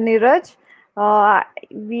much, Mr. Neeraj.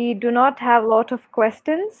 We do not have a lot of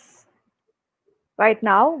questions right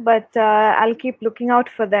now, but I'll keep looking out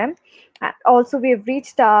for them. Also, we have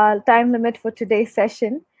reached our time limit for today's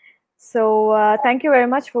session. So thank you very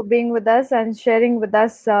much for being with us and sharing with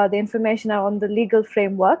us the information on the legal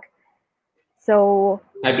framework. So,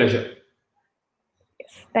 my pleasure.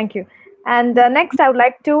 Yes, thank you. And next, I would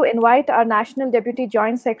like to invite our National Deputy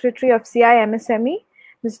Joint Secretary of CIMSME,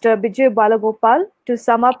 Mr. Bijay Balagopal, to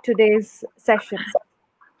sum up today's session.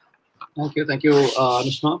 Thank you,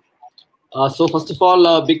 Anushma. So first of all,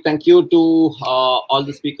 a big thank you to all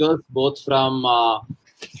the speakers, both from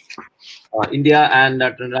India and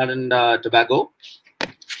Trinidad and Tobago.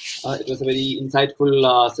 It was a very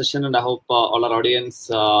insightful session, and I hope all our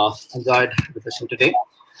audience enjoyed the session today.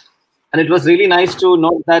 And it was really nice to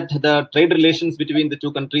note that the trade relations between the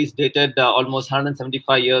two countries dated almost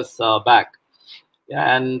 175 years back.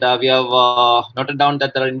 Yeah, and we have noted down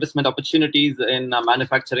that there are investment opportunities in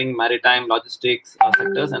manufacturing, maritime, logistics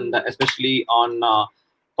sectors, and especially on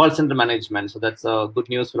call center management. So that's good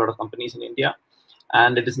news for a lot of companies in India.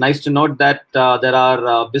 And it is nice to note that there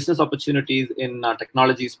are business opportunities in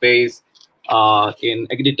technology space, in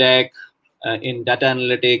agri-tech, in data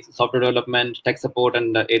analytics, software development, tech support,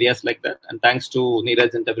 and areas like that. And thanks to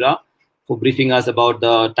Neeraj and Deborah for briefing us about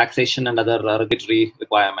the taxation and other regulatory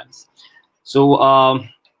requirements. So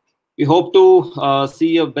We hope to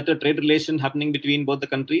see a better trade relation happening between both the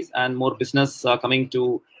countries and more business coming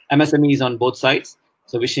to MSMEs on both sides.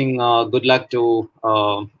 So wishing good luck to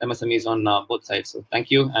MSMEs on both sides. So thank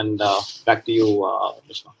you, and back to you,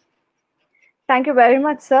 Mishma. Thank you very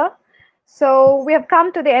much, sir. So we have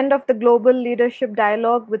come to the end of the Global Leadership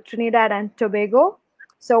Dialogue with Trinidad and Tobago.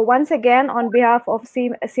 So once again, on behalf of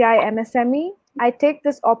CIMSME, I take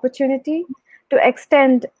this opportunity to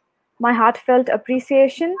extend my heartfelt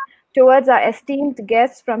appreciation towards our esteemed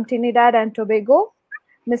guests from Trinidad and Tobago,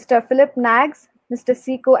 Mr. Philip Nags, Mr.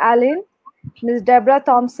 Siko Allen, Ms. Deborah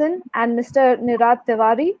Thompson, and Mr. Nirad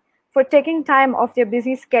Tiwari for taking time off their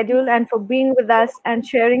busy schedule and for being with us and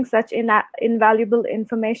sharing such invaluable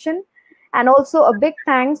information. And also a big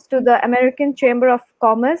thanks to the American Chamber of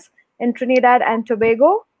Commerce in Trinidad and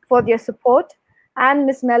Tobago for their support, and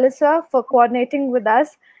Ms. Melissa for coordinating with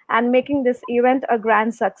us and making this event a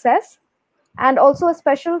grand success. And also a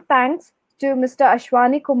special thanks to Mr.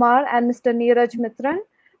 Ashwani Kumar and Mr. Neeraj Mitran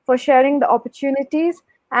for sharing the opportunities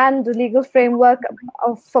and the legal framework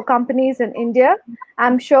for companies in India.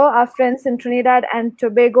 I'm sure our friends in Trinidad and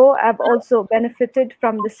Tobago have also benefited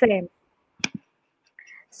from the same.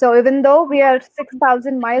 So even though we are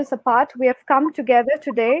 6,000 miles apart, we have come together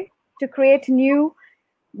today to create new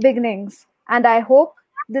beginnings. And I hope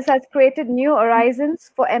this has created new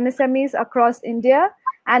horizons for MSMEs across India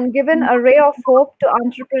and given a ray of hope to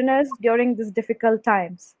entrepreneurs during these difficult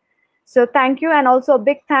times. So thank you, and also a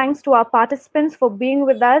big thanks to our participants for being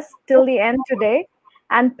with us till the end today.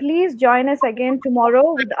 And please join us again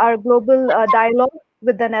tomorrow with our global dialogue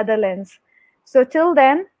with the Netherlands. So till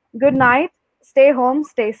then, good night, stay home,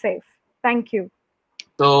 stay safe. Thank you.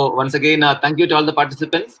 So once again, thank you to all the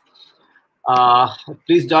participants.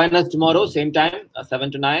 Please join us tomorrow, same time,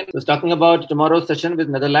 7 to 9. So talking about tomorrow's session with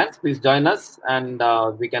Netherlands, please join us, and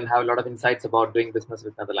we can have a lot of insights about doing business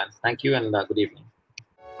with Netherlands. Thank you, and good evening.